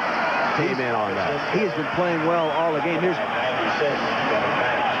came in on that. He has been playing well all the game. Here's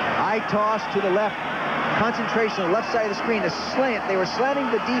eye toss to the left. Concentration on the left side of the screen. A slant. They were slanting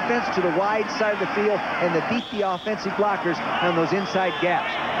the defense to the wide side of the field, and they beat the offensive blockers on those inside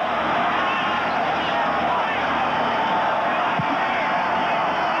gaps.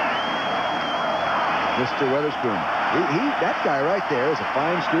 Mr. Witherspoon. That guy right there is a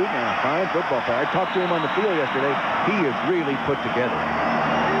fine student and a fine football player. I talked to him on the field yesterday. He is really put together.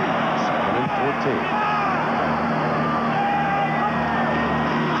 2nd and 14.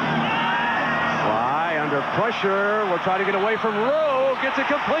 Fly under pressure. Will try to get away from Rowe. Gets it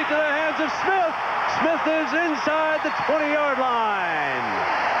complete to the hands of Smith. Smith is inside the 20-yard line.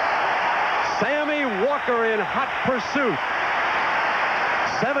 Sammy Walker in hot pursuit.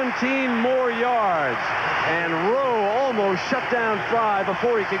 17 more yards. And Rowe almost shut down Fry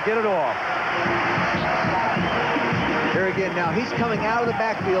before he could get it off. Here again, now he's coming out of the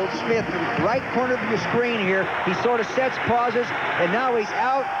backfield. Smith, right corner of the screen here. He sort of sets, pauses, and now he's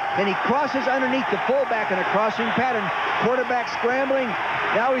out, and he crosses underneath the fullback in a crossing pattern. Quarterback scrambling.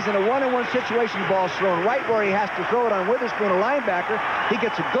 Now he's in a one-on-one situation. Ball's thrown right where he has to throw it on Witherspoon, a linebacker. He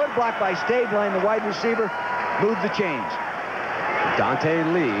gets a good block by Stabline, the wide receiver. Move the chains. Dante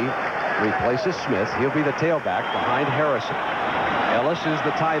Lee replaces Smith. He'll be the tailback behind Harrison. Ellis is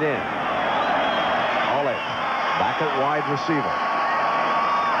the tight end. Ollie back at wide receiver.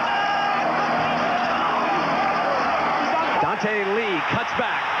 Dante Lee cuts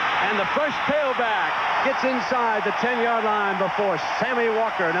back, and the first tailback gets inside the 10-yard line before Sammy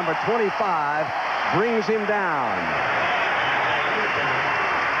Walker, number 25, brings him down.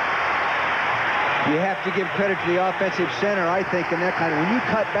 You have to give credit to the offensive center, I think, in that kind of, when you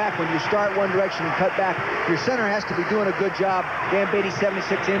cut back, when you start one direction and cut back, your center has to be doing a good job. Dan Beatty, 76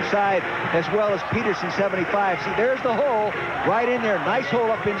 inside, as well as Peterson, 75. See, there's the hole right in there. Nice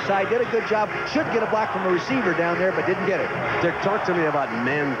hole up inside. Did a good job. Should get a block from the receiver down there, but didn't get it. Dick, talk to me about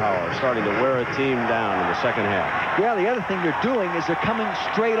manpower starting to wear a team down in the second half. Yeah, the other thing they're doing is they're coming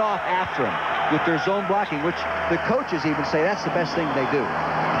straight off after him with their zone blocking, which the coaches even say that's the best thing they do.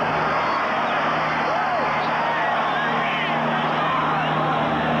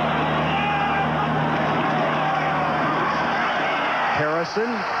 Harrison,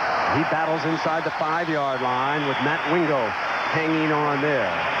 he battles inside the 5-yard line with Matt Wingo hanging on there.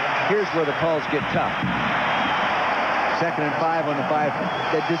 Here's where the calls get tough. 2nd and 5 on the 5.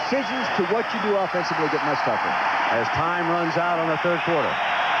 The decisions to what you do offensively get much tougher. As time runs out on the third quarter.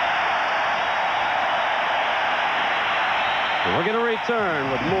 We're going to return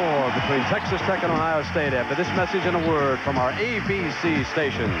with more between Texas Tech and Ohio State after this message and a word from our ABC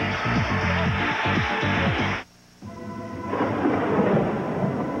stations.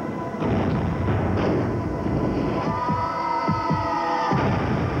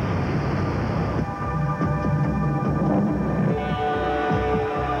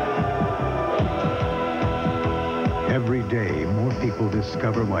 Every day, more people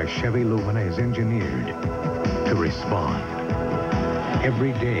discover why Chevy Lumina is engineered to respond.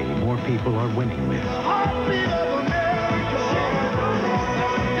 Every day, more people are winning with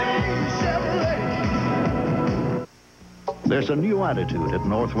There's a new attitude at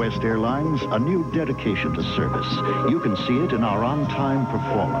Northwest Airlines, a new dedication to service. You can see it in our on-time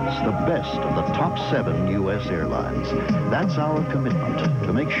performance, the best of the top 7 U.S. airlines. That's our commitment,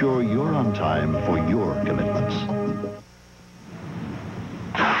 to make sure you're on time for your commitments.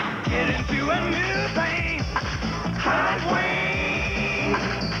 Get into a new thing. Hot wings.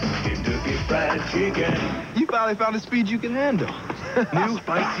 Kentucky Fried Chicken. You finally found a speed you can handle. New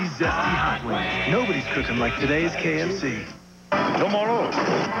spicy, zesty hot wings. Nobody's cooking like today's KFC. Tomorrow,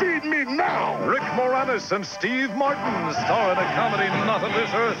 feed me now. Rick Moranis and Steve Martin star in a comedy not of this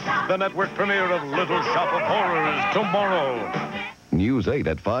earth. The network premiere of Little Shop of Horrors tomorrow. News 8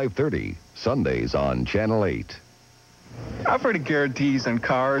 at 5:30, Sundays on Channel 8. I've heard of guarantees on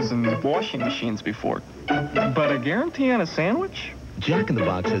cars and washing machines before, but a guarantee on a sandwich? Jack in the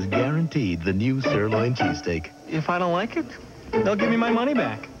Box has guaranteed the new sirloin cheesesteak. If I don't like it, they'll give me my money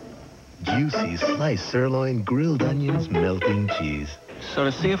back. Juicy sliced sirloin, grilled onions, melting cheese. So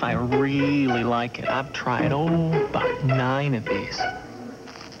to see if I really like it, I've tried, about 9 of these.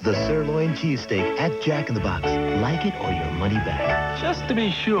 The sirloin cheesesteak at Jack in the Box. Like it or your money back. Just to be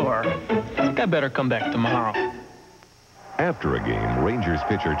sure, I think I better come back tomorrow. After a game, Rangers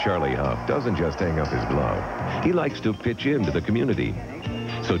pitcher Charlie Huff doesn't just hang up his glove. He likes to pitch into the community.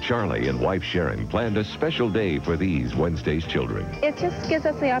 So Charlie and wife Sharon planned a special day for these Wednesday's children. It just gives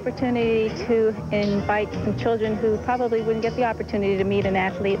us the opportunity to invite some children who probably wouldn't get the opportunity to meet an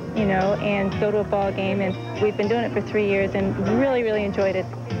athlete, you know, and go to a ball game. And we've been doing it for 3 years and really, really enjoyed it.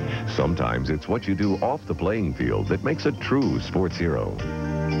 Sometimes it's what you do off the playing field that makes a true sports hero.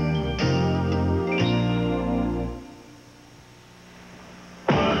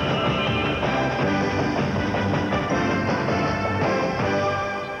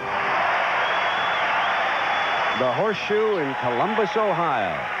 The Horseshoe in Columbus,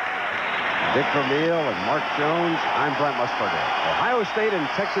 Ohio. Dick Vermeil and Mark Jones. I'm Brent Musburger. Ohio State and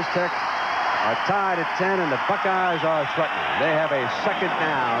Texas Tech are tied at 10, and the Buckeyes are threatening. They have a second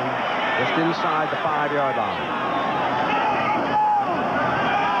down just inside the 5-yard line.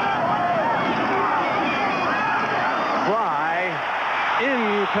 Fly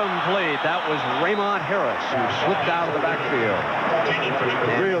incomplete. That was Raymond Harris who slipped out of the backfield.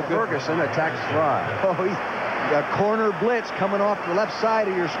 And Ferguson attacks Fry. Oh, he's a corner blitz coming off the left side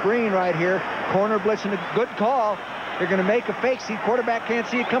of your screen right here. Corner blitz and a good call. They're going to make a fake. See, quarterback can't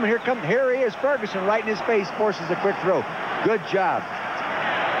see it coming. Here he is, Ferguson, right in his face, forces a quick throw. Good job.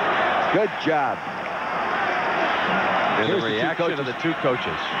 Good job. And the reaction of the two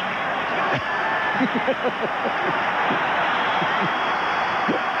coaches.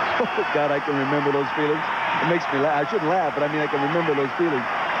 Oh, God, I can remember those feelings. It makes me laugh. I shouldn't laugh, but I mean, I can remember those feelings.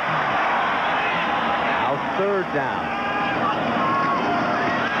 Now third down.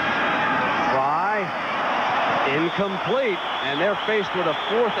 Incomplete, and they're faced with a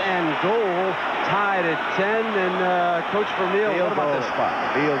 4th and goal, tied at 10, and Coach Vermeil, what about this spot?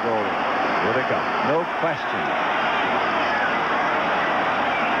 Field goal. Where'd it go? No question.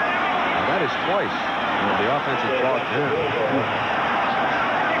 Now, that is twice. The offensive block here.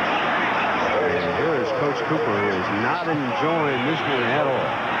 And here is Coach Cooper, who is not enjoying this one at all.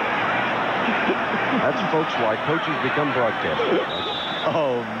 That's, folks, why coaches become broadcasters.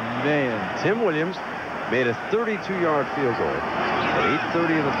 Oh, man. Tim Williams made a 32-yard field goal at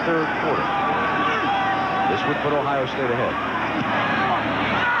 8:30 of the 3rd quarter. This would put Ohio State ahead.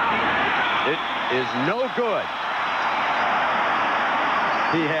 It is no good.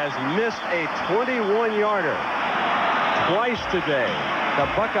 He has missed a 21-yarder twice today. The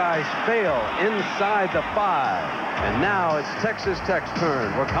Buckeyes fail inside the 5. And now it's Texas Tech's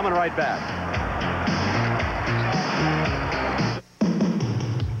turn. We're coming right back.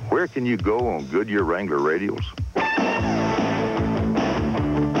 Where can you go on Goodyear Wrangler radials?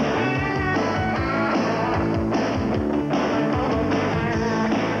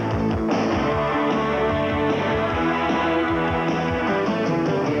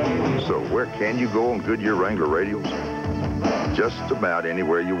 So where can you go on Goodyear Wrangler radials? Just about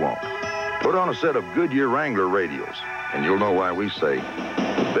anywhere you want. Put on a set of Goodyear Wrangler radials, and you'll know why we say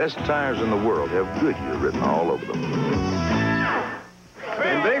the best tires in the world have Goodyear written all over them.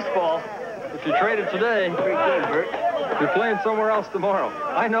 In baseball, if you traded today, you're playing somewhere else tomorrow.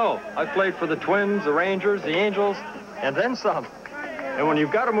 I know. I played for the Twins, the Rangers, the Angels, and then some. And when you've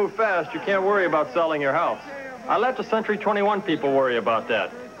got to move fast, you can't worry about selling your house. I let the Century 21 people worry about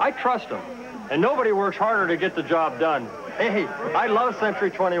that. I trust them. And nobody works harder to get the job done. Hey, I love Century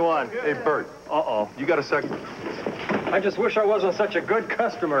 21. Hey, Bert. Uh-oh. You got a second? I just wish I wasn't such a good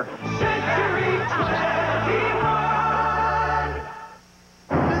customer.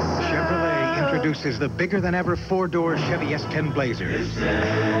 Chevrolet introduces the bigger-than-ever 4-door Chevy S10 Blazer.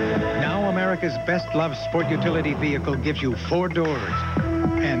 Now America's best-loved sport utility vehicle gives you 4 doors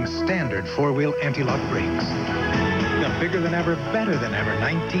and standard 4-wheel anti-lock brakes. The bigger-than-ever, better-than-ever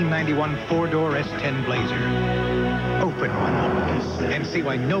 1991 4-door S10 Blazer. Open one up and see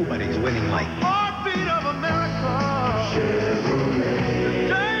why nobody's winning like Heartbeat of America. Chevrolet.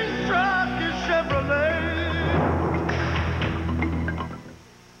 James Truck is Chevrolet.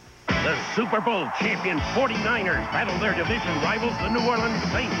 The Super Bowl champion 49ers battle their division rivals, the New Orleans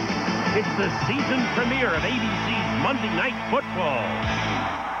Saints. It's the season premiere of ABC's Monday Night Football.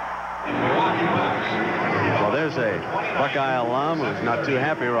 Well, there's a Buckeye alum who's not too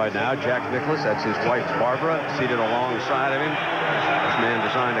happy right now. Jack Nicklaus, that's his wife, Barbara, seated alongside of him. This man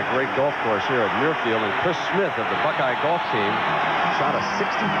designed a great golf course here at Muirfield, and Chris Smith of the Buckeye golf team shot a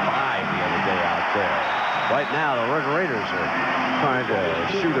 65 the other day out there. Right now, the Red Raiders are trying to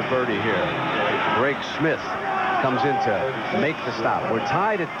shoot a birdie here. Greg Smith comes in to make the stop. We're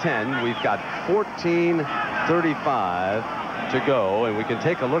tied at 10. We've got 14:35 to go, and we can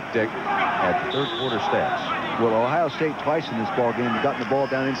take a look, Dick, at the 3rd quarter stats. Well, Ohio State twice in this ball game have gotten the ball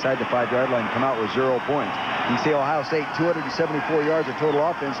down inside the 5-yard line and come out with 0 points. You see Ohio State 274 yards of total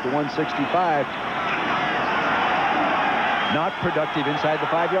offense to 165. Not productive inside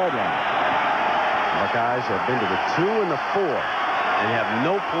the 5-yard line. Buckeyes have been to the 2 and the 4 and have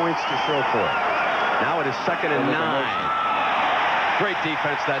no points to show for it. Now it is 2nd and 9. Great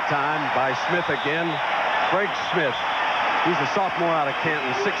defense that time by Smith again. Greg Smith. He's a sophomore out of Canton,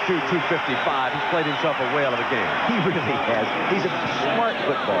 6'2", 255. He's played himself a whale of a game. He really has. He's a smart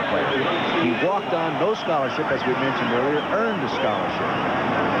football player. He walked on, no scholarship, as we mentioned earlier, earned a scholarship.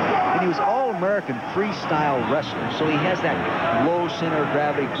 And he was all-American freestyle wrestler, so he has that low center of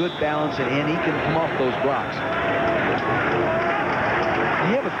gravity, good balance, and he can come off those blocks. Do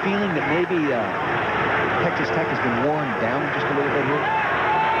you have a feeling that maybe Texas Tech has been worn down just a little bit here?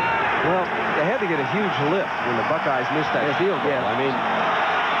 Well, they had to get a huge lift when the Buckeyes missed that field goal. I mean,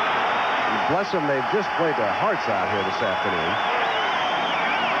 bless them, they've just played their hearts out here this afternoon.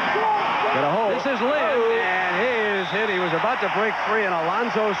 Got a hole. This is Lynn, and he is hit. He was about to break free, and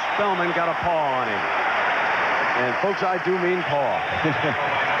Alonzo Spellman got a paw on him. And, folks, I do mean paw.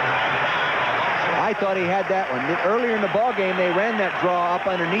 I thought he had that one. Earlier in the ball game, they ran that draw up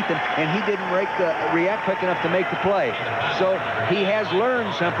underneath him, and he didn't react quick enough to make the play. So he has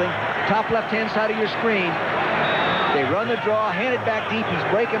learned something. Top left-hand side of your screen. They run the draw, hand it back deep. He's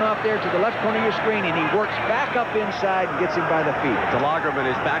breaking off there to the left corner of your screen, and he works back up inside and gets him by the feet. DeLagerman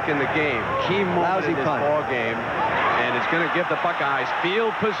is back in the game. Key moment in this ball game, and it's going to give the Buckeyes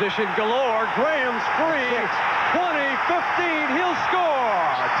field position galore. Graham's free. 20, 15, he'll score.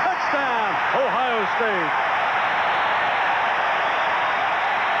 Touchdown, Ohio State.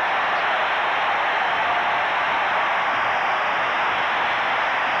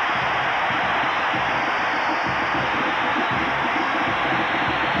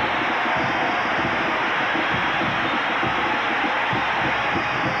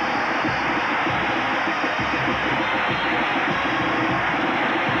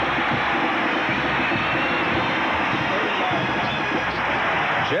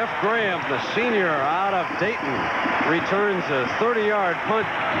 Graham, the senior out of Dayton, returns a 30-yard punt,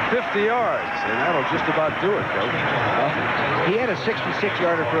 50 yards, and that'll just about do it, Coach. He had a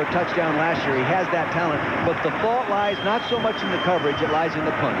 66-yarder for a touchdown last year. He has that talent, but the fault lies not so much in the coverage, it lies in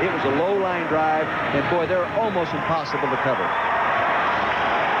the punt. It was a low-line drive, and boy, they're almost impossible to cover.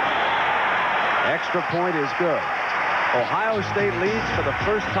 Extra point is good. Ohio State leads for the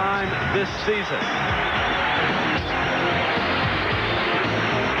first time this season.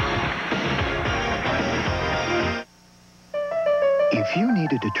 If you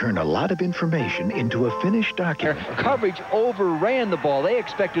needed to turn a lot of information into a finished document... Coverage overran the ball. They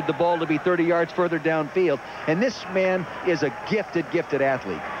expected the ball to be 30 yards further downfield, and this man is a gifted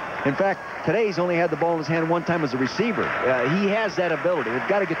athlete. In fact, today he's only had the ball in his hand one time as a receiver. He has that ability. They've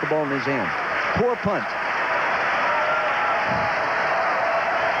got to get the ball in his hand. Poor punt.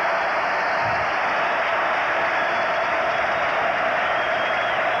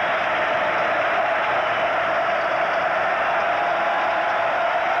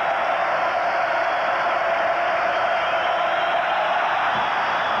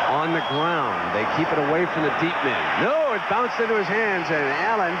 On the ground, they keep it away from the deep man. No, it bounced into his hands, and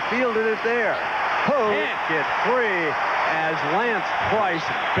Allen fielded it there. Can't get free as Lance Price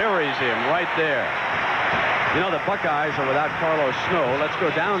buries him right there. You know, the Buckeyes are without Carlos Snow. Let's go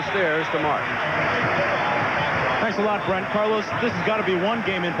downstairs to Mark. Thanks a lot, Brent. Carlos, this has got to be one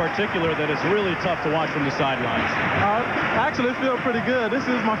game in particular that is really tough to watch from the sidelines. Actually, it feels pretty good. This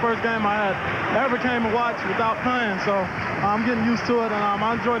is my first game I had ever came and watched without playing, so I'm getting used to it, and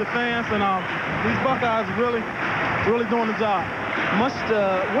I enjoy the fans, and these Buckeyes are really doing the job.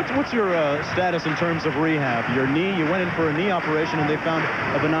 What's your status in terms of rehab? Your knee, you went in for a knee operation, and they found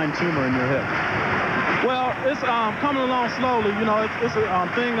a benign tumor in your hip. Well, it's coming along slowly. You know, it's a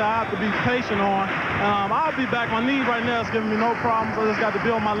thing that I have to be patient on. I'll be back. My knee right now is giving me no problems. I just got to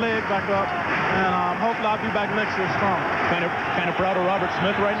build my leg back up, and hopefully I'll be back next year strong. Kind of proud of Robert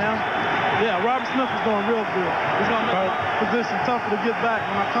Smith right now? Yeah, Robert Smith is doing real good. He's going to make the position tougher to get back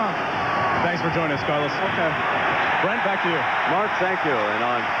when I come. Thanks for joining us, Carlos. Okay. Brent, back to you. Mark, thank you. And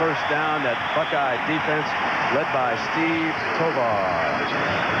on first down, that Buckeye defense led by Steve Tovar.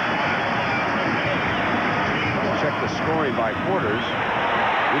 Check the scoring by quarters.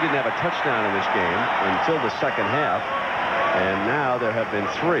 We didn't have a touchdown in this game until the second half, and now there have been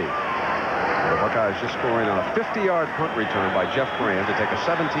 3. The Buckeyes just scoring on a 50-yard punt return by Jeff Graham to take a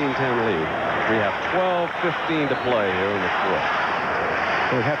 17-10 lead. We have 12:15 to play here in the fourth.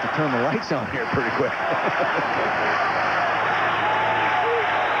 We'd have to turn the lights on here pretty quick.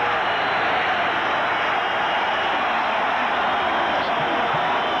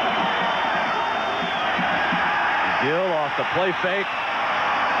 Gill off the play fake.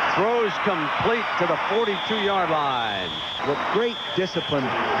 Throws complete to the 42-yard line. What great discipline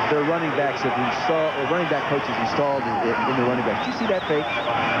their running backs have installed, or running back coaches installed in the running backs. Did you see that fake?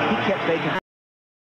 He kept faking.